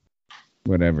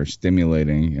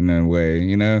 stimulating in a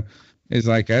way. It's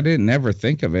like I didn't ever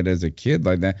think of it as a kid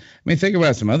like that. I mean, think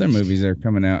about some other movies that are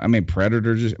coming out. I mean,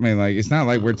 Predator. It's not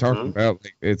like we're talking about.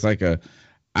 It's like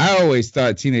I always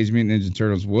thought Teenage Mutant Ninja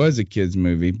Turtles was a kids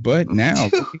movie, but now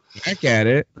looking back at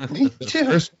it, the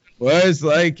first one was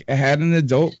had an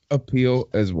adult appeal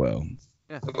as well.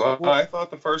 Yeah. Well, I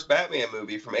thought the first Batman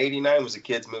movie from '89 was a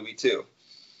kids movie too.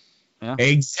 Yeah.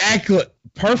 Exactly.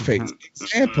 Perfect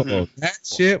example. That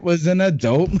shit was an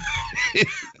adult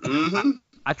movie.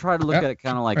 I try to look at it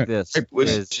kind of like this.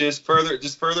 Which just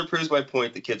further proves my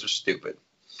point that kids are stupid.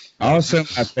 Also, one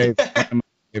of my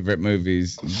favorite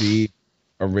movies, the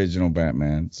original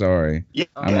Batman. Sorry. Yeah.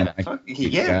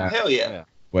 Hell yeah.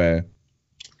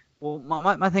 Well,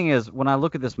 my thing is, when I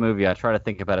look at this movie, I try to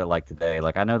think about it like today.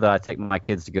 Like, I know that I take my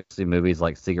kids to go see movies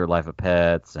like Secret Life of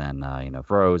Pets and,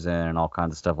 Frozen and all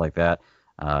kinds of stuff like that,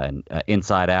 and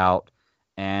Inside Out.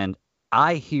 And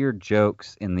I hear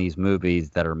jokes in these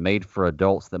movies that are made for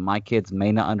adults that my kids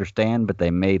may not understand, but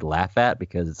they may laugh at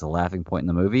because it's a laughing point in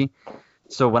the movie.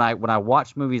 So when I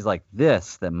watch movies like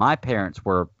this, that my parents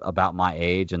were about my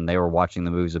age and they were watching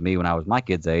the movies with me when I was my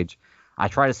kid's age, I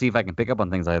try to see if I can pick up on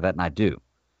things like that, and I do.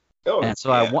 And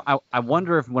so I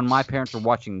wonder if when my parents were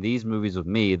watching these movies with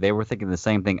me, they were thinking the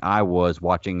same thing I was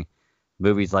watching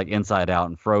movies like Inside Out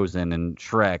and Frozen and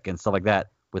Shrek and stuff like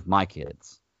that with my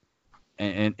kids.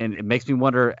 And it makes me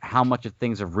wonder how much of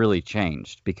things have really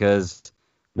changed, because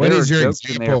what is your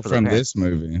example from this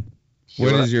movie?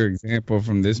 What is your example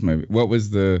from this movie? What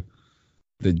was the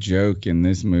joke in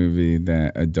this movie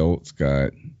that adults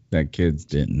got that kids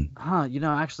didn't?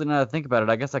 Actually, now that I think about it,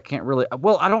 I guess I can't really.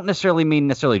 Well, I don't necessarily mean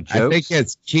jokes. I think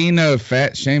it's Kino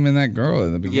fat shaming that girl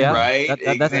at the beginning. Yeah,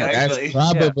 right. That's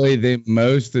probably the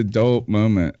most adult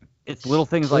moment. It's little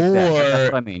things like that.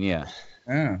 That's what I mean. Yeah.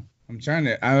 Yeah. I'm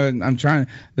trying.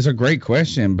 It's a great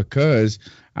question, because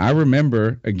I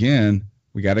remember, again,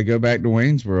 we got to go back to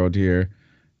Wayne's World here.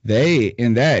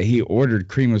 He ordered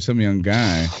cream of some young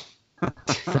guy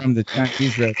from the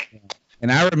Chinese restaurant.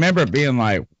 And I remember being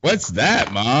like, "What's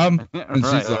that, Mom?" And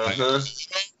she's like,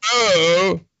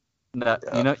 "Oh, no,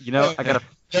 I gotta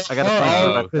think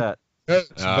about that."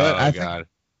 But God.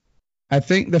 I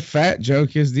think the fat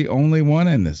joke is the only one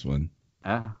in this one.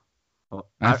 Yeah. Well,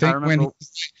 I think when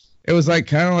it was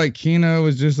kind of like Kino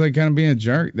was just kind of being a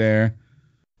jerk there.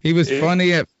 He was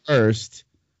funny at first.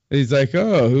 He's like,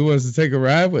 "Oh, who wants to take a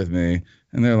ride with me?"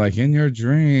 And they're like, "In your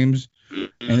dreams."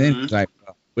 And then he's like,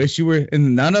 "Wish you were."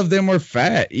 And none of them were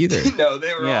fat either. No,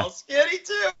 they were all skinny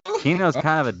too. Kino's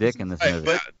kind of a dick in this movie.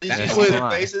 But did you see their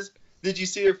faces? Did you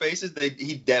see their faces?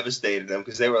 He devastated them,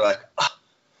 because they were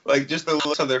like just the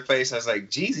looks on their face. I was like,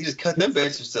 "Geez, he just cut them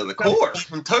bitches to the core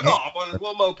and took off on his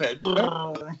little moped."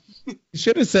 You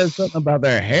should have said something about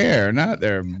their hair, not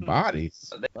their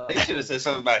bodies. They should have said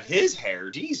something about his hair.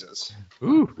 Jesus.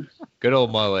 Ooh, good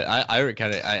old mullet.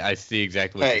 I see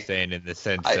exactly what you're saying in the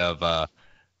sense of.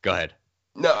 Go ahead.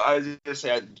 No, I was just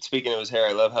gonna say, speaking of his hair,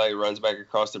 I love how he runs back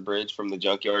across the bridge from the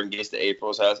junkyard and gets to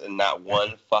April's house, and not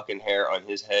one fucking hair on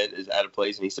his head is out of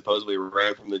place, and he supposedly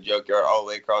ran from the junkyard all the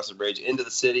way across the bridge into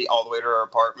the city, all the way to her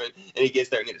apartment, and he gets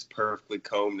there and it is perfectly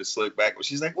combed and slicked back. But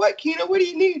she's like, "What, Kino? What do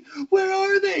you need? Where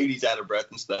are they?" And he's out of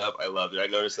breath and stuff. I loved it. I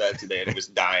noticed that today, and it was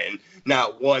dying.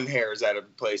 Not one hair is out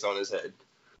of place on his head.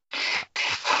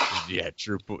 Yeah,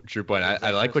 true point.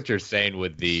 I like what you're saying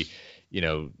with the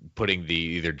putting the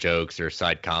either jokes or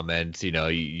side comments.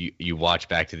 You watch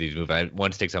back to these movies.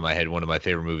 One sticks on my head. One of my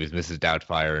favorite movies, Mrs.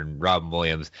 Doubtfire, and Robin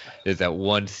Williams. There's that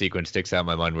one sequence sticks out in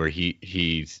my mind where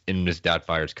he's in Miss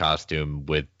Doubtfire's costume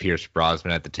with Pierce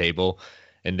Brosnan at the table,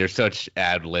 and there's such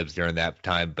ad libs during that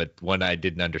time. But one I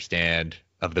didn't understand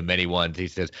of the many ones, he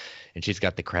says, and she's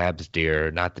got the crabs, dear,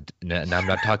 and I'm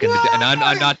not talking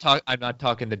I'm not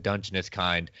talking the Dungeness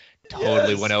kind.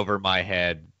 Totally went over my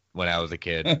head when I was a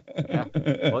kid. Yeah.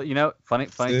 Well, funny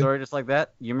story just like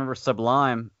that. You remember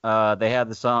Sublime? They had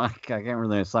the song. I can't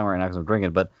remember the song right now because I'm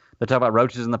drinking, but they talk about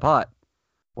roaches in the pot.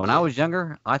 When I was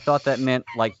younger, I thought that meant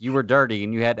like you were dirty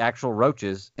and you had actual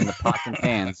roaches in the pots and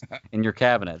pans in your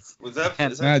cabinets.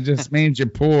 That just means you're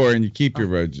poor and you keep your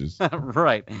roaches.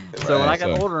 Right. So when I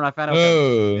got older and I found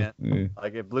out,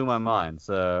 like it blew my mind.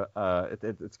 So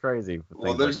it's crazy.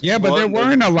 Well, but there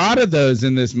weren't a lot of those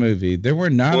in this movie. There were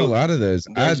not a lot of those.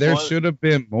 There should have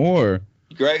been more.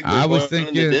 Greg, I was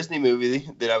thinking in the Disney movie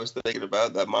that I was thinking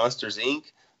about, that Monsters Inc.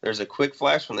 There's a quick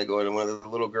flash when they go into one of the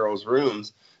little girls'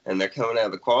 rooms. And they're coming out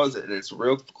of the closet, and it's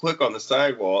real quick on the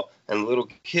sidewall. And the little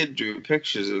kid drew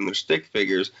pictures of their stick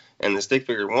figures, and the stick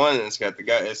figure one, and it's got the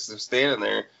guy it's standing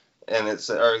there, and it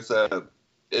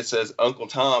says Uncle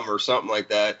Tom or something like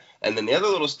that. And then the other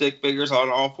little stick figures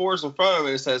on all fours in front of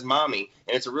it, it says Mommy,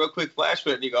 and it's a real quick flash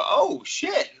bit, and you go, oh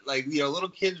shit! Like little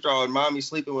kids drawing Mommy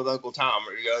sleeping with Uncle Tom,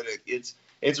 or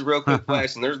it's a real quick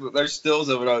flash, and there's stills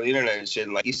of it on the internet and shit.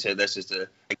 And like you said, that's just an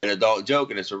adult joke,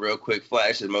 and it's a real quick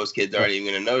flash, and most kids aren't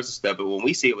even gonna notice stuff. But when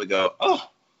we see it, we go, oh,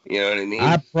 you know what I mean?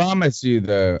 I promise you,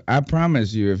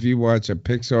 if you watch a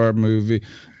Pixar movie,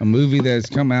 a movie that's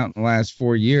come out in the last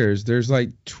 4 years, there's like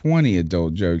 20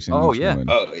 adult jokes in each one.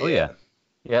 Oh yeah.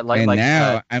 Yeah,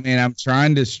 now, I'm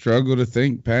trying to struggle to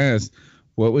think past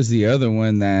what was the other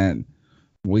one that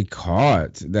we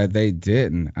caught that they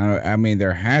didn't.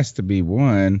 There has to be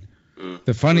one.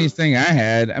 The funniest thing I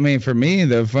had, for me,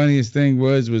 the funniest thing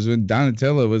was when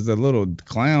Donatello was the little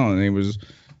clown and he was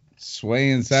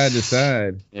swaying side to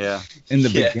side. Yeah. In the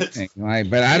beginning,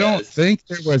 but I don't think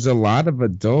there was a lot of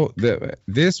adult.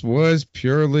 This was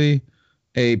purely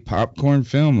a popcorn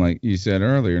film, like you said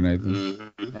earlier,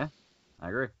 Nathan. Mm-hmm. Yeah, I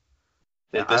agree.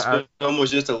 This film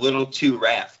was just a little too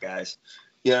raff, guys.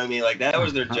 You know what I mean? Like, that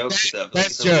was their joke stuff.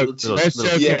 Best joke.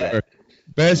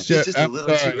 Best joke. Just a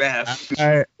little too raff.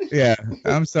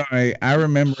 I'm sorry. I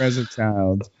remember as a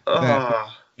child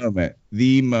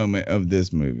the moment of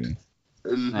this movie.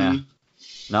 Mm-hmm. Yeah.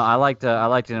 No, I liked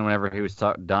it whenever he was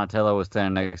talking. Donatello was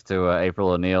standing next to April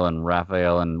O'Neil, and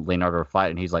Raphael and Leonardo were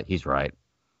fighting. He's like, he's right.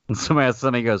 And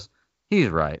somebody goes, he's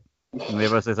right. And the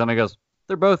other say somebody goes,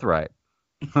 they're both right.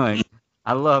 Like,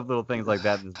 I love little things like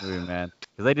that in this movie, man.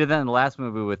 Because they did that in the last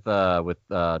movie with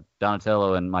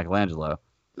Donatello and Michelangelo,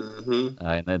 in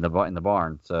the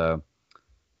barn. So,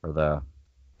 or the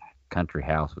country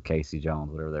house with Casey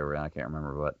Jones, whatever they were in. I can't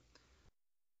remember, but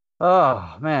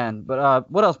oh man. But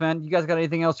what else, man? You guys got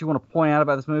anything else you want to point out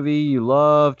about this movie you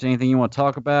loved? Anything you want to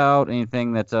talk about?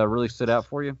 Anything that really stood out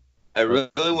for you? I really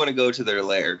want to go to their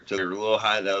lair, to their little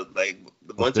hideout. Like,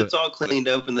 once it's all cleaned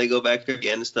up and they go back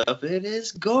again and stuff, it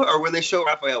is gorgeous. Or when they show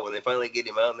Raphael, when they finally get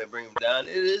him out and they bring him down,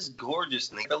 it is gorgeous.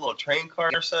 And they got a little train car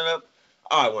set up.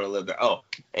 Oh, I want to live there. Oh,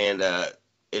 and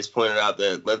it's pointed out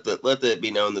that let it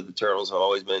be known that the Turtles have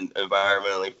always been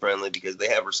environmentally friendly because they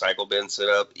have recycle bins set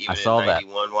up. Even in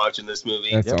 91, watching this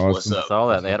movie. That's awesome. What's up? I saw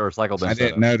that. They had a recycle bin. I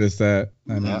didn't notice that.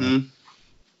 I know. Mm-hmm.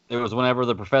 It was whenever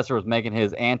the professor was making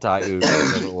his anti-ooze,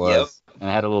 whatever it was, and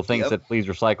it had a little thing that said "Please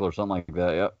recycle" or something like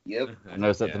that. Yep. I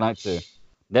noticed that tonight too.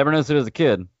 Never noticed it as a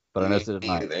kid, but I noticed it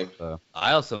at night. So.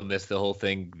 I also missed the whole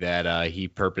thing that he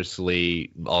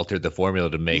purposely altered the formula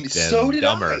to make them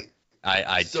dumber.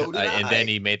 And then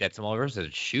he made that small version.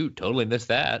 Shoot, totally missed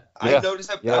that. I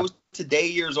noticed that. I was today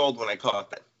years old when I caught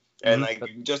that, and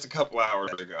just a couple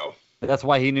hours ago. That's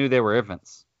why he knew they were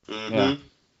infants. Mm-hmm.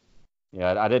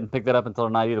 Yeah, I didn't pick that up until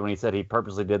tonight either when he said he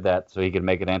purposely did that so he could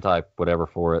make an anti-whatever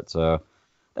for it. So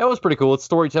that was pretty cool. It's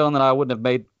storytelling that I wouldn't have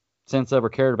made sense of or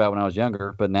cared about when I was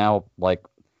younger. But now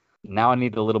I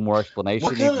need a little more explanation,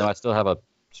 even though I still have a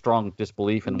strong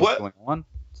disbelief in what's going on.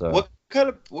 So what kind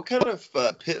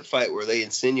of pit fight were they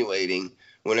insinuating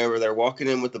whenever they're walking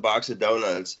in with the box of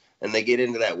donuts and they get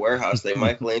into that warehouse?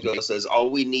 Michelangelo says, all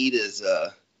we need is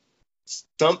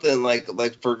something like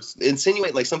for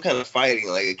insinuate like some kind of fighting,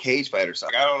 like a cage fight or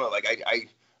something. I don't know. Like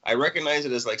I recognize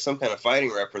it as like some kind of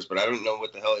fighting reference, but I don't know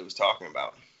what the hell he was talking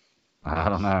about. I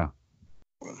don't know.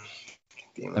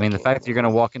 I mean, the fact that you're going to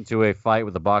walk into a fight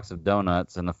with a box of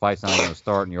donuts and the fight's not going to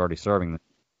start and you're already serving them.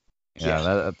 That's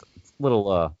a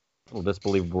little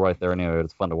disbelievable right there anyway.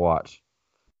 It's fun to watch.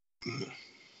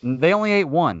 They only ate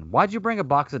one. Why'd you bring a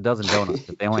box of dozen donuts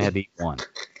if they only had to eat one?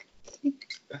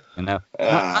 You know,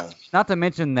 not to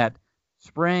mention that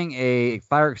spraying a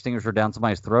fire extinguisher down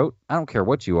somebody's throat. I don't care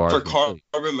what you are. For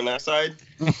carbon monoxide.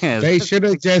 They should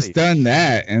have just done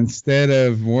that instead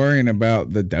of worrying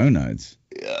about the donuts.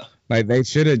 Yeah. Like they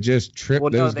should have just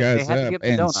tripped those guys up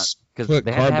and put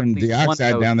carbon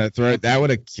dioxide down their throat. That would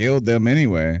have killed them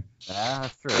anyway.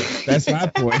 That's true. That's my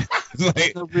point.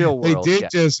 Like, the real world, they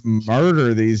did just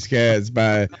murder these cats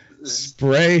by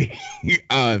spraying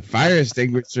a fire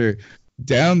extinguisher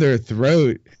down their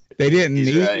throat. They didn't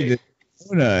need the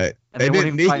donut. They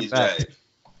didn't need back.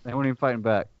 They weren't even fighting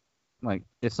back. Like,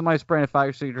 if somebody's spraying a fire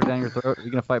extinguisher down your throat, are you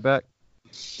gonna fight back?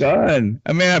 Done.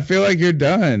 I mean, I feel like you're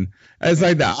done. It's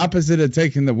like the opposite of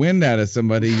taking the wind out of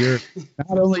somebody. You're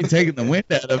not only taking the wind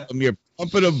out of them, you're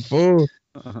pumping them full.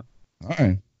 All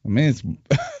right. I mean, it's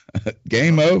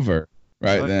game over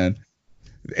then.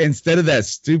 Instead of that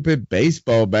stupid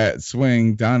baseball bat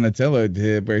swing Donatello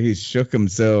did where he shook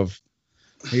himself,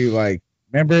 he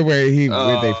remember where they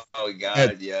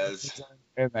God, yes.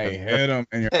 And they hit him.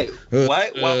 And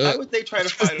why would they try to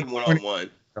fight him one-on-one?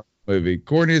 Movie.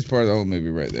 Corniest part of the whole movie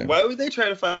right there. Why would they try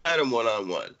to fight him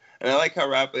one-on-one? And I like how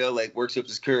Raphael works up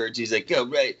his courage. He's like, "Yo,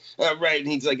 right, and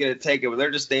he's gonna take him. And they're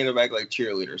just standing back like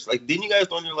cheerleaders. Like, didn't you guys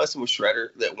learn your lesson with Shredder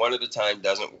that one at a time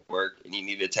doesn't work and you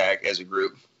need to attack as a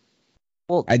group?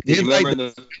 Well, I did like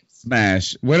the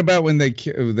smash. What about when they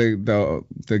killed the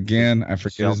again? I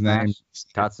forget his name.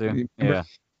 Tatsu.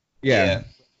 Yeah.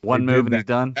 One move and he's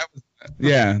done.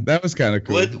 That was kind of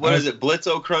cool. What is it?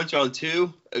 Blitzo Crunch on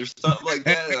 2 or something like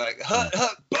that. They're like, hut,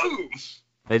 boom.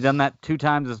 They've done that 2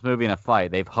 times this movie in a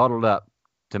fight. They've huddled up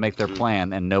to make their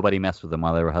plan, and nobody messed with them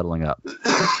while they were huddling up.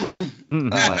 Because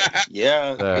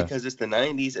it's the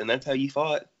 90s, and that's how you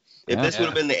fought. If this would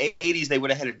have been the 80s, they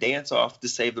would have had a dance-off to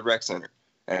save the rec center.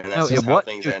 And that's how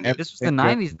things ended. This was the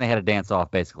 90s, and they had a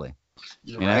dance-off, basically.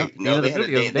 Right. No, they had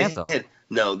a dance off.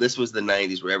 No, this was the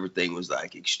 90s where everything was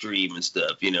extreme and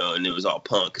stuff, and it was all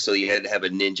punk. So you had to have a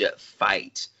ninja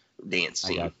fight dance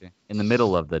scene. In the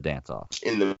middle of the dance off.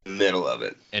 In the middle of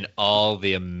it. And all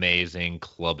the amazing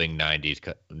clubbing 90s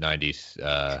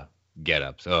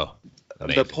get-ups. Oh,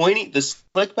 amazing. The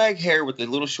slick back hair with the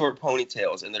little short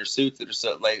ponytails and their suits that are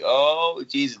so oh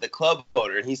Jesus, the club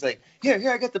owner, and he's like, here,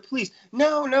 I got the police.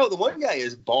 No, the one guy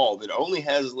is bald and only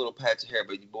has his little patch of hair,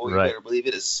 but boy, you better believe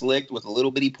it is slicked with a little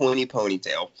bitty pointy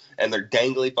ponytail and their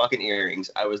dangly fucking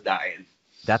earrings. I was dying.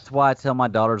 That's why I tell my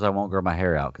daughters I won't grow my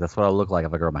hair out, because that's what I look like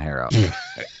if I grow my hair out.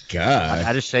 God.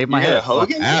 I just shave my hair.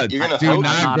 Do not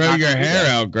grow your hair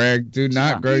out, Greg. Do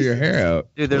not grow your hair out.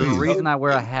 Dude, there's a reason I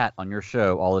wear a hat on your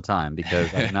show all the time,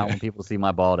 because I do not want people to see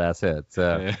my bald ass head.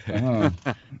 So,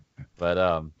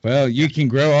 well, you can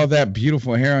grow all that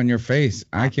beautiful hair on your face.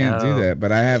 I can't do that,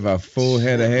 but I have a full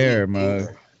head of hair, Mug.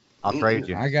 I'll trade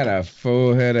you. I got a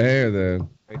full head of hair, though.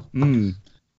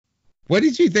 What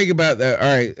did you think about that?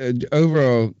 All right,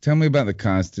 overall, tell me about the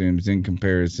costumes in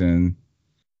comparison.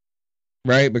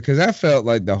 Right, because I felt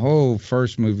like the whole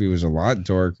first movie was a lot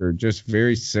darker, just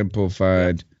very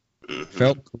simplified.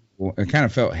 Felt cool. It kind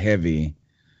of felt heavy.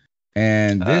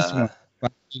 And this one,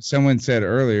 like someone said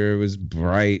earlier, it was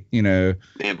bright. It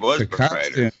was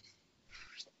brighter.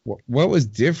 What was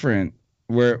different?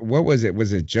 What was it?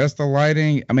 Was it just the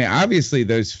lighting? I mean, obviously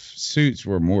those suits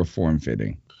were more form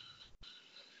fitting.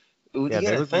 Yeah,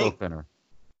 they look a little thinner.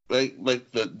 They're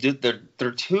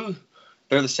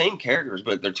the same characters,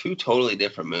 but they're 2 totally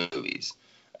different movies.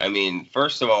 I mean,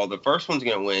 first of all, the first one's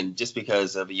going to win just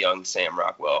because of a young Sam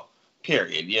Rockwell,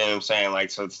 period. You know what I'm saying?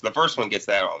 So the first one gets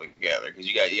that all together, because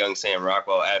you got young Sam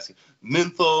Rockwell asking,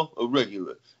 menthol or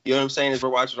regular? You know what I'm saying? As we're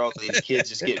watching all these kids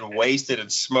just getting wasted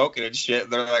and smoking and shit,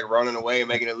 they're running away and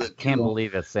making it look cool. Can't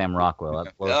believe it's Sam Rockwell.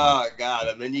 Oh, God.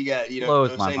 And then you got,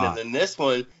 what I'm saying? And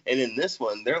in this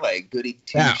one, they're like goody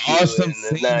two-shoe awesome in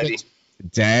the 90s.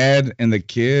 Dad and the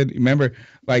kid, remember,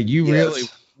 really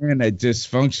were in a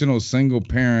dysfunctional single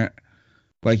parent,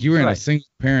 you were in a single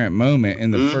parent moment in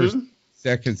the first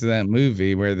seconds of that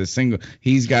movie where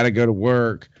he's got to go to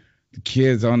work, the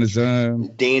kid's on his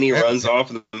own. Danny runs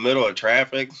off in the middle of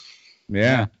traffic.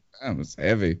 Yeah, that was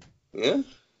heavy. Yeah,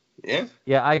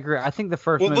 I agree. I think the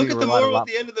first movie. Look at the moral at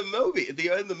the end of the movie. At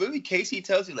the end of the movie, Casey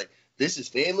tells you this is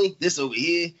family, this over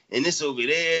here, and this over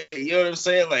there. You know what I'm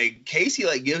saying? Casey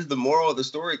gives the moral of the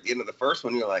story at the end of the first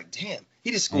one. You're like, damn, he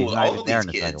just schooled all these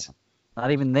kids. Not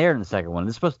even there in the second one.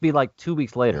 It's supposed to be 2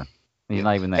 weeks later. He's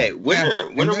not even there. Hey,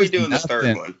 when are we doing the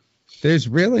third one? There's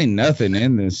really nothing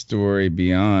in this story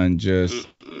beyond just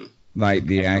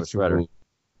the actual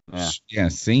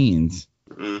scenes.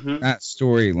 Not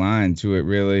storyline to it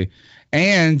really.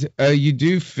 And you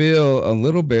do feel a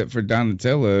little bit for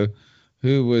Donatello,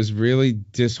 who was really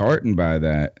disheartened by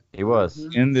that. He was.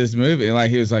 In this movie. Like,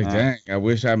 he was like, Yeah. dang, I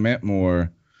wish I meant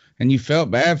more. And you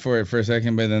felt bad for it for a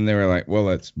second, but then they were like, well,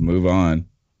 let's move on.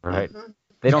 Right.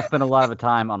 They don't spend a lot of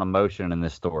time on emotion in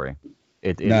this story.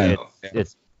 It's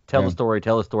tell the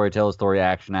story,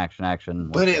 action, action, action.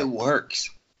 But it works.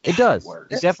 It does.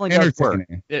 works. It definitely does work.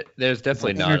 There's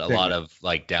definitely not a lot of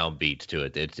like downbeats to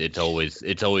it. It's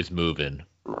always moving.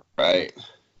 Right.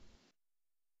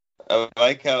 I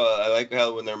like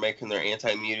how when they're making their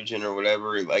anti-mutagen or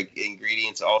whatever, like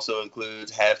ingredients also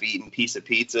includes half-eaten piece of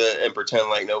pizza and pretend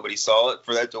like nobody saw it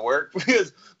for that to work,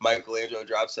 because Michelangelo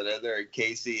drops it in there and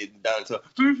Casey and Donatello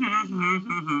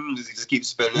just keep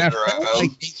spinning it around.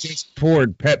 Like he just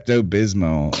poured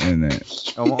Pepto-Bismol in it.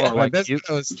 That's what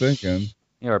I was thinking.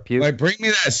 Yeah, or puke. Like, bring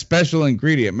me that special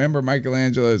ingredient. Remember,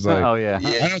 Michelangelo's like, oh yeah.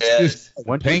 Yeah,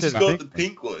 why don't you just the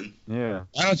pink one. Yeah.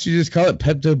 Why don't you just call it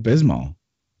Pepto-Bismol?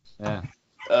 Yeah.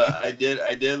 I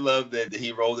did love that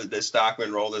he that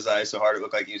Stockman rolled his eyes so hard it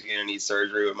looked like he was gonna need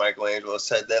surgery when Michelangelo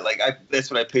said that. Like, that's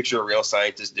what I picture a real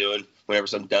scientist doing whenever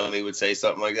some dummy would say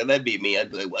something like that. That'd be me.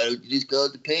 I'd be like, why don't you just call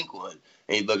it the pink one?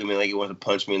 And he'd look at me like he wanted to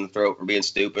punch me in the throat for being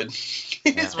stupid.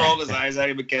 He just rolled his eyes at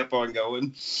him and kept on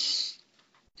going.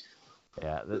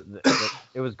 Yeah,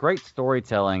 it was great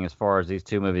storytelling as far as these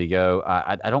two movies go.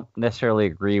 I don't necessarily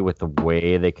agree with the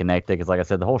way they connected, because, like I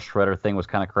said, the whole Shredder thing was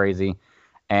kind of crazy.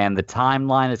 And the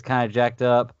timeline is kind of jacked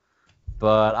up,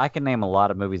 but I can name a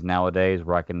lot of movies nowadays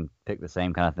where I can pick the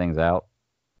same kind of things out.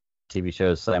 TV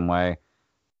shows, same way.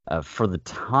 For the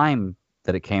time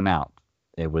that it came out,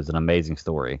 it was an amazing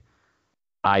story.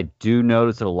 I do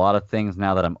notice that a lot of things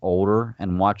now that I'm older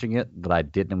and watching it that I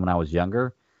didn't when I was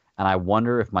younger. And I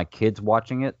wonder if my kids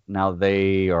watching it, now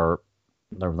they're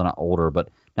not older, but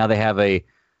now they have a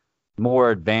more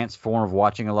advanced form of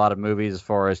watching a lot of movies as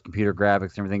far as computer graphics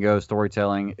and everything goes,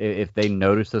 storytelling, if they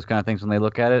notice those kind of things when they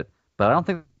look at it. But I don't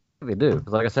think they do.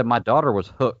 Because like I said, my daughter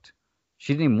was hooked.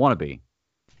 She didn't even want to be.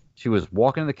 She was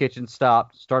walking in the kitchen,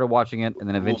 stopped, started watching it, and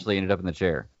then eventually ended up in the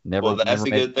chair. That's the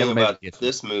good thing about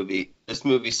this movie. This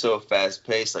movie's so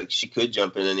fast-paced, like she could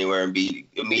jump in anywhere and be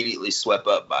immediately swept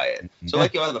up by it. So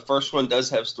like, the first one does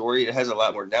have story. It has a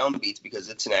lot more downbeats because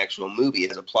it's an actual movie. It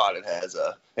has a plot. It has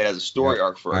a story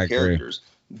arc for our characters.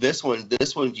 This one,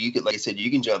 you could, like I said, you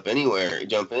can jump anywhere,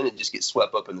 jump in and just get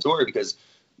swept up in the story, because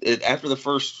after the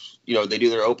first, they do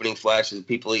their opening flashes of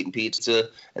people eating pizza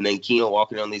and then Kino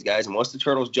walking on these guys. And once the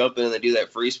turtles jump in and they do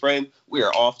that freeze frame, we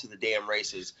are off to the damn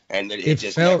races. And it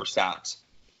just never stops.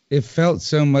 It felt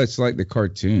so much like the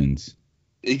cartoons.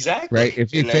 Exactly. Right.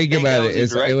 If you think about it,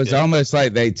 it was almost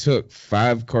like they took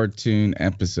 5 cartoon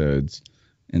episodes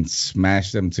and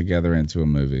smashed them together into a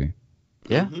movie.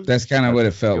 Yeah. That's kind of what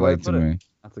it felt like to me.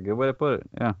 That's a good way to put it.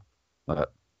 Yeah.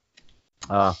 But,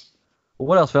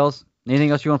 what else, fellas?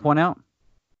 Anything else you want to point out?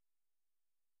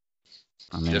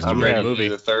 I'm ready to movie.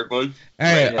 The third one.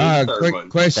 Hey, quick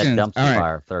question. All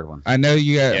right. Third one. I know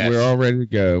you got. Yes. We're all ready to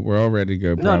go.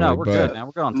 Probably, no, we're good. Now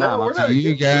we're good on time.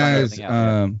 You guys,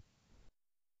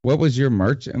 what was your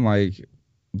merch? And like,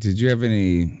 did you have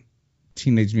any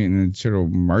Teenage Mutant Ninja Turtle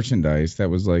merchandise that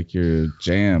was like your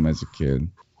jam as a kid?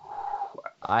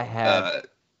 I had.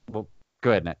 Well, go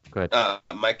ahead, Nick. Go ahead.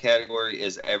 My category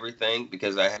is everything,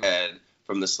 because I had.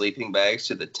 From the sleeping bags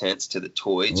to the tents to the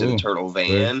toy to the turtle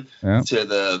van to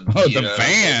the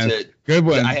van. Good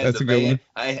one. That's a good one.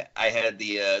 I had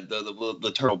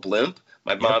the turtle blimp.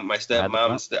 My mom, my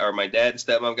stepmom, or my dad and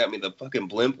stepmom got me the fucking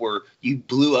blimp where you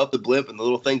blew up the blimp and the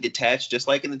little thing detached just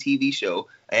like in the TV show.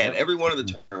 I had every one of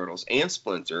the turtles and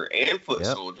Splinter and Foot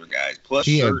Soldier guys. Plus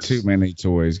he shirts. had too many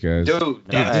toys, guys. Dude,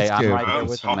 I'm right there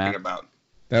with talking about.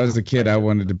 That was the kid I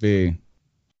wanted to be.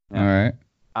 Yeah. All right.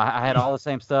 I had all the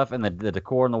same stuff and the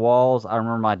decor on the walls. I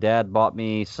remember my dad bought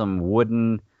me some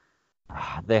wooden.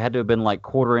 They had to have been like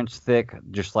 1/4 inch thick,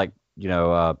 just like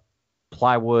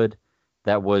plywood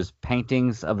that was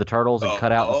paintings of the turtles and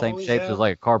cut out in the same shapes. It was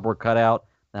like a cardboard cutout.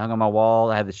 They hung on my wall.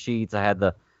 I had the sheets. I had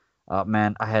the I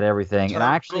had everything. Turtles and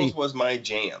I actually was my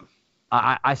jam.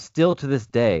 I still to this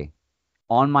day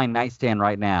on my nightstand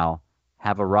right now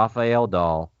have a Raphael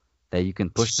doll that you can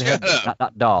push the head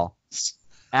not doll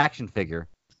action figure.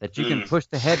 That you can push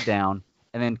the head down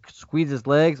and then squeeze his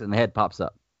legs and the head pops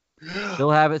up.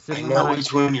 Still have it sitting. I know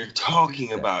which one you're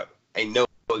talking about. I know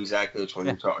exactly which one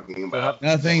you're talking about.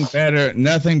 Nothing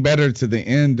better to the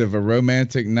end of a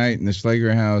romantic night in the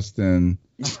Schlager house than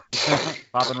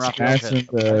popping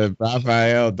the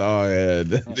Raphael doll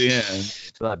head at the end.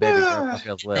 So that baby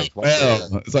Raphael's legs.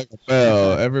 It's like a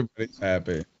bell. Everybody's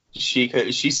happy. She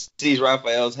sees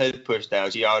Raphael's head pushed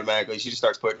down. She just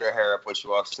starts putting her hair up when she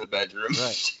walks in the bedroom.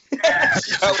 Right. She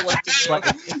don't know what to do. It's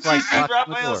like She sees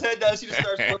Raphael's head down. She just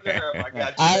starts putting her hair up. I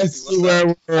got you. I see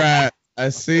where we're at. I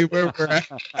see where we're at.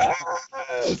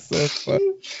 So fun.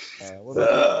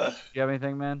 Do you have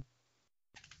anything, man?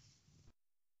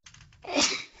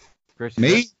 Chris,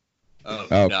 Me? Oh,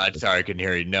 no, sorry, I couldn't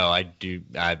hear you. No, I do.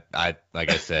 I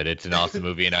like I said, it's an awesome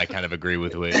movie, and I kind of agree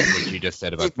with what you just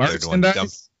said about the third one.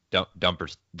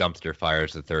 Dumpster Fire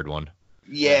is the third one.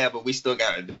 Yeah, but we still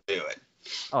got to do it.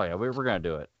 Oh yeah, we're gonna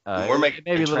do it. We're making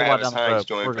maybe a little Travis while down the Hines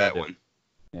road. join that one.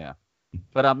 Yeah.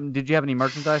 But did you have any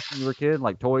merchandise when you were a kid,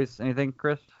 like toys, anything,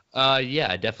 Chris? Yeah,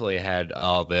 I definitely had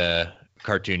all the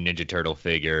cartoon Ninja Turtle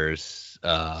figures.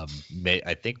 I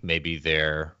think maybe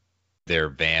their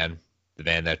van, the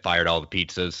van that fired all the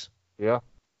pizzas. Yeah.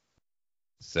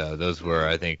 So those were,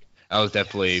 I think, I was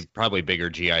definitely probably bigger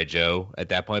G.I. Joe at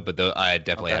that point, but I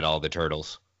definitely had all the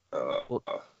turtles. Well,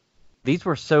 these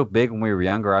were so big when we were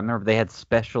younger. I remember they had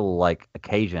special, like,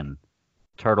 occasion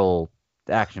turtle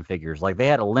action figures. Like, they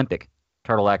had Olympic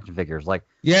turtle action figures. Like,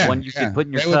 one you could put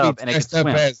in your tub and it could swim.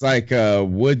 As like a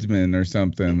woodsman or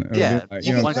something. Yeah.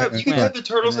 You could have the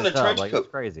turtles in a trench coat. It's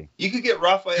crazy. You could get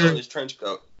Raphael in his trench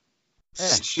coat.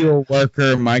 Steel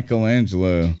worker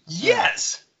Michelangelo.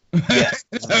 Yes. Yes.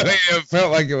 It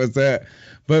felt like it was that.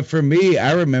 But for me,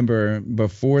 I remember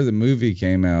before the movie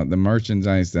came out, the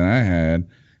merchandise that I had,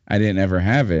 I didn't ever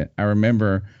have it. I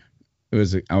remember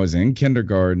I was in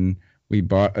kindergarten. We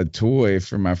bought a toy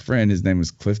for my friend. His name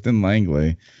was Clifton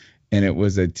Langley, and it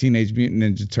was a Teenage Mutant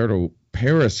Ninja Turtle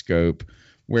periscope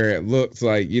where it looks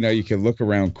like, you can look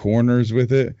around corners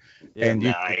with it. Yeah, and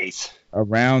nice.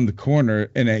 Around the corner,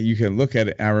 and you can look at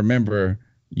it. I remember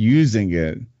using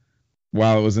it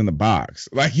while it was in the box.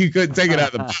 Like, you couldn't take it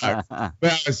out of the box.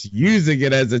 But I was using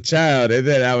it as a child, and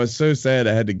then I was so sad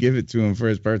I had to give it to him for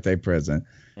his birthday present.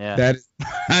 Yeah. That is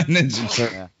my Ninja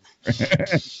Turtle.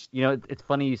 Yeah. It's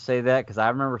funny you say that, because I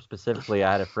remember specifically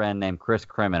I had a friend named Chris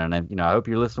Kremen, and I hope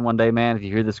you listen one day, man. If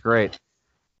you hear this, great.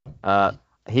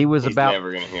 He was about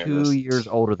 2 years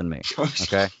older than me.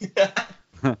 Okay,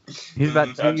 he's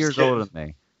about 2 years older than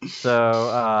me.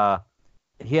 So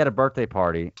he had a birthday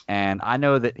party, and I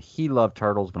know that he loved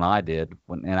turtles when I did.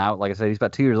 Like I said, he's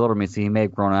about 2 years older than me, so he may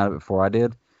have grown out of it before I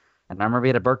did. And I remember he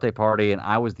had a birthday party, and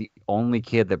I was the only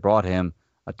kid that brought him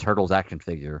a Turtles action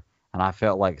figure. And I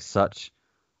felt like such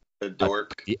a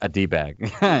dork, a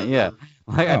d-bag. Yeah,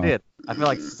 like I did. I feel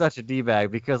like such a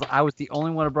d-bag because I was the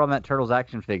only one who brought him that Turtles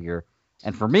action figure,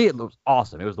 and for me it was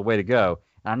awesome. It was the way to go.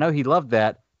 And I know he loved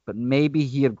that, but maybe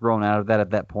he had grown out of that at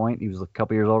that point. He was a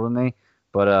couple years older than me.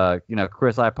 But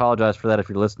Chris, I apologize for that if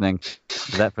you're listening.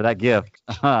 For that gift.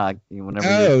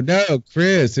 No,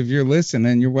 Chris, if you're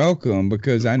listening, you're welcome,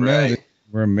 because I know that you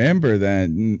remember that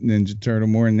Ninja Turtle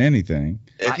more than anything.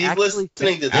 If he's listening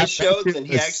to this show, then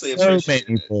he actually appreciates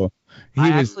it.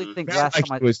 I think last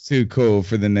time it was too cool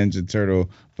for the Ninja Turtle,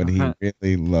 but he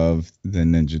really loved the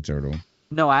Ninja Turtle.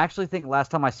 No, I actually think last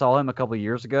time I saw him a couple of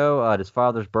years ago at his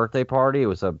father's birthday party, it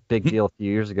was a big deal a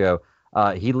few years ago.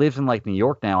 He lives in New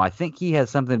York now. I think he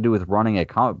has something to do with running a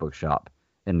comic book shop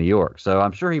in New York. So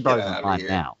I'm sure he probably doesn't mind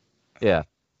now. Yeah.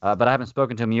 But I haven't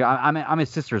spoken to him yet. I'm his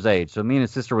sister's age, so me and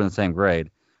his sister were in the same grade.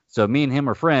 So me and him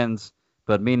were friends,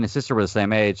 but me and his sister were the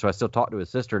same age, so I still talk to his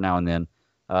sister now and then.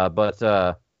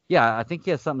 Yeah, I think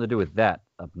he has something to do with that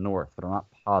up north, but I'm not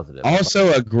positive.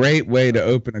 Also, a great way to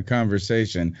open a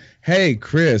conversation. Hey,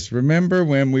 Chris, remember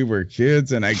when we were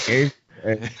kids and I gave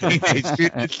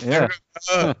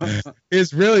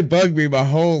it's really bugged me my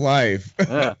whole life.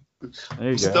 Yeah.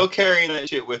 I'm still carrying that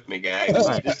shit with me, guys.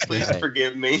 Just please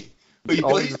forgive me.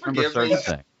 Please forgive me.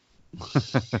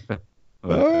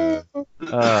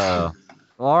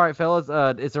 All right,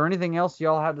 fellas. Is there anything else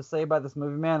y'all have to say about this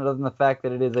movie, man, other than the fact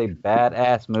that it is a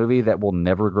badass movie that will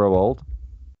never grow old?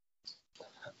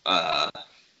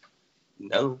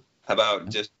 No. How about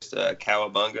just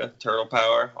Cowabunga, Turtle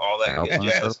Power, all that good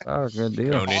jazz? Power, good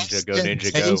deal. Go Ninja, go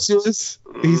Ninja,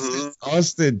 go. He's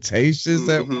ostentatious.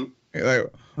 Why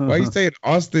are you saying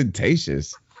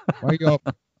ostentatious? Why y'all?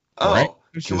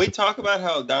 Can we talk about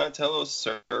how Donatello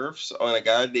surfs on a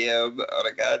goddamn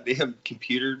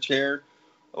computer chair?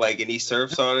 And he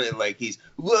surfs on it, and he's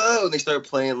whoa, and they start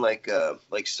playing like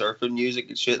surfing music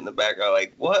and shit in the background.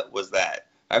 Like, what was that?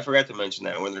 I forgot to mention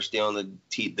that when they're stealing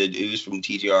the ooze from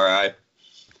TGRI.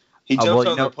 He jumps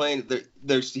on the plane.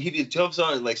 He jumps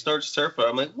on it, starts surfing.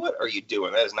 I'm like, what are you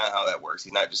doing? That is not how that works.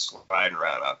 He's not just sliding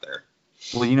around out there.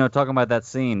 Well, talking about that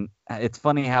scene, it's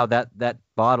funny how that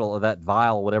bottle or that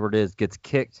vial, whatever it is, gets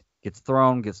kicked, gets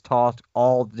thrown, gets tossed,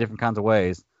 all the different kinds of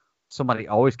ways. Somebody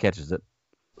always catches it.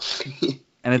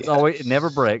 and it's always it never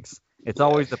breaks. It's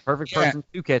always the perfect person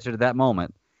to catch it at that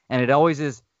moment, and it always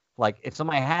is like if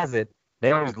somebody has it,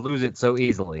 they always lose it so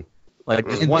easily. Like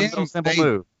just one little simple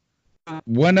move.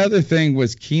 One other thing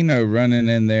was Kino running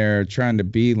in there trying to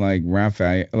be like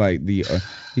Raphael, like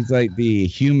he's like the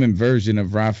human version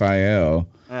of Raphael,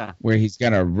 where he's got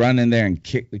to run in there and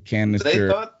kick the canister. They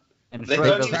thought he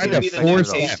was going to be the new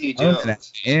Casey Jones.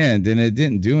 At the end, and it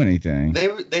didn't do anything.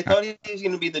 They thought he was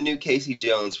going to be the new Casey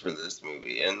Jones for this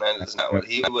movie, and that is not what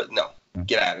he was. No,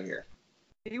 get out of here.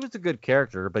 He was a good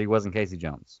character, but he wasn't Casey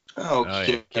Jones. Oh,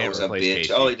 Kino was a bitch.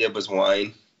 Casey. All he did was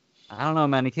whine. I don't know,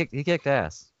 man. He kicked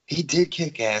ass. He did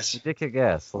kick ass. He did kick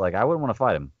ass. Like, I wouldn't want to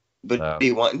fight him. But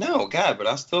no, God, but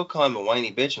I'll still call him a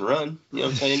whiny bitch and run. You know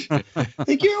what I'm saying?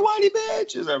 Think you're a whiny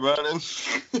bitch as I'm running.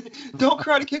 Don't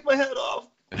try to kick my head off.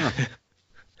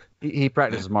 He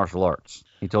practices martial arts.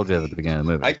 He told you at the beginning of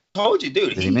the movie. I told you,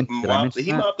 dude. He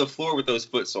mopped the floor with those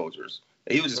foot soldiers.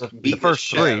 He was just beating the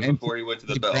shit before he went to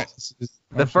the bell.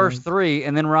 The first three,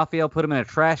 and then Raphael put him in a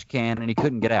trash can, and he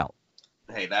couldn't get out.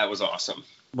 Hey, that was awesome.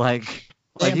 Like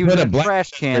he was in a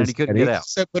trash can and he couldn't get out.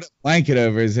 He put a blanket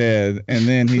over his head, and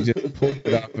then he just pulled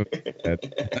it off of his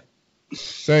head.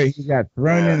 So he got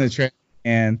thrown in the trash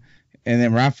can, and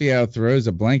then Raphael throws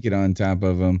a blanket on top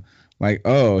of him, like,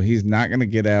 oh, he's not going to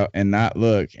get out and not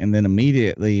look, and then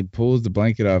immediately pulls the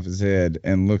blanket off his head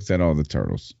and looks at all the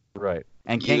turtles. Right.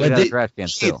 And can't get out of the trash can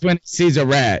still. When he sees a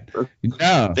rat.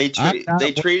 No. They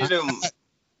treated him.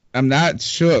 I'm not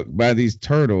shook by these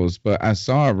turtles, but I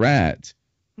saw a rat.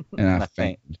 And I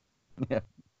fainted.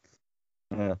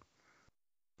 Yeah.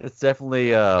 It's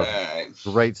definitely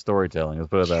great storytelling. Let's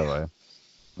put it that way.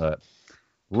 But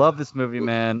love this movie,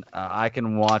 man. I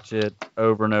can watch it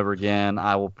over and over again.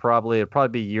 It'll probably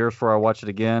be years before I watch it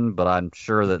again, but I'm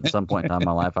sure that at some point in time in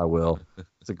my life I will.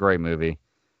 It's a great movie.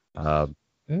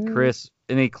 Chris,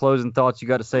 any closing thoughts you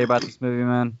got to say about this movie,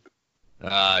 man?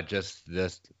 Just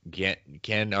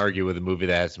can't argue with a movie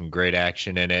that has some great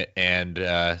action in it, and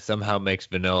somehow makes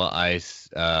Vanilla Ice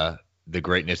the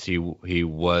greatness he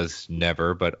was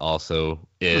never, but also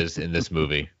is in this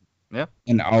movie. Yeah,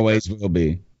 and always will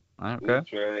be. Okay,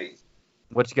 that's right.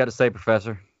 What you got to say,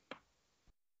 Professor?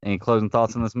 Any closing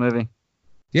thoughts on this movie?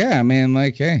 Yeah, man,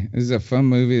 like, hey, this is a fun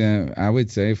movie that I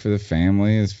would say for the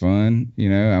family is fun. You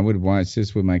know, I would watch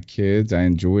this with my kids. I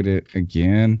enjoyed it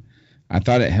again. I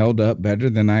thought it held up better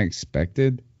than I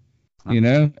expected. You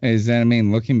know,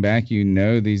 looking back,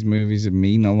 these movies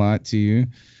mean a lot to you,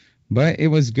 but it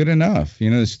was good enough.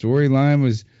 You know, the storyline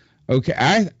was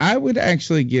okay. I would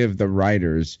actually give the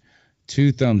writers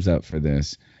 2 thumbs up for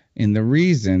this. And the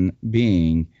reason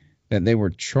being that they were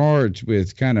charged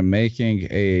with kind of making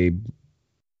a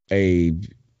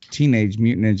Teenage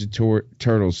Mutant Ninja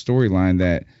Turtles storyline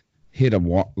that hit a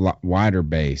wider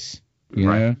base, you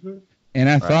know? And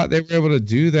I thought they were able to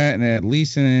do that in at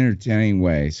least an entertaining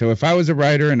way. So if I was a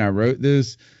writer and I wrote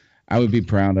this, I would be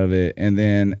proud of it.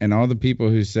 And all the people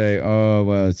who say, oh,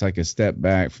 well, it's like a step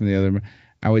back from the other,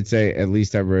 I would say at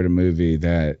least I wrote a movie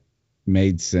that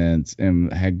made sense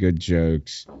and had good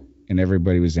jokes and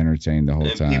everybody was entertained the whole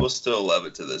time. And people still love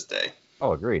it to this day.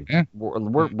 Oh, agreed. Yeah. We're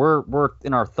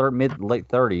in our late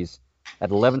 30s at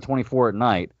 11:24 at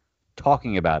night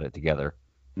talking about it together.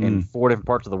 In 4 different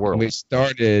parts of the world. We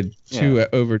started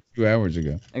over 2 hours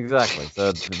ago. Exactly.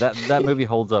 So that movie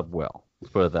holds up well.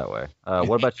 Let's put it that way.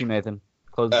 What about you, Nathan?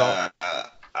 Closing thoughts?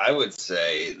 I would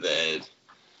say that,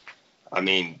 I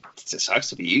mean, it sucks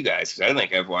to be you guys, because I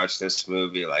think I've watched this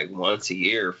movie like once a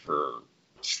year for,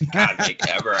 God, like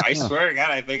ever. I swear to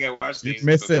God, I think I watched these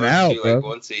missing out, like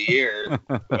once a year.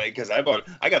 Because I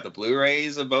got the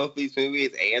Blu-rays of both these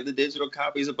movies and the digital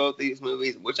copies of both these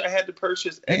movies, which I had to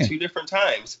purchase at 2 different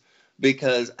times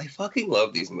because I fucking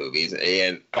love these movies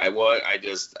and I don't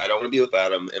want to be without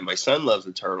them. And my son loves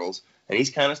the Turtles and he's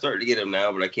kind of starting to get them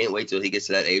now, but I can't wait till he gets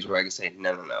to that age where I can say,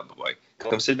 no, boy,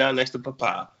 come sit down next to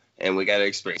Papa. And we got to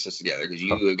experience this together because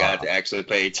you have got to actually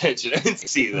pay attention and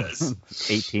see this.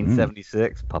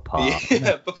 1876, Papa.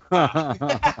 Yeah,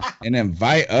 Papa. And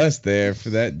invite us there for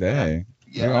that day.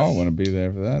 Yeah. We all want to be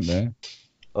there for that day.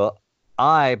 Well,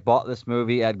 I bought this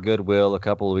movie at Goodwill a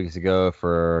couple of weeks ago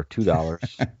for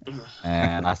 $2.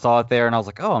 And I saw it there and I was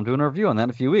like, oh, I'm doing a review on that in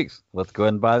a few weeks. Let's go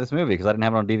ahead and buy this movie because I didn't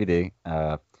have it on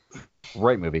DVD.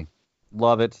 Great movie.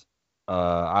 Love it.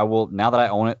 I will, now that I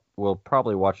own it, we'll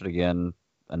probably watch it again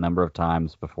a number of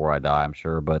times before I die, I'm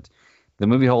sure, but the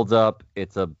movie holds up.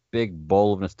 It's a big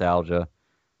bowl of nostalgia.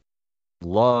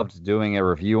 Loved doing a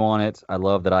review on it. I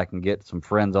love that I can get some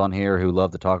friends on here who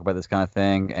love to talk about this kind of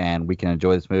thing, and we can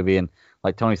enjoy this movie. And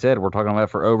like Tony said, we're talking about it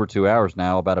for over 2 hours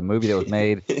now about a movie that was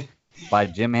made by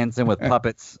Jim Henson with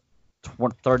puppets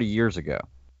 30 years ago.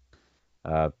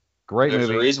 Great There's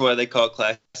movie. a reason why they call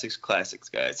classics,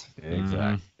 guys.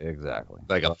 Exactly.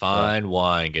 Like a fine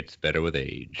wine gets better with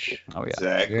age. Oh, yeah.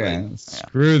 Exactly. Yeah.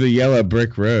 Screw the yellow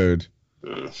brick road.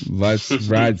 Let's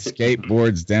ride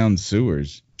skateboards down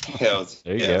sewers. Hells,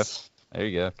 There you yes. go. There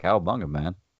you go. Cowabunga,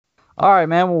 man. All right,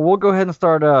 man. Well, we'll go ahead and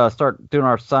start doing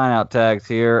our sign-out tags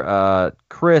here.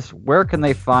 Chris, where can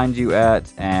they find you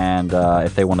at, and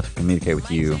if they want to communicate with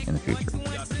you in the future?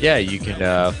 Yeah, you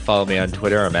can follow me on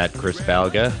Twitter. I'm at Chris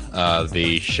Balga.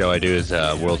 The show I do is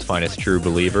World's Finest True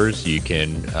Believers. You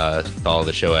can follow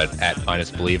the show at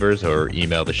Finest Believers, or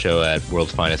email the show at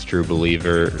World's Finest True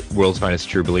Believers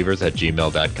at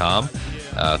gmail.com.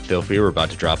 Feel free. We're about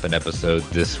to drop an episode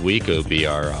this week. It'll be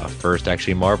our first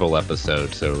actually Marvel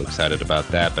episode, so excited about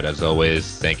that. But as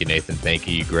always, thank you, Nathan. Thank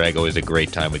you, Greg. Always a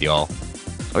great time with y'all.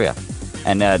 Oh, yeah.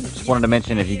 And just wanted to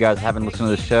mention, if you guys haven't listened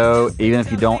to the show, even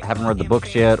if you haven't read the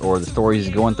books yet or the stories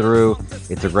he's going through,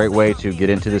 it's a great way to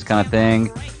get into this kind of thing.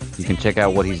 You can check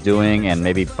out what he's doing and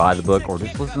maybe buy the book or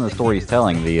just listen to the story he's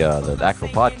telling, the actual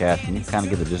podcast, and you can kind of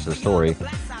get the gist of the story.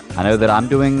 I know that I'm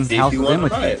doing House of M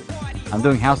with you. I'm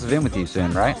doing House of M with you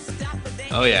soon, right?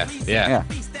 Oh, yeah.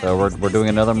 So we're doing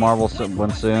another Marvel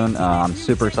one soon. I'm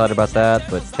super excited about that,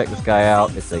 but check this guy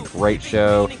out. It's a great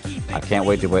show. I can't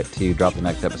wait till you drop the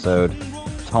next episode.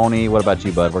 Tony, what about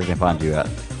you, bud? Where can they find you at?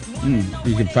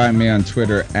 You can find me on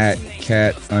Twitter at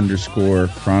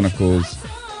cat_chronicles,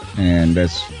 and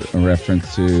that's a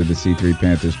reference to the C3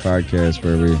 Panthers podcast,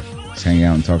 where we just hang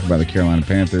out and talk about the Carolina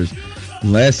Panthers.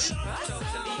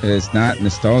 It's not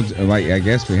nostalgia. Like, I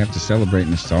guess we have to celebrate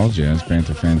nostalgia as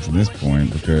Panther fans at this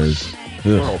point, because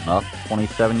we're old enough.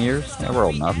 27 years? Yeah, we're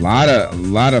old enough. A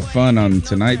lot of fun on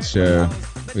tonight's show.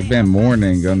 We've been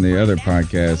mourning on the other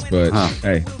podcast, but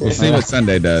hey, we'll see what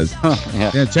Sunday does.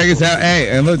 Yeah, check us out. Hey,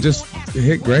 and look, just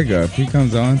hit Greg up. He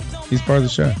comes on. He's part of the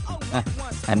show.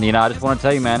 And, I just want to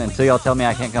tell you, man, until y'all tell me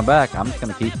I can't come back, I'm just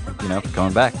going to keep,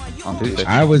 coming back on Tuesday.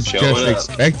 I was just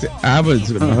expecting. I was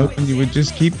hoping you would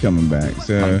just keep coming back.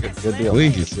 So, good deal.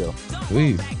 Please.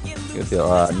 Good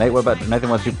deal. Nate, what about Nathan?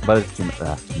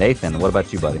 Nathan, what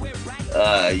about you, buddy?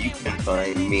 You can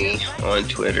find me on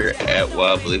Twitter at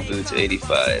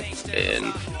WobblyBoots85, and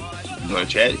if you want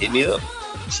to chat, hit me up.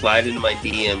 Slide into my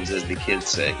DMs, as the kids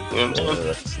say. You know what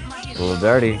I'm saying? A little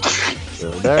dirty.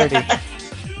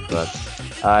 But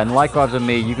and likewise with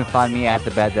me, you can find me at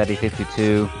the Bad Daddy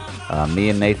 52. Me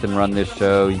and Nathan run this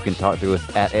show. You can talk to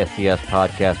us at SCS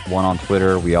Podcast 1 on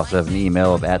Twitter. We also have an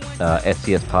email of at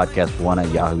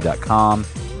scspodcast1@yahoo.com.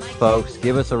 Folks,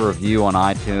 give us a review on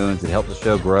iTunes. It helps the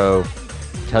show grow.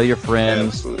 Tell your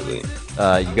friends. Absolutely.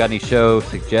 You got any show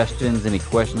suggestions, any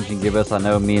questions you can give us? I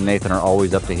know me and Nathan are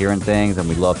always up to hearing things, and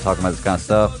we love talking about this kind of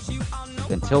stuff.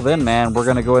 Until then, man, we're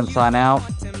going to go ahead and sign out.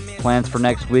 Plans for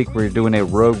next week, we're doing a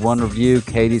Rogue One review.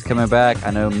 Katie's coming back.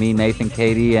 I know me, Nathan,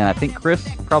 Katie, and I think Chris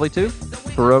probably too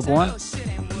for Rogue One.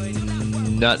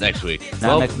 Not next week.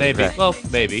 Maybe. Okay. Well,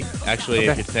 maybe. Actually,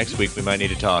 if it's next week, we might need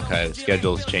to talk.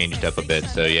 Schedule's changed up a bit,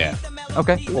 so yeah.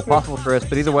 Okay, well, possible, Chris.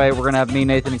 But either way, we're going to have me,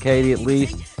 Nathan, and Katie at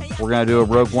least. We're going to do a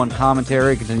Rogue One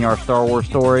commentary, continue our Star Wars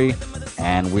story,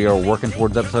 and we are working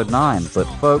towards episode 9. But,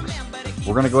 folks,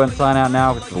 we're going to go ahead and sign out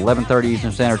now. It's 11:30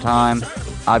 Eastern Standard Time.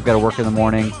 I've got to work in the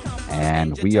morning,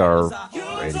 and we are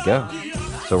ready to go.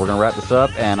 So we're going to wrap this up,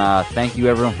 and thank you,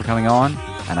 everyone, for coming on,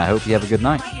 and I hope you have a good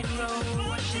night.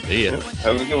 See ya.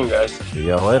 Have a good one, guys. See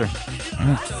y'all later.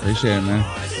 Appreciate it, man.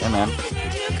 Yeah, man.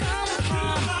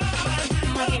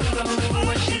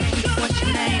 What's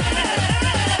your name?